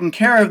for taking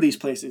care of these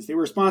places. They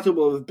were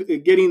responsible of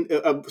getting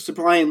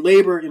supplying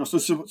labor, so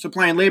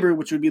supplying labor,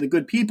 which would be the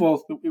good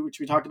people, which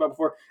we talked about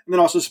before, and then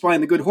also supplying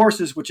the good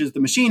horses, which is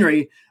the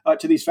machinery,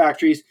 to these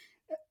factories.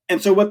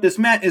 And so what this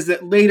meant is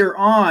that later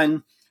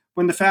on,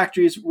 when the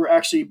factories were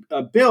actually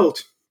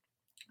built,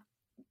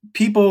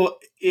 people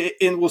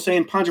we'll say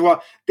in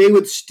Panjahua, they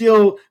would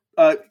still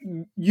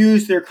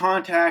use their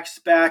contacts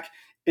back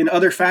in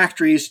other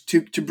factories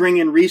to bring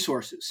in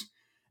resources.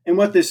 And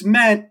what this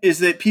meant is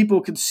that people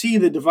could see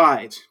the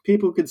divides.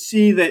 People could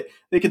see that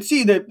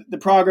the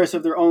progress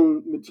of their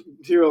own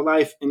material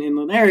life in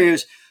inland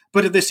areas,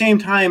 but at the same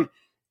time,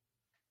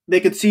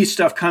 they could see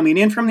stuff coming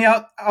in from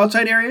the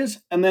outside areas,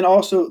 and then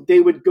also they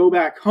would go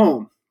back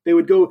home. They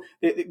would go.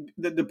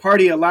 The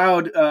party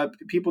allowed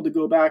people to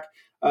go back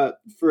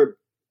for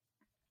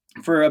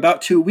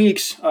about 2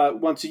 weeks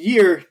once a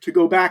year to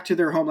go back to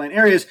their homeland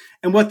areas.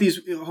 And what these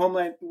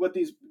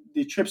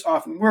trips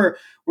often were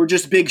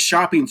just big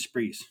shopping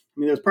sprees. I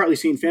mean, it was partly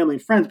seeing family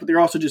and friends, but they're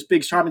also just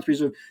big shopping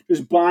sprees of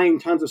just buying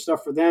tons of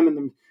stuff for them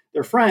and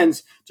their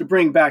friends to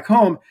bring back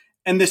home.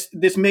 And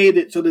this made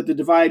it so that the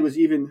divide was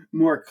even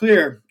more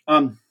clear.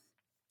 And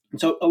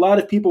so a lot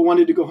of people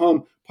wanted to go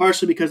home,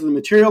 partially because of the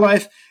material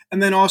life,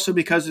 and then also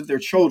because of their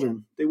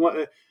children. They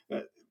want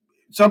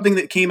something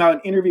that came out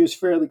in interviews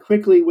fairly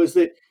quickly was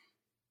that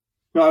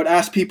I would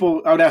ask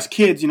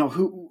kids,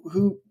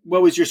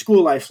 what was your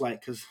school life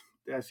like? Because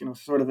that's,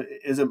 sort of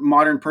as a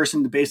modern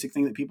person, the basic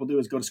thing that people do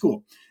is go to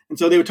school. And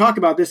so they would talk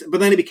about this, but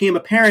then it became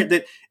apparent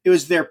that it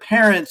was their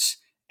parents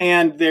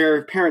and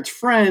their parents'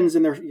 friends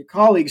and their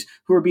colleagues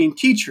who were being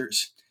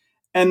teachers.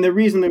 And the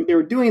reason that they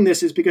were doing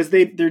this is because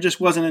there just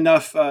wasn't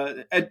enough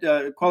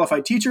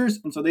qualified teachers.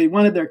 And so they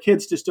wanted their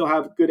kids to still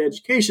have good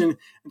education.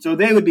 And so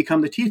they would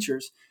become the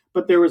teachers.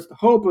 But there was the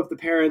hope of the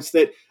parents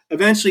that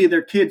eventually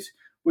their kids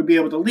would be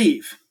able to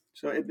leave.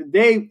 So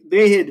they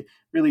had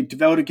really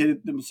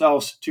devoted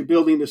themselves to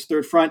building this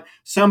third front.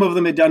 Some of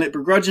them had done it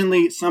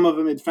begrudgingly. Some of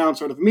them had found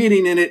sort of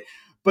meaning in it.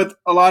 But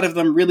a lot of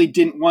them really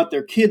didn't want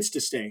their kids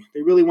to stay.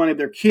 They really wanted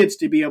their kids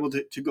to be able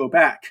to go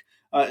back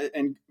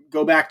and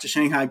go back to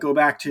Shanghai, go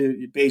back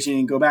to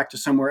Beijing, go back to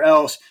somewhere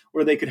else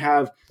where they could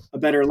have a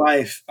better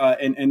life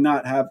and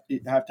not have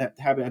to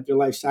have their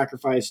life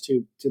sacrificed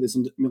to this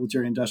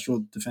military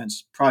industrial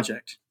defense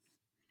project.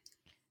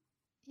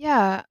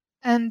 Yeah,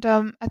 and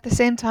at the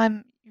same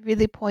time, you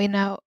really point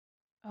out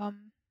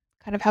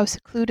kind of how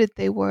secluded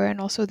they were, and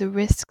also the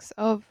risks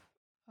of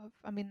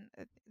I mean,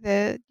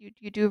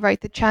 you do right.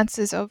 The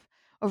chances of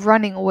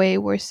running away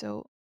were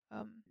so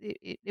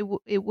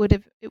it would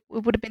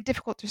have been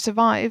difficult to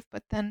survive.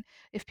 But then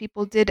if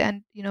people did,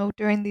 and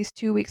during these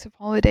 2 weeks of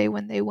holiday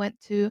when they went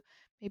to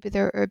maybe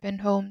their urban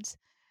homes,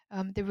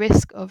 the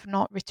risk of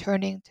not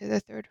returning to the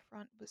third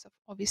front was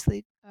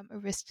obviously a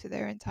risk to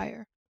their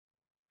entire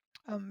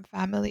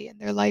family and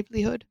their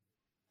livelihood.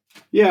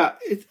 Yeah,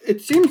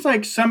 it seems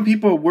like some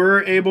people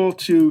were able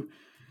to.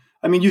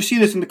 I mean, you see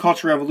this in the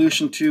Cultural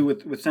Revolution too,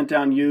 with sent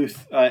down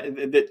youth.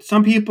 That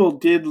some people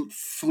did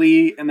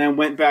flee and then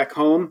went back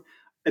home.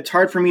 It's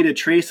hard for me to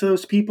trace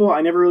those people.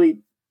 I never really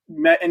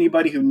met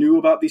anybody who knew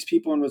about these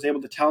people and was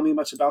able to tell me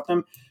much about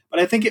them.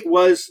 But I think it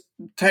was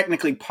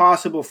technically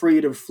possible for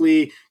you to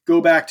flee, go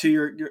back to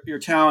your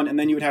town, and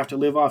then you would have to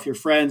live off your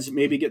friends,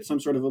 maybe get some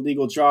sort of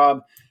illegal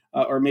job,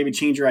 or maybe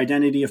change your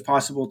identity if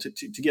possible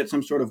to get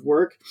some sort of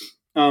work.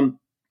 Um,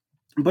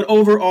 but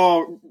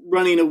overall,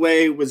 running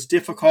away was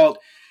difficult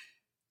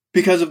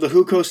because of the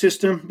hukou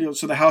system,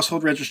 so the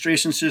household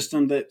registration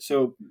system. That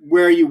so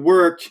where you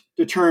worked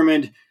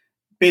determined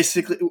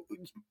basically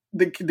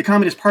the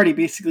Communist Party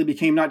basically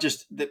became not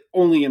just the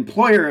only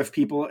employer of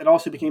people; it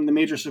also became the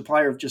major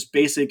supplier of just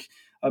basic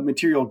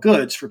material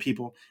goods for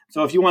people.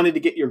 So if you wanted to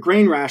get your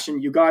grain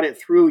ration, you got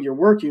it through your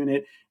work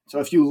unit. So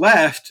if you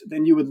left,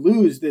 then you would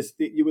lose this.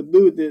 You would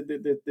lose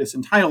this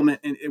entitlement,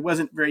 and it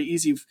wasn't very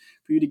easy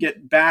for you to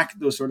get back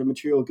those sort of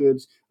material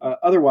goods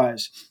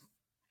otherwise.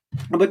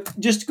 But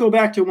just to go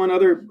back to one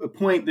other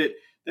point that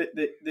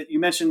you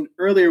mentioned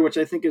earlier, which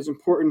I think is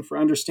important for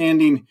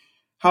understanding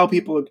how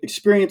people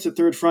experience the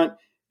third front,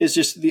 is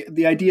just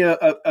the idea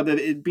of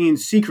it being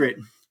secret.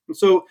 And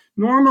so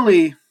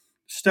normally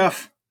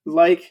stuff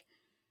like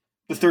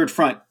the third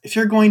front, if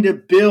you're going to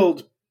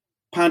build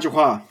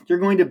Panzhihua, you're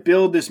going to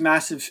build this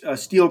massive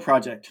steel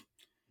project,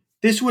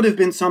 this would have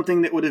been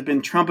something that would have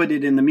been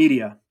trumpeted in the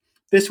media.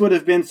 This would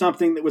have been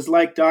something that was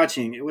like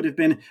Daching. It would have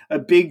been a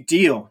big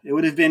deal. It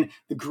would have been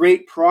the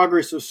great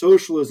progress of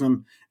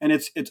socialism and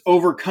it's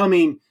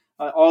overcoming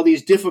all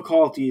these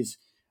difficulties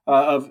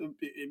of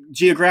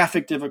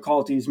geographic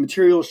difficulties,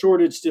 material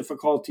shortage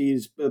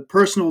difficulties,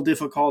 personal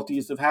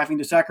difficulties of having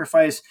to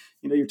sacrifice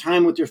your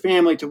time with your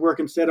family to work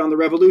instead on the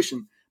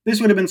revolution. This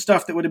would have been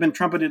stuff that would have been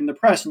trumpeted in the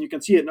press, and you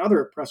can see it in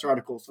other press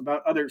articles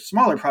about other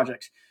smaller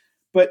projects.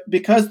 But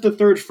because the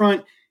third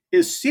front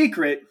is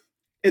secret,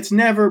 it's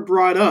never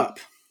brought up.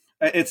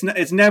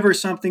 It's never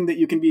something that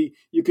you can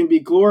be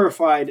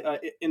glorified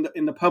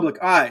in the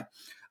public eye,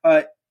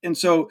 and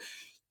so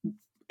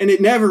and it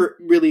never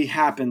really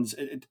happens.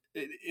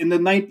 In the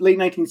late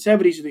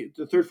 1970s,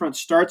 the third front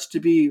starts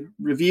to be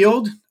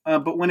revealed,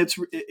 but when it's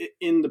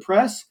in the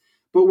press,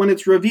 but when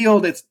it's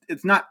revealed, it's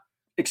not.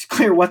 It's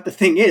clear what the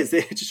thing is.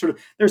 It's just sort of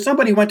there's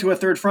somebody went to a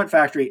third front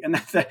factory, and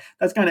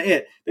that's kind of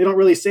it. They don't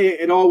really say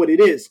at all what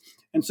it is.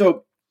 And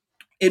so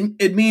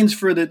it means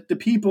for the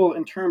people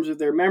in terms of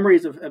their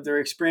memories of their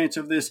experience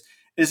of this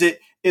is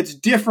it's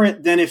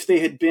different than if they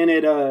had been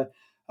at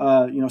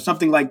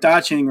something like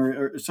Daching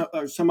or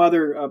some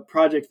other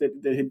project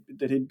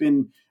that had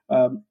been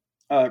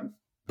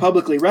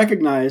publicly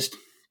recognized.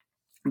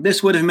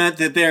 This would have meant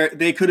that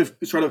they could have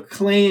sort of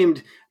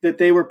claimed that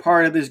they were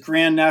part of this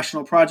grand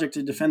national project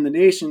to defend the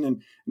nation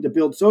and to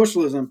build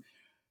socialism.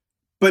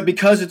 But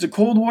because it's a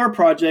Cold War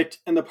project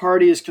and the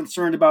party is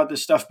concerned about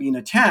this stuff being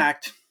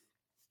attacked,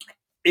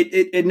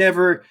 it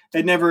never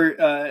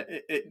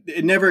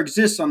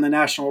exists on the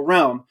national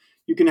realm.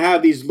 You can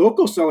have these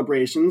local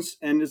celebrations,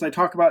 and as I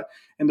talk about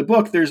in the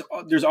book, there's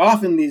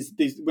often these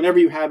whenever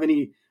you have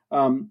any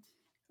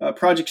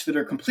projects that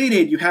are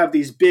completed, you have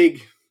these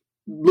big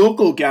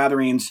local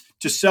gatherings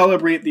to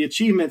celebrate the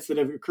achievements that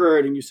have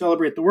occurred, and you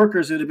celebrate the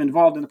workers that have been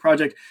involved in the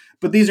project.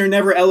 But these are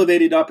never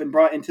elevated up and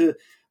brought into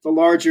the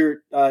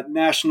larger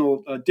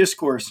national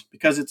discourse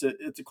because it's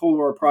a Cold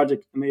War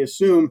project, and they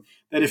assume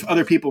that if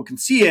other people can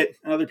see it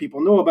and other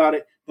people know about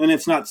it, then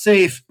it's not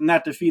safe, and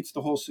that defeats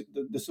the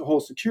whole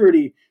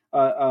security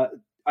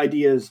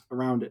ideas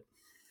around it.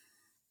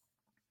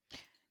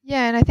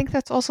 Yeah, and I think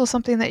that's also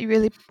something that you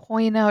really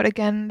point out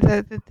again,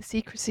 the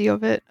secrecy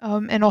of it,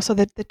 and also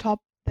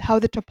how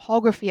the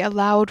topography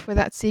allowed for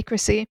that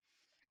secrecy.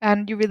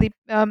 And you really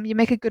you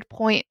make a good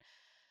point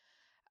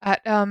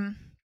at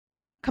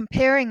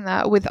comparing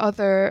that with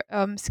other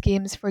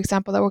schemes, for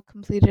example, that were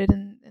completed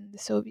in the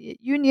Soviet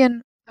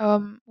Union,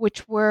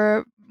 which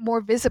were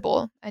more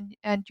visible. And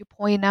you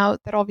point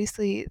out that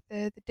obviously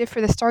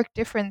the stark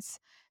difference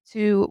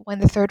to when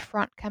the Third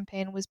Front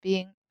campaign was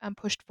being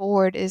pushed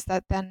forward is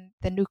that then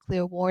the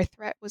nuclear war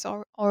threat was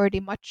already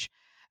much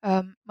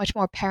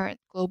more apparent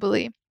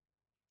globally.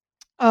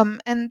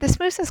 And this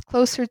moves us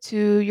closer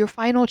to your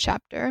final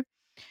chapter,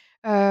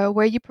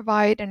 where you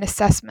provide an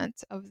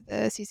assessment of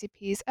the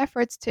CCP's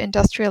efforts to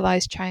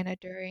industrialize China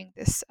during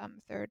this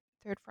Third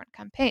Front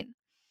campaign.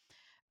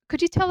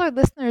 Could you tell our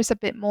listeners a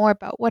bit more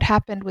about what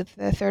happened with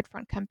the Third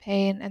Front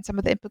campaign and some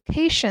of the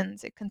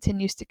implications it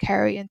continues to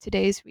carry in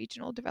today's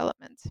regional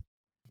development?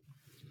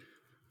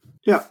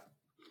 Yeah.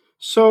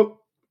 So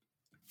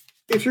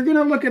if you're going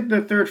to look at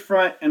the third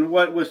front and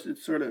what was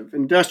its sort of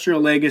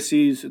industrial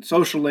legacies, its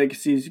social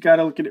legacies, you got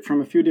to look at it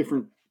from a few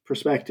different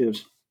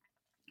perspectives.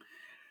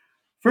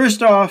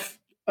 First off,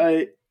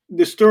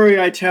 the story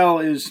I tell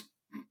is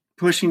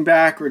pushing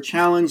back or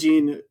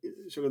challenging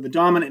sort of the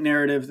dominant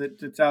narrative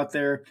that's out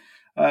there,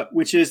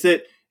 which is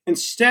that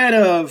instead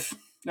of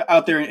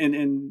out there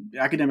in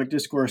academic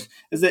discourse,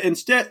 is that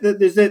instead that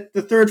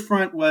the third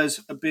front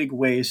was a big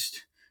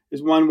waste,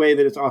 is one way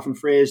that it's often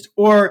phrased,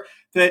 or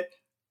that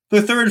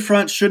the third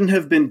front shouldn't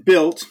have been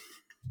built,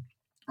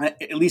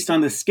 at least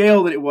on the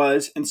scale that it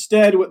was.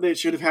 Instead, what that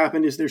should have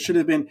happened is there should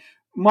have been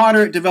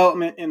moderate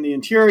development in the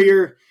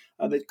interior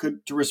that could,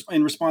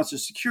 in response to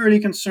security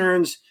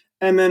concerns,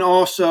 and then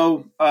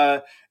also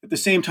at the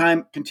same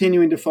time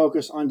continuing to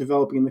focus on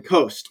developing the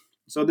coast.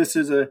 So this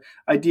is an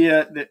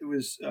idea that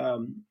was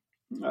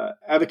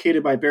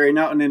advocated by Barry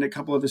Naughton in a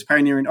couple of his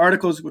pioneering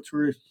articles, which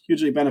were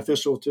hugely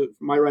beneficial to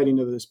my writing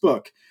of this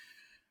book.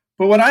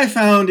 But what I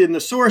found in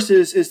the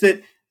sources is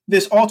that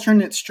this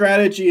alternate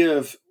strategy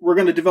of we're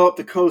going to develop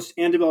the coast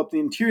and develop the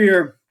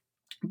interior,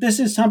 this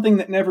is something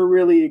that never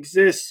really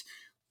exists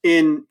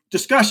in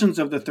discussions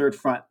of the third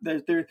front.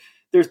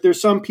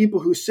 There's some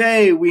people who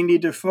say we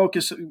need to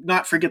focus,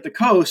 not forget the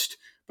coast,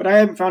 but I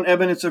haven't found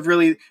evidence of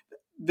really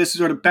this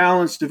sort of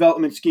balanced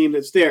development scheme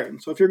that's there.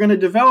 And so if you're going to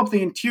develop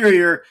the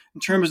interior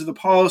in terms of the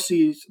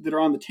policies that are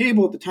on the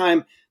table at the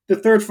time, the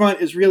third front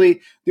is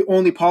really the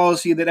only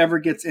policy that ever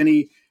gets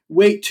any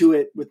weight to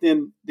it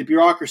within the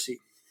bureaucracy.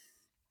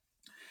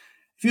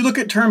 If you look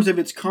at terms of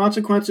its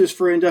consequences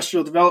for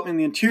industrial development in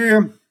the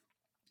interior,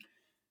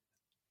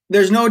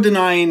 there's no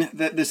denying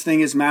that this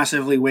thing is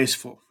massively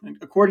wasteful. And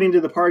according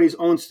to the party's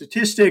own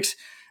statistics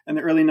in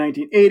the early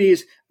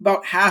 1980s,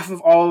 about half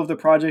of all of the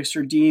projects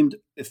are deemed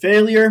a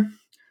failure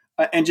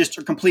and just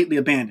are completely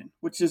abandoned,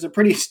 which is a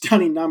pretty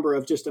stunning number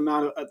of just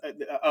amount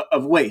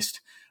of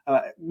waste.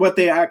 What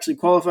they actually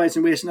qualify as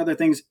waste and other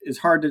things is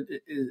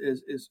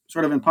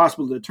sort of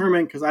impossible to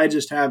determine because I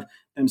just have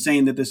them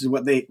saying that this is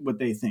what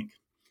they think.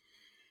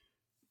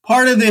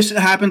 Part of this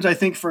happens, I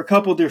think, for a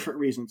couple different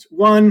reasons.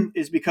 One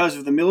is because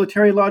of the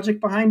military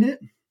logic behind it.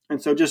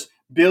 And so just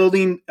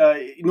building,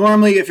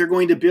 normally if you're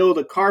going to build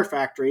a car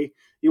factory,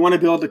 you want to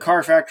build the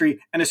car factory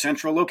in a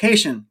central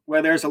location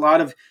where there's a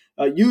lot of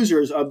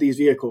users of these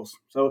vehicles.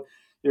 So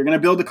you're going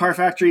to build the car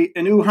factory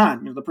in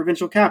Wuhan, the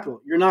provincial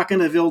capital. You're not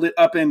going to build it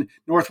up in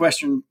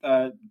northwestern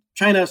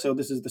China. So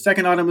this is the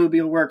second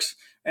automobile works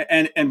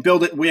and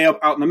build it way up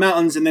out in the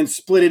mountains and then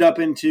split it up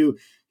into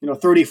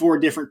 34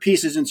 different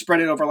pieces and spread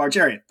it over a large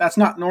area. That's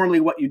not normally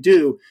what you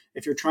do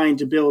if you're trying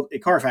to build a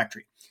car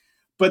factory.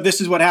 But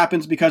this is what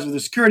happens because of the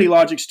security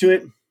logics to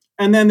it.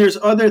 And then there's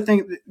other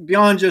things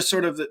beyond just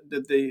sort of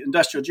the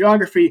industrial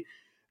geography.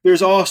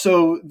 There's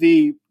also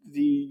the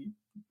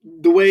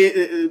way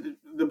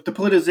the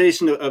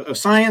politicization of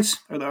science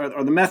or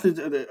the methods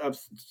of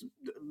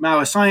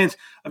Maoist science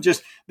of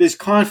just this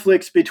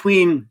conflicts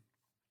between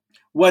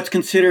what's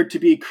considered to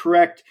be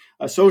correct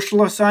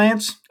socialist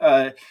science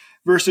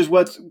versus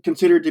what's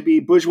considered to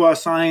be bourgeois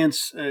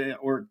science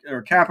or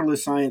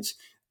capitalist science,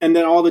 and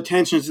then all the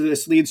tensions that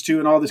this leads to,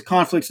 and all this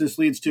conflicts this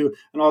leads to,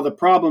 and all the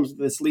problems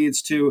that this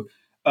leads to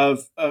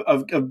of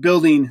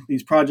building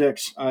these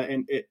projects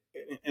and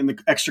the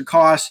extra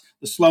costs,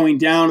 the slowing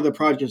down of the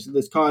projects that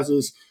this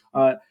causes,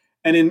 and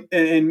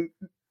in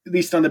at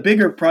least on the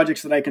bigger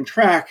projects that I can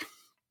track,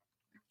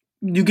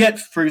 you get,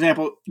 for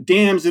example,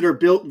 dams that are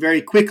built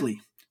very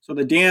quickly. So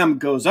the dam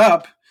goes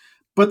up,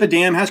 but the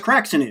dam has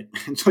cracks in it.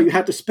 And so you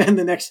have to spend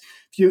the next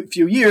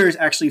few years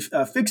actually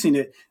fixing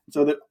it.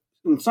 So that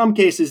in some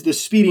cases, the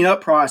speeding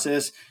up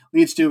process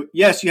leads to,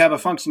 yes, you have a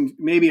function,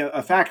 maybe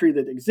a factory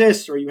that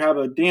exists, or you have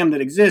a dam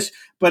that exists,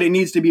 but it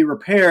needs to be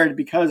repaired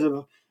because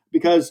of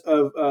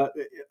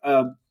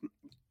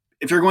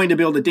if you're going to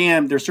build a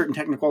dam, there's certain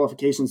technical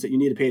qualifications that you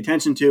need to pay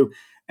attention to.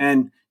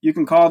 And you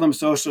can call them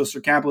socialists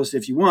or capitalists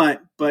if you want,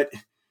 but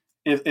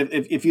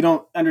if you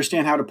don't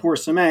understand how to pour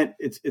cement,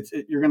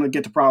 you're going to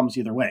get to problems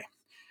either way.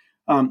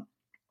 In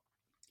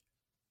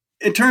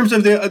terms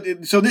of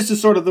so this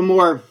is sort of the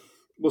more,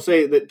 we'll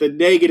say, the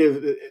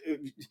negative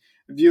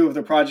view of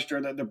the project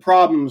or the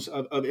problems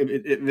of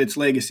its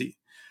legacy.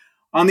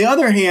 On the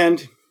other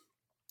hand,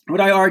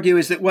 what I argue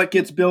is that what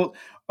gets built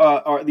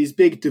are these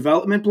big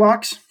development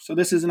blocks. So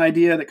this is an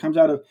idea that comes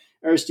out of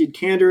Aristide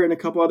Kander, and a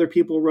couple other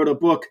people wrote a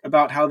book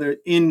about how they're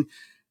in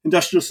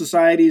industrial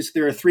societies.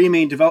 There are three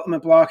main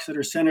development blocks that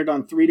are centered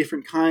on three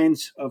different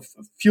kinds of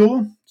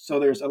fuel. So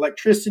there's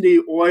electricity,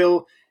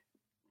 oil,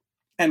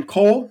 and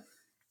coal.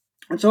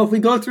 And so if we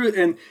go through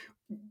and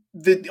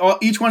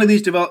each one of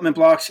these development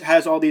blocks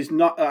has all these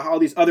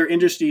other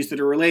industries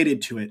that are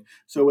related to it.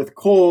 So with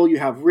coal, you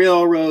have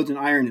railroads and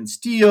iron and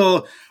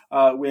steel.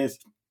 With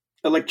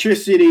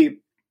electricity,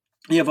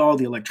 you have all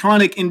the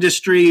electronic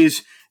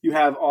industries. You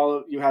have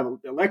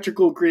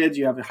electrical grids.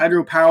 You have the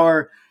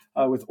hydropower.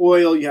 With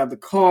oil, you have the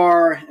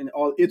car and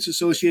all its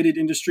associated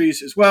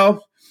industries as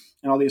well,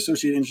 and all the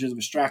associated industries of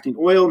extracting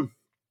oil.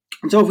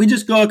 And so if we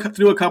just go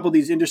through a couple of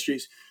these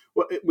industries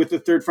with the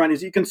third front,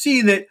 is you can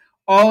see that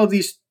all of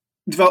these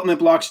development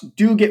blocks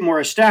do get more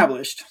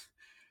established,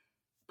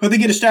 but they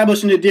get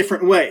established in a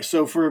different way.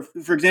 So for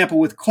example,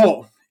 with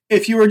coal,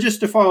 if you were just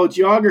to follow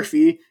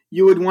geography,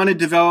 you would want to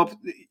develop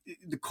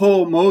the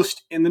coal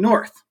most in the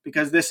north,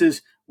 because this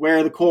is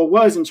where the coal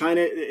was in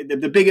China.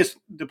 The biggest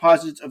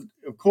deposits of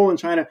coal in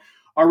China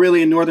are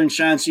really in northern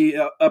Shanxi,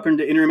 up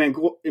into Inner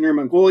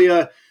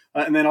Mongolia,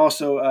 and then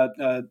also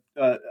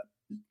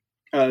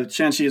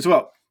Shanxi as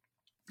well.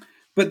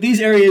 But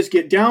these areas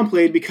get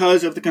downplayed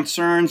because of the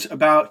concerns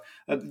about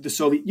the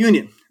Soviet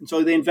Union. And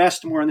so they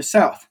invest more in the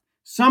south.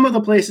 Some of the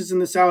places in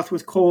the south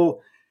with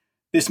coal,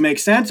 this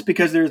makes sense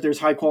because there's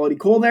high quality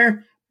coal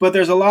there. But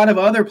there's a lot of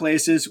other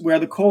places where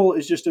the coal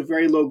is just a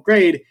very low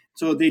grade.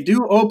 So they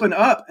do open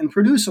up and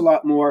produce a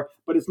lot more,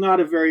 but it's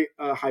not a very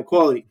high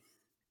quality.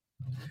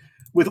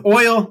 With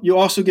oil, you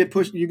also get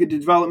pushed. You get the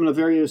development of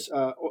various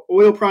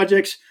oil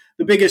projects.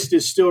 The biggest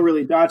is still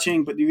really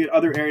Daqing, but you get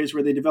other areas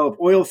where they develop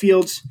oil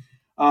fields.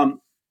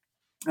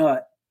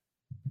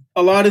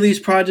 A lot of these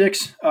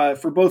projects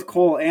for both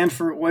coal and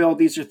for oil,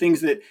 these are things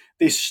that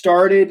they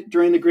started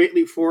during the Great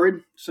Leap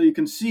Forward. So you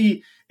can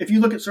see, if you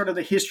look at sort of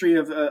the history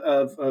of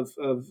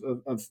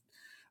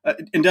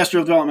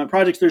industrial development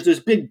projects, there's this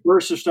big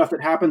burst of stuff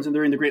that happens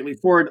during the Great Leap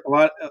Forward.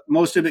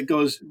 Most of it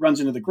runs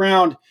into the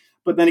ground,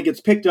 but then it gets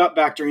picked up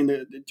back during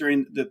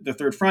the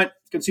third front.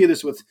 You can see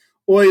this with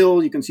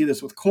oil, you can see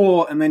this with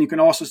coal, and then you can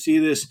also see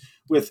this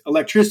with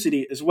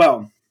electricity as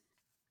well.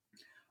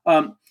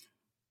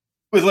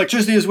 With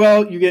electricity as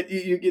well, you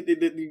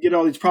get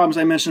all these problems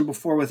I mentioned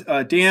before with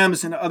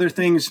dams and other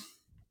things.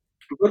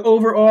 But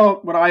overall,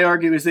 what I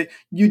argue is that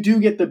you do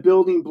get the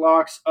building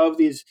blocks of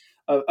these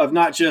of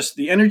not just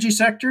the energy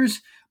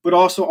sectors, but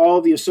also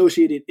all the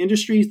associated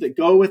industries that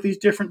go with these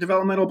different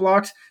developmental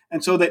blocks,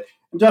 and so that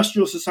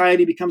industrial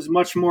society becomes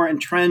much more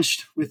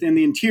entrenched within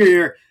the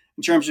interior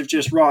in terms of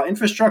just raw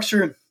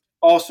infrastructure,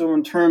 also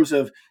in terms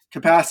of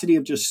capacity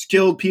of just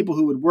skilled people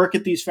who would work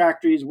at these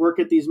factories, work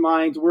at these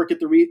mines, work at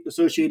the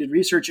associated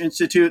research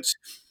institutes.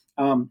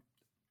 I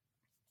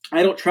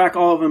don't track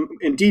all of them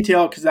in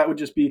detail because that would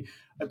just be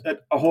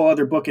a whole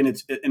other book in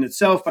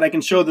itself, but I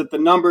can show that the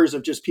numbers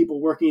of just people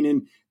working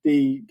in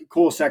the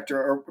coal sector,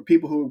 or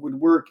people who would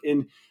work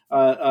in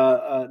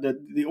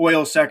the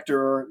oil sector,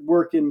 or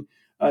work in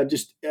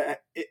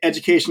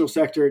educational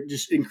sector,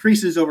 just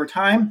increases over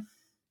time.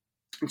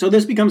 And so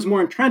this becomes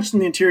more entrenched in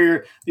the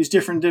interior, these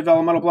different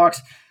developmental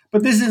blocks.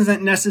 But this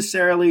isn't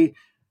necessarily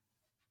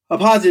a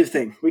positive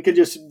thing. We could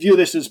just view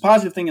this as a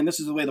positive thing, and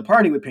this is the way the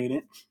party would paint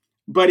it.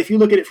 But if you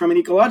look at it from an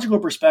ecological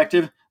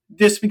perspective,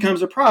 this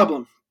becomes a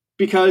problem,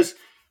 because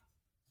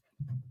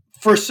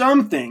for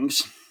some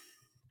things,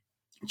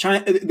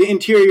 the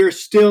interior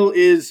still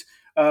is,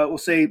 we'll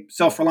say,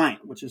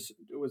 self-reliant, which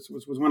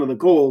was one of the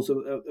goals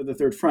of the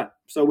third front.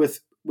 So with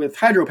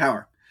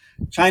hydropower,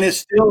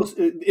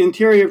 the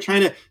interior of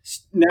China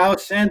now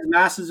sends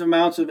massive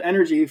amounts of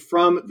energy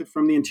from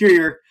the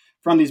interior,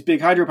 from these big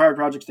hydropower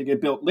projects that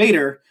get built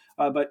later,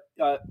 but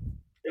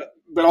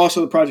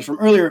also the projects from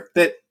earlier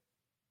that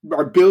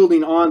are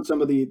building on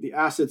some of the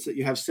assets that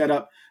you have set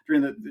up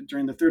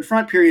during the third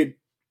front period,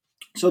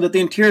 so that the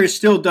interior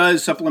still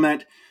does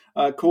supplement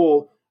not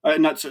coal,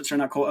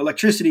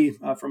 electricity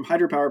from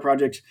hydropower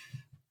projects.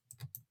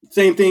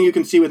 Same thing you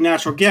can see with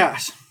natural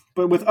gas,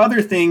 but with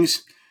other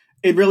things,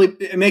 it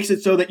makes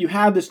it so that you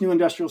have this new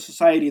industrial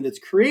society that's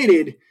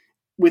created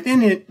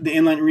within the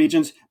inland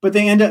regions, but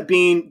they end up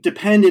being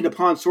dependent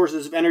upon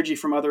sources of energy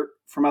from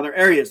other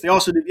areas. They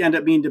also end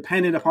up being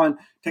dependent upon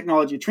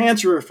technology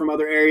transfer from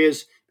other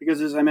areas, because,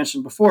 as I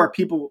mentioned before,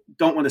 people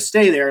don't want to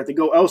stay there. They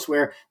go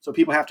elsewhere. So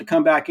people have to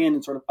come back in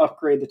and sort of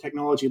upgrade the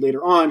technology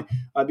later on,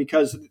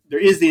 because there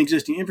is the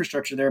existing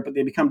infrastructure there, but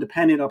they become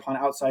dependent upon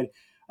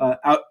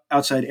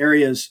outside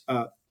areas.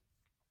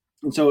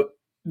 And so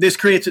this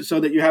creates it so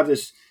that you have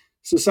this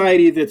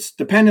society that's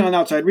dependent on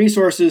outside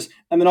resources,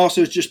 and then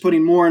also is just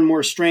putting more and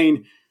more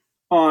strain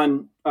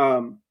on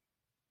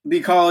the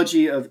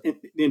ecology of the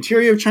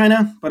interior of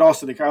China, but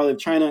also the ecology of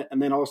China,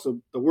 and then also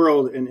the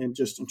world, and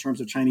just in terms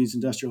of Chinese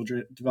industrial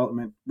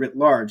development writ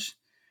large.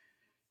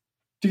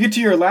 To get to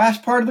your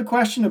last part of the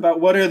question about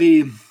what are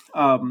the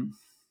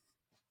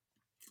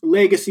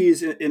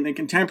legacies in the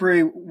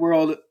contemporary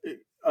world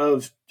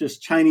of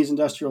just Chinese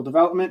industrial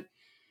development,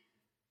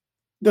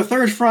 the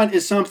third front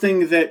is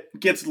something that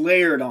gets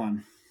layered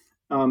on.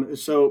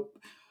 So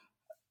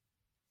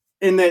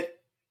in that,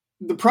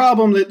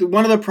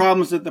 one of the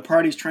problems that the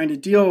party's trying to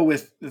deal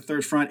with the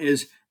third front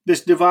is this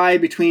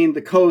divide between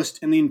the coast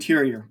and the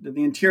interior, that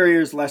the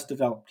interior is less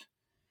developed.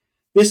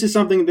 This is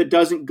something that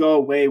doesn't go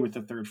away with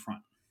the third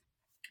front.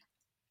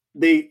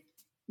 This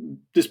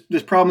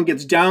problem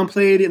gets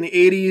downplayed in the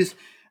 80s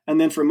and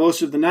then for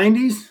most of the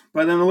 90s.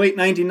 But in the late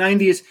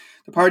 1990s,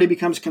 the party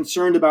becomes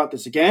concerned about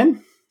this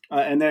again.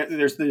 And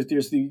there's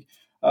the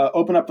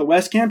Open Up the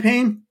West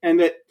campaign, and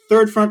that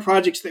third front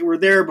projects that were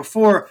there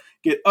before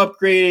get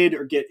upgraded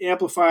or get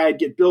amplified,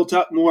 get built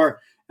up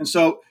more. And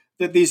so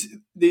that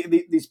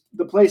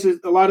the places,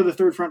 a lot of the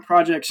third front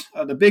projects,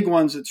 the big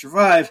ones that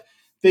survive,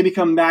 they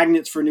become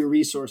magnets for new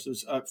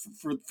resources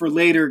for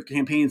later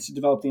campaigns to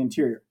develop the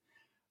interior.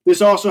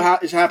 This also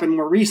has happened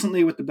more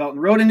recently with the Belt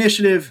and Road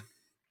Initiative,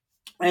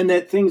 and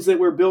that things that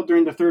were built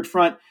during the Third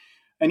Front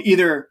and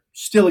either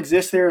still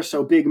exist there,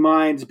 so big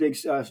mines,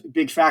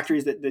 big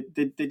factories that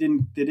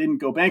didn't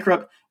go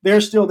bankrupt,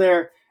 they're still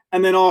there.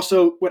 And then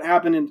also what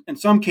happened in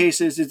some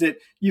cases is that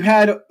you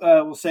had,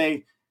 we'll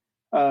say,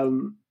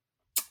 an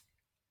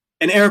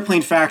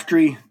airplane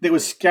factory that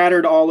was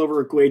scattered all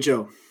over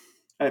Guizhou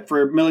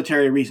for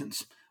military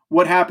reasons.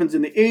 What happens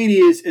in the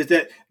 80s is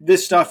that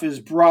this stuff is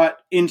brought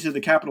into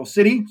the capital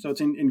city. So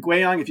it's in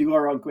Guiyang. If you go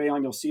around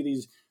Guiyang, you'll see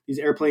these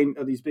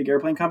big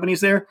airplane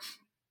companies there,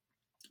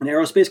 and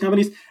aerospace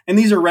companies. And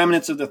these are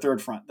remnants of the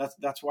Third Front.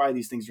 That's why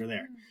these things are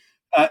there.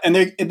 And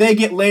they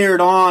get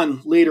layered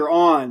on later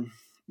on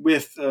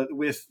with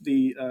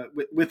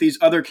these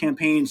other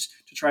campaigns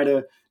to try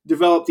to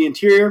develop the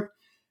interior.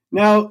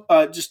 Now,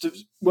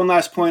 one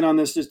last point on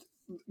this. Just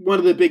one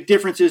of the big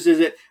differences is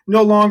that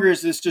no longer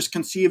is this just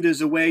conceived as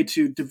a way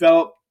to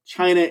develop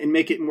China and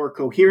make it more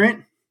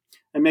coherent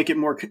and make it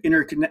more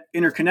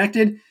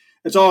interconnected.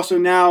 It's also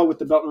now, with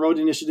the Belt and Road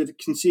Initiative,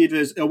 conceived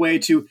as a way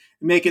to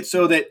make it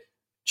so that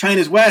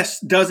China's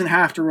West doesn't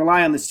have to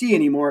rely on the sea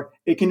anymore.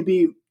 It can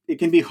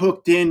be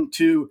hooked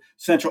into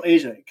Central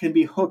Asia. It can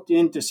be hooked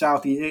into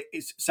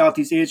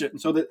Southeast Asia, and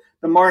so that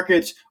the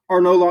markets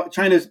are no longer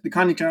the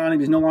continental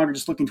economy is no longer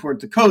just looking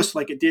towards the coast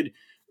like it did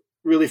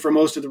really for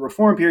most of the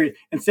reform period.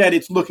 Instead,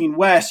 it's looking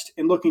west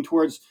and looking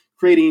towards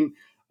creating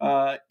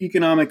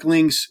economic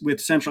links with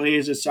Central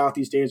Asia,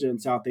 Southeast Asia,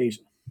 and South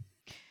Asia.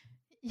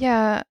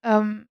 Yeah,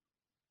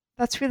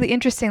 that's really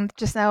interesting.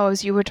 Just now,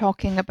 as you were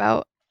talking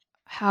about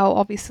how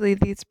obviously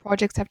these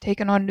projects have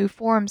taken on new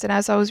forms, and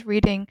as I was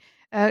reading,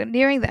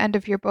 nearing the end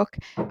of your book,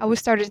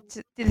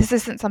 this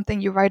isn't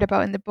something you write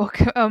about in the book,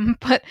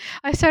 but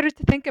I started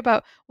to think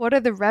about what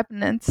are the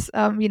remnants,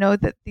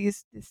 that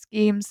these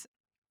schemes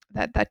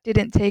that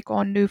didn't take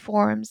on new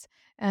forms.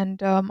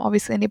 And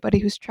obviously anybody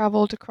who's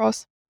traveled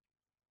across,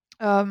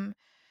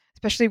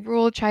 especially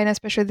rural China,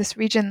 especially this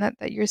region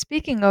that you're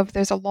speaking of,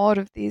 there's a lot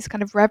of these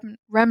kind of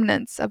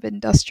remnants of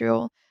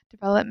industrial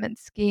development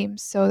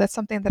schemes. So that's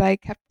something that I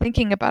kept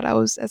thinking about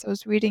as I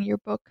was reading your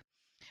book.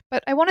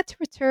 But I wanted to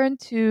return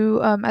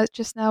to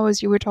just now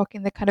as you were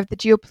talking, the kind of the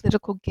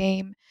geopolitical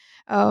game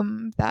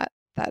that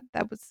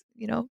was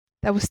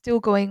that was still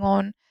going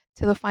on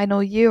to the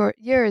final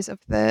years of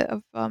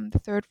the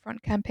Third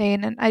Front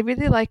campaign. And I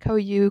really like how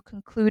you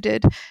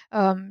concluded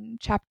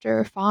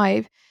chapter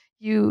 5.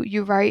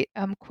 You write,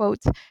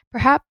 quote,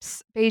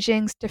 perhaps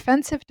Beijing's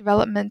defensive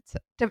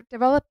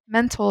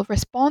developmental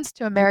response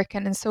to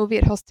American and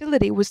Soviet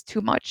hostility was too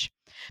much.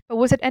 But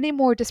was it any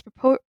more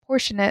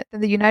disproportionate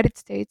than the United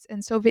States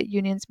and Soviet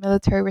Union's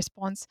military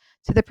response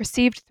to the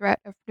perceived threat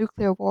of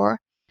nuclear war,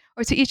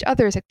 or to each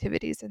other's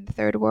activities in the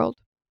Third World?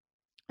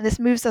 And this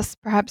moves us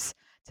perhaps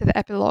to the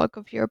epilogue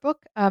of your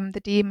book,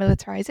 the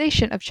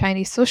demilitarization of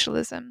Chinese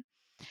socialism,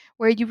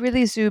 where you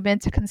really zoom in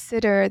to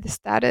consider the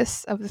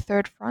status of the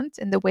Third Front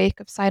in the wake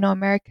of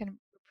Sino-American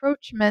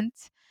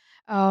rapprochement,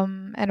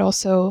 and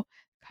also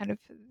kind of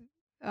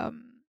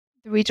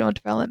the regional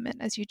development,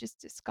 as you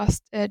just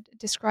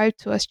described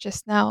to us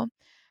just now.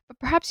 But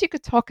perhaps you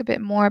could talk a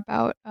bit more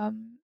about,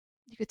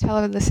 you could tell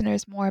our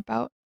listeners more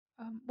about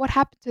what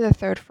happened to the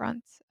Third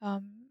Front.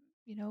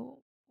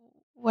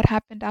 What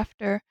happened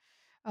after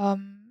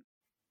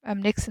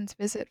Nixon's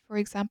visit, for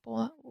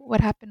example.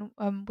 What happened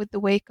with the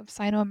wake of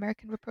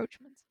Sino-American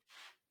rapprochements?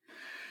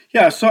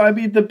 Yeah, so I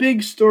mean, the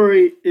big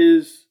story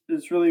is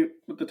really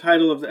what the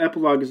title of the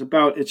epilogue is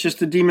about. It's just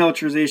the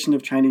demilitarization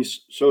of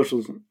Chinese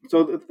socialism.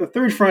 So the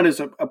Third Front is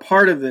a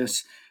part of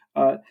this,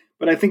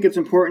 but I think it's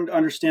important to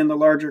understand the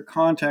larger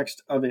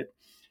context of it,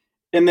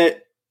 in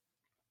that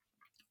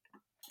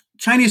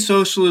Chinese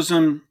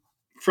socialism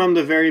from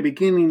the very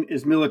beginning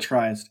is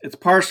militarized. It's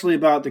partially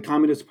about the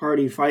Communist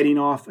Party fighting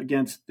off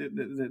against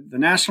the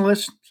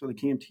nationalists, so the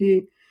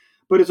KMT,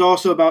 but it's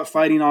also about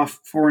fighting off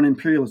foreign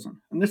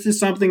imperialism. And this is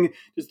something,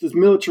 just this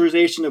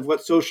militarization of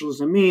what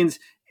socialism means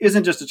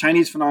isn't just a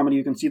Chinese phenomenon.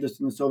 You can see this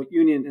in the Soviet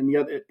Union and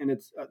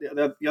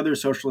the other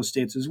socialist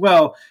states as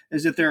well,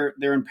 is that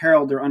they're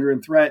imperiled, they're under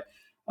threat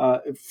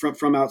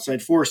from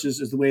outside forces,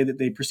 is the way that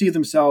they perceive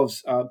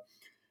themselves,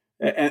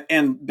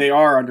 and they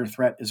are under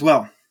threat as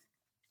well.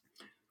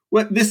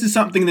 This is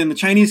something in the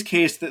Chinese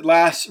case that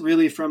lasts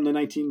really from the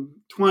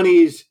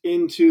 1920s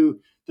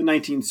into the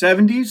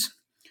 1970s.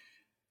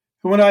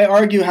 What I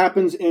argue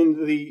happens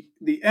in the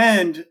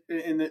end,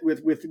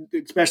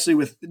 especially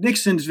with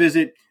Nixon's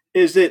visit,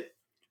 is that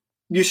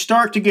you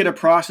start to get a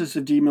process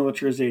of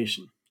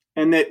demilitarization,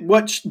 and that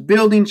what's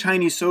building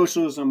Chinese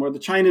socialism, or the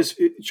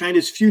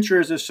China's future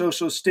as a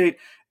socialist state,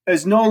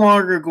 is no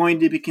longer going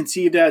to be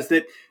conceived as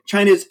that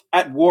China's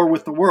at war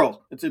with the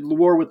world. It's at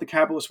war with the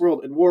capitalist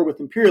world, at war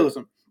with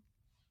imperialism.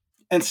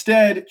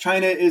 Instead,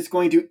 China is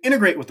going to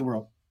integrate with the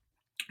world.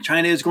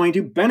 China is going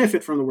to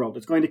benefit from the world.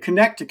 It's going to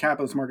connect to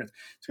capitalist markets.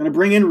 It's going to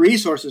bring in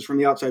resources from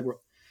the outside world.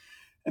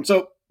 And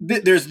so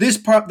there's this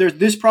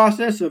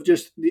process of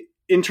just the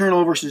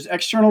internal versus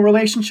external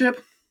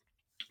relationship.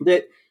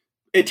 that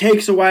it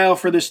takes a while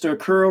for this to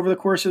occur over the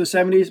course of the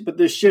 70s, but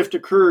this shift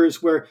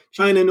occurs where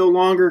China no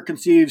longer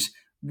conceives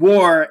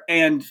war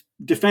and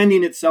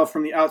defending itself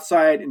from the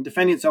outside and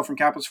defending itself from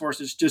capitalist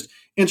forces just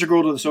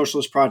integral to the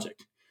socialist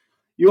project.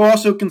 You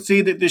also can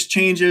see that this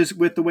changes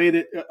with the way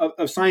that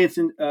of science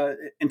and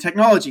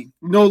technology.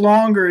 No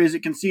longer is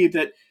it conceived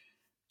that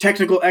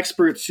technical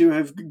experts who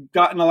have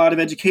gotten a lot of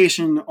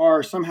education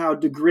are somehow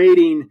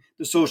degrading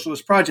the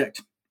socialist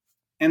project.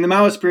 In the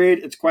Maoist period,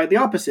 it's quite the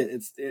opposite.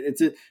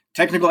 It's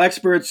technical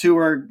experts who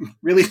are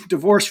really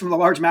divorced from the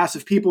large mass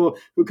of people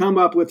who come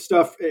up with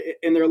stuff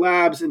in their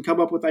labs and come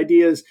up with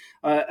ideas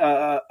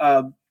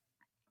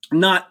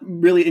not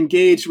really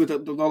engaged with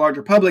the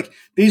larger public.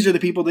 These are the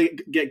people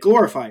that get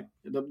glorified.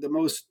 The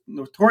most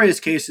notorious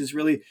case is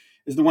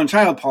the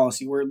one-child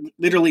policy, where it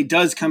literally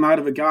does come out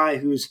of a guy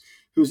who's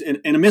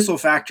in a missile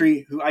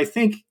factory, who I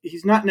think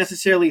he's not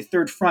necessarily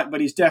third front,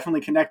 but he's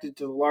definitely connected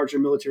to the larger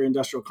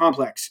military-industrial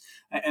complex.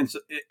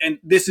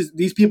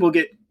 These people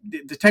the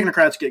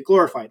technocrats get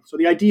glorified. So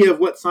the idea of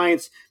what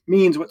science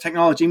means, what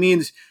technology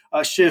means,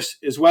 shifts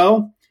as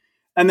well.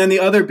 And then the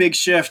other big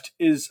shift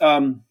is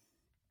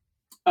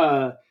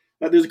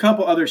there's a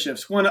couple other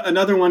shifts.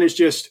 Another one is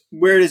just,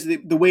 where is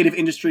the weight of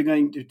industry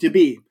going to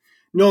be?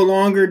 No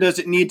longer does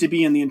it need to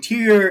be in the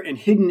interior and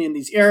hidden in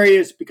these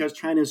areas because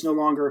China is no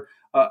longer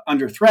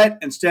under threat.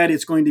 Instead,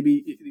 it's going to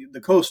be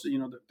the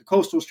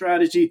coastal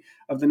strategy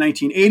of the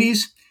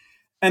 1980s.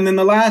 And then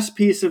the last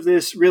piece of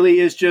this really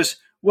is just,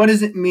 what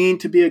does it mean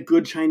to be a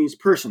good Chinese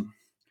person?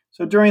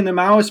 So during the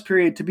Maoist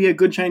period, to be a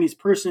good Chinese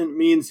person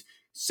means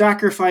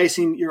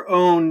sacrificing your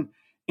own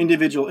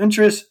individual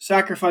interests,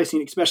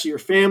 sacrificing especially your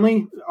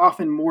family,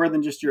 often more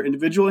than just your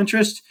individual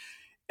interests,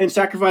 and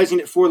sacrificing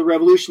it for the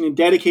revolution and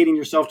dedicating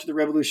yourself to the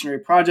revolutionary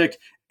project.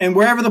 And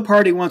wherever the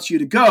party wants you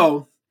to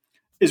go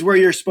is where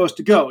you're supposed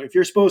to go. If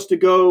you're supposed to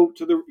go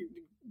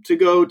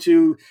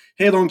to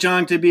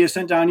Heilongjiang to be a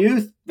sent down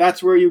youth,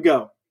 that's where you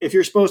go. If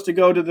you're supposed to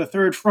go to the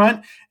Third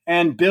Front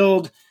and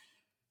build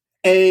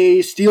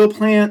a steel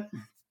plant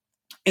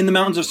in the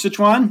mountains of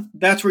Sichuan,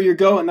 that's where you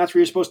go, and that's where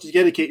you're supposed to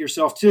dedicate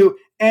yourself to.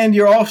 And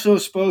you're also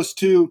supposed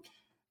to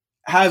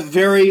have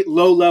very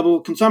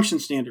low-level consumption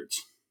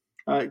standards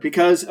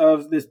because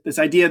of this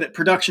idea that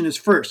production is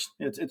first.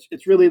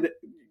 It's really the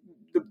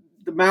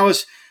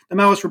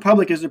Maoist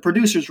republic is a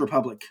producer's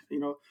republic.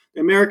 The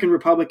American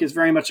republic is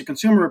very much a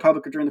consumer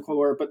republic during the Cold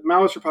War, but the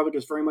Maoist republic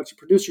is very much a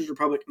producer's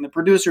republic, and the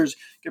producers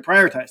get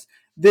prioritized.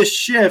 This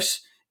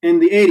shifts in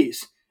the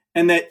 80s,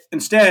 and that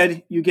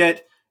instead you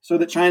get, so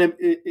that China,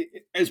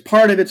 as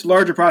part of its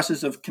larger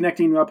process of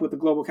connecting up with the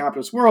global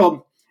capitalist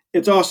world,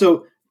 it's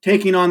also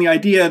taking on the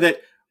idea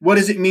that, what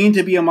does it mean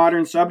to be a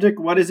modern subject?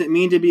 What does it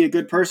mean to be a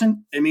good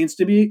person? It means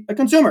to be a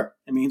consumer.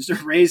 It means to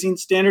raising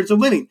standards of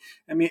living.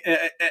 I mean,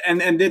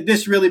 and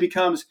this really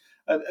becomes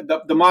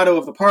the motto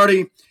of the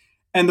party.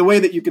 And the way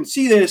that you can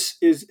see this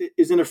is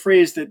in a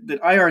phrase that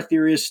IR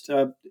theorists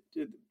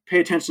pay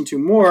attention to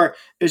more,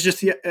 is just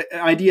the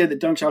idea that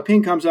Deng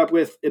Xiaoping comes up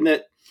with, in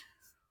that,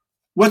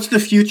 what's the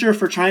future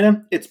for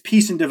China? It's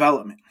peace and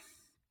development.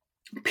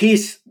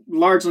 Peace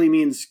largely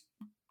means,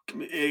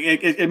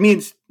 it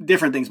means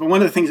different things, but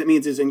one of the things it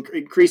means is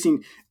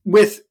increasing.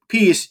 With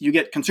peace, you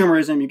get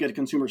consumerism, you get a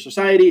consumer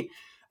society,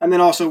 and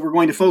then also we're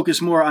going to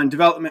focus more on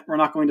development. We're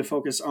not going to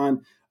focus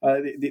on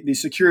the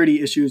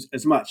security issues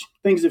as much.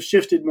 Things have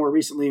shifted more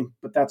recently,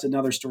 but that's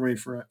another story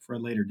for a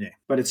later day.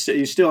 But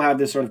you still have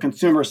this sort of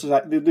consumer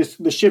society,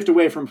 the shift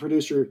away from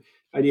producer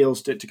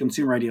ideals to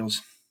consumer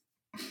ideals.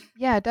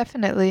 Yeah,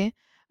 definitely.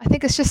 I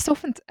think it's just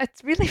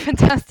it's really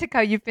fantastic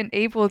how you've been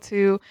able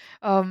to,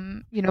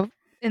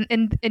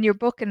 in your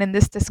book and in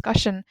this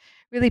discussion,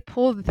 really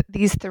pull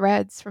these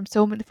threads from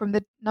from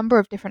the number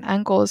of different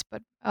angles,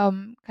 but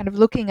kind of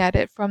looking at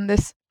it from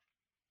this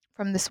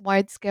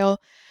wide scale,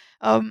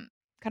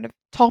 kind of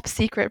top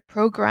secret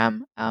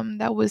program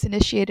that was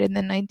initiated in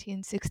the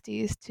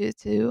 1960s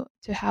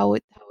to how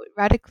it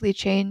radically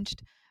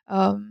changed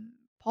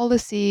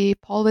policy,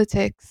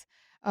 politics,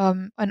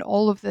 and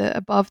all of the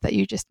above that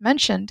you just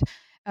mentioned,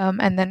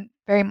 and then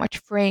very much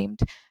framed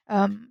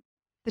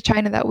the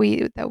China that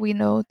we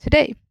know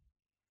today.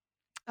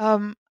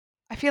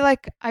 I feel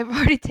like I've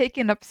already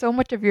taken up so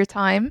much of your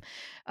time,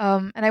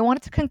 and I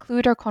wanted to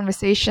conclude our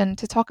conversation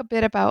to talk a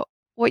bit about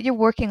what you're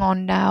working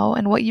on now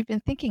and what you've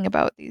been thinking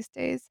about these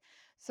days.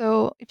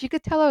 So, if you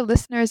could tell our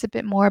listeners a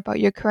bit more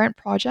about your current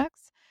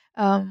projects,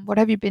 what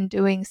have you been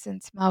doing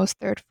since Mao's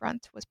Third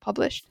Front was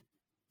published?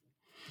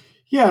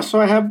 Yeah,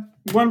 so I have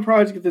one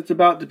project that's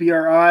about the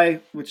BRI,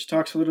 which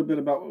talks a little bit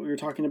about what we were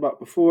talking about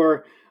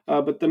before,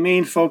 but the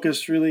main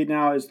focus really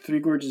now is Three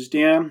Gorges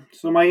Dam.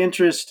 So my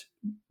interest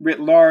writ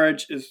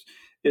large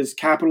is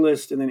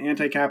capitalist and then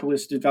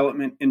anti-capitalist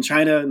development in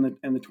China in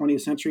the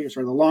 20th century, or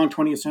sort of the long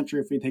 20th century,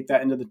 if we take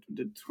that into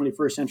the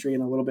 21st century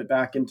and a little bit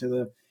back into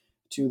the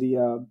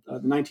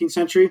 19th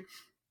century.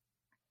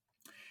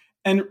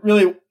 And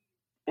really,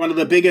 one of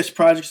the biggest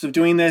projects of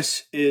doing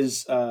this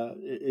is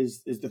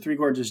the Three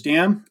Gorges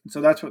Dam.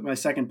 So that's what my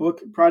second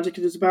book project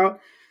is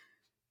about.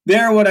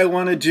 There, what I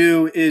want to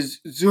do is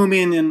zoom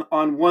in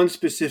on one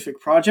specific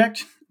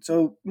project.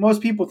 So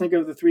most people think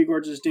of the Three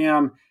Gorges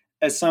Dam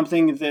as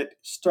something that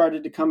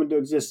started to come into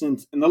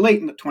existence in the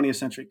late 20th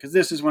century, because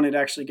this is when it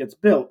actually gets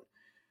built.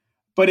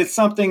 But it's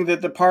something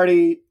that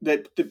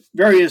the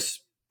various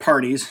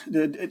parties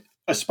that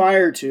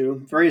aspire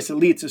to, various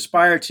elites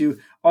aspire to,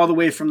 all the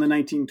way from the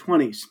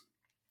 1920s.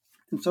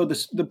 And so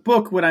the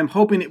book, what I'm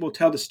hoping it will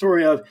tell the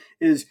story of,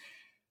 is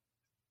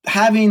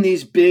having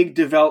these big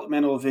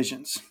developmental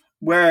visions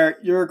where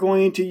you're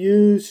going to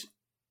use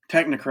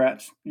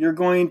technocrats, you're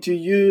going to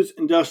use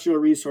industrial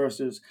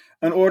resources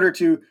in order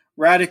to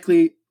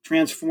radically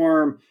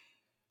transform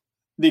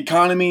the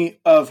economy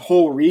of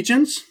whole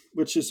regions,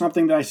 which is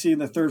something that I see in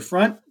the Third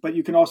Front, but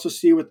you can also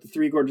see with the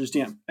Three Gorges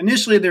Dam.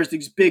 Initially, there's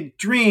these big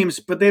dreams,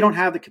 but they don't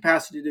have the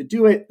capacity to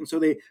do it. And so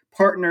they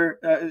partner,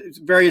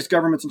 various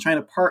governments in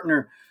China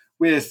partner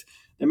with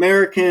the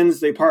Americans,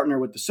 they partner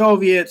with the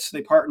Soviets,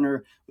 they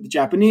partner with the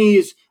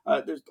Japanese.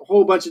 There's a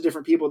whole bunch of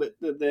different people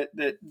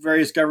that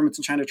various governments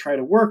in China try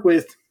to work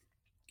with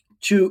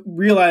to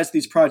realize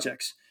these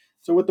projects.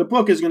 So what the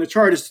book is going to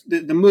chart is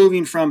the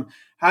moving from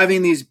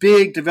having these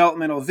big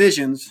developmental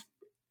visions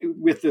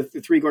with the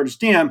Three Gorges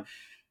Dam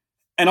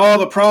and all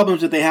the problems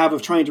that they have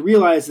of trying to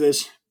realize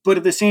this, but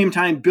at the same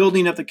time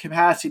building up the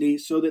capacity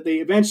so that they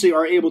eventually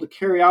are able to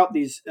carry out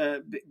these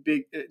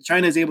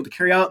China is able to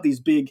carry out these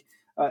big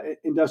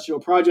industrial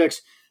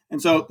projects.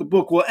 And so the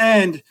book will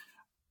end,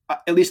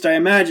 at least I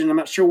imagine, I'm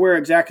not sure where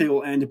exactly it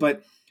will end,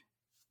 but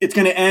it's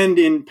going to end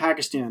in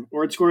Pakistan,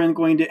 or it's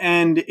going to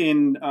end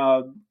in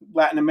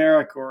Latin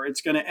America, or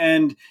it's going to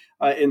end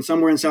in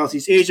somewhere in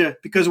Southeast Asia.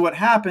 Because what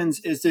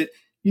happens is that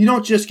you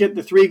don't just get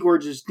the Three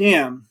Gorges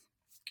Dam,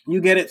 you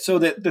get it so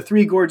that the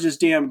Three Gorges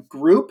Dam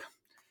group,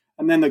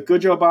 and then the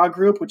Gujarat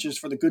group, which is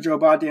for the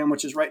Gujarat Dam,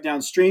 which is right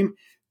downstream.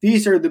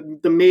 These are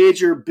the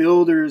major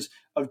builders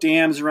of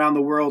dams around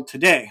the world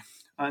today.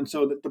 And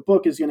so the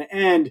book is going to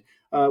end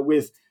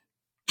with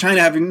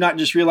China having not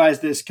just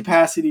realized this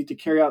capacity to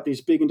carry out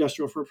these big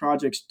industrial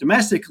projects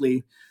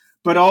domestically,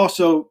 but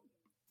also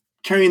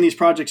carrying these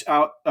projects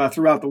out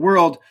throughout the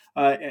world,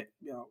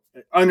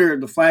 under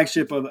the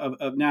flagship of the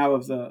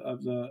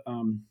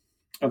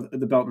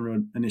Belt and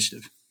Road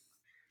Initiative.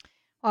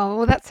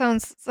 Well, that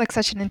sounds like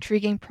such an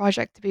intriguing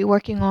project to be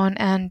working on,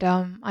 and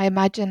I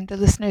imagine the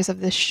listeners of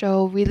this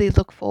show really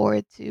look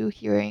forward to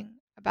hearing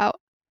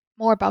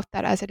more about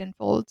that as it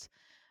unfolds.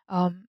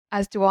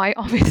 As do I,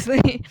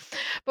 obviously.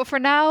 But for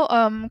now,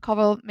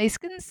 Covell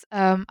Meyskens,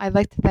 I'd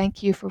like to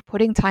thank you for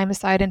putting time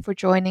aside and for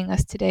joining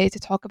us today to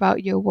talk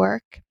about your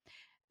work.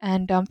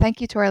 And thank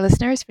you to our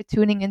listeners for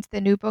tuning into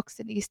the New Books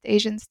in East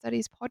Asian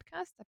Studies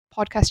podcast, a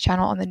podcast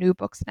channel on the New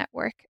Books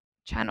Network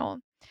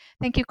channel.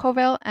 Thank you,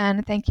 Covell,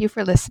 and thank you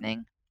for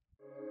listening.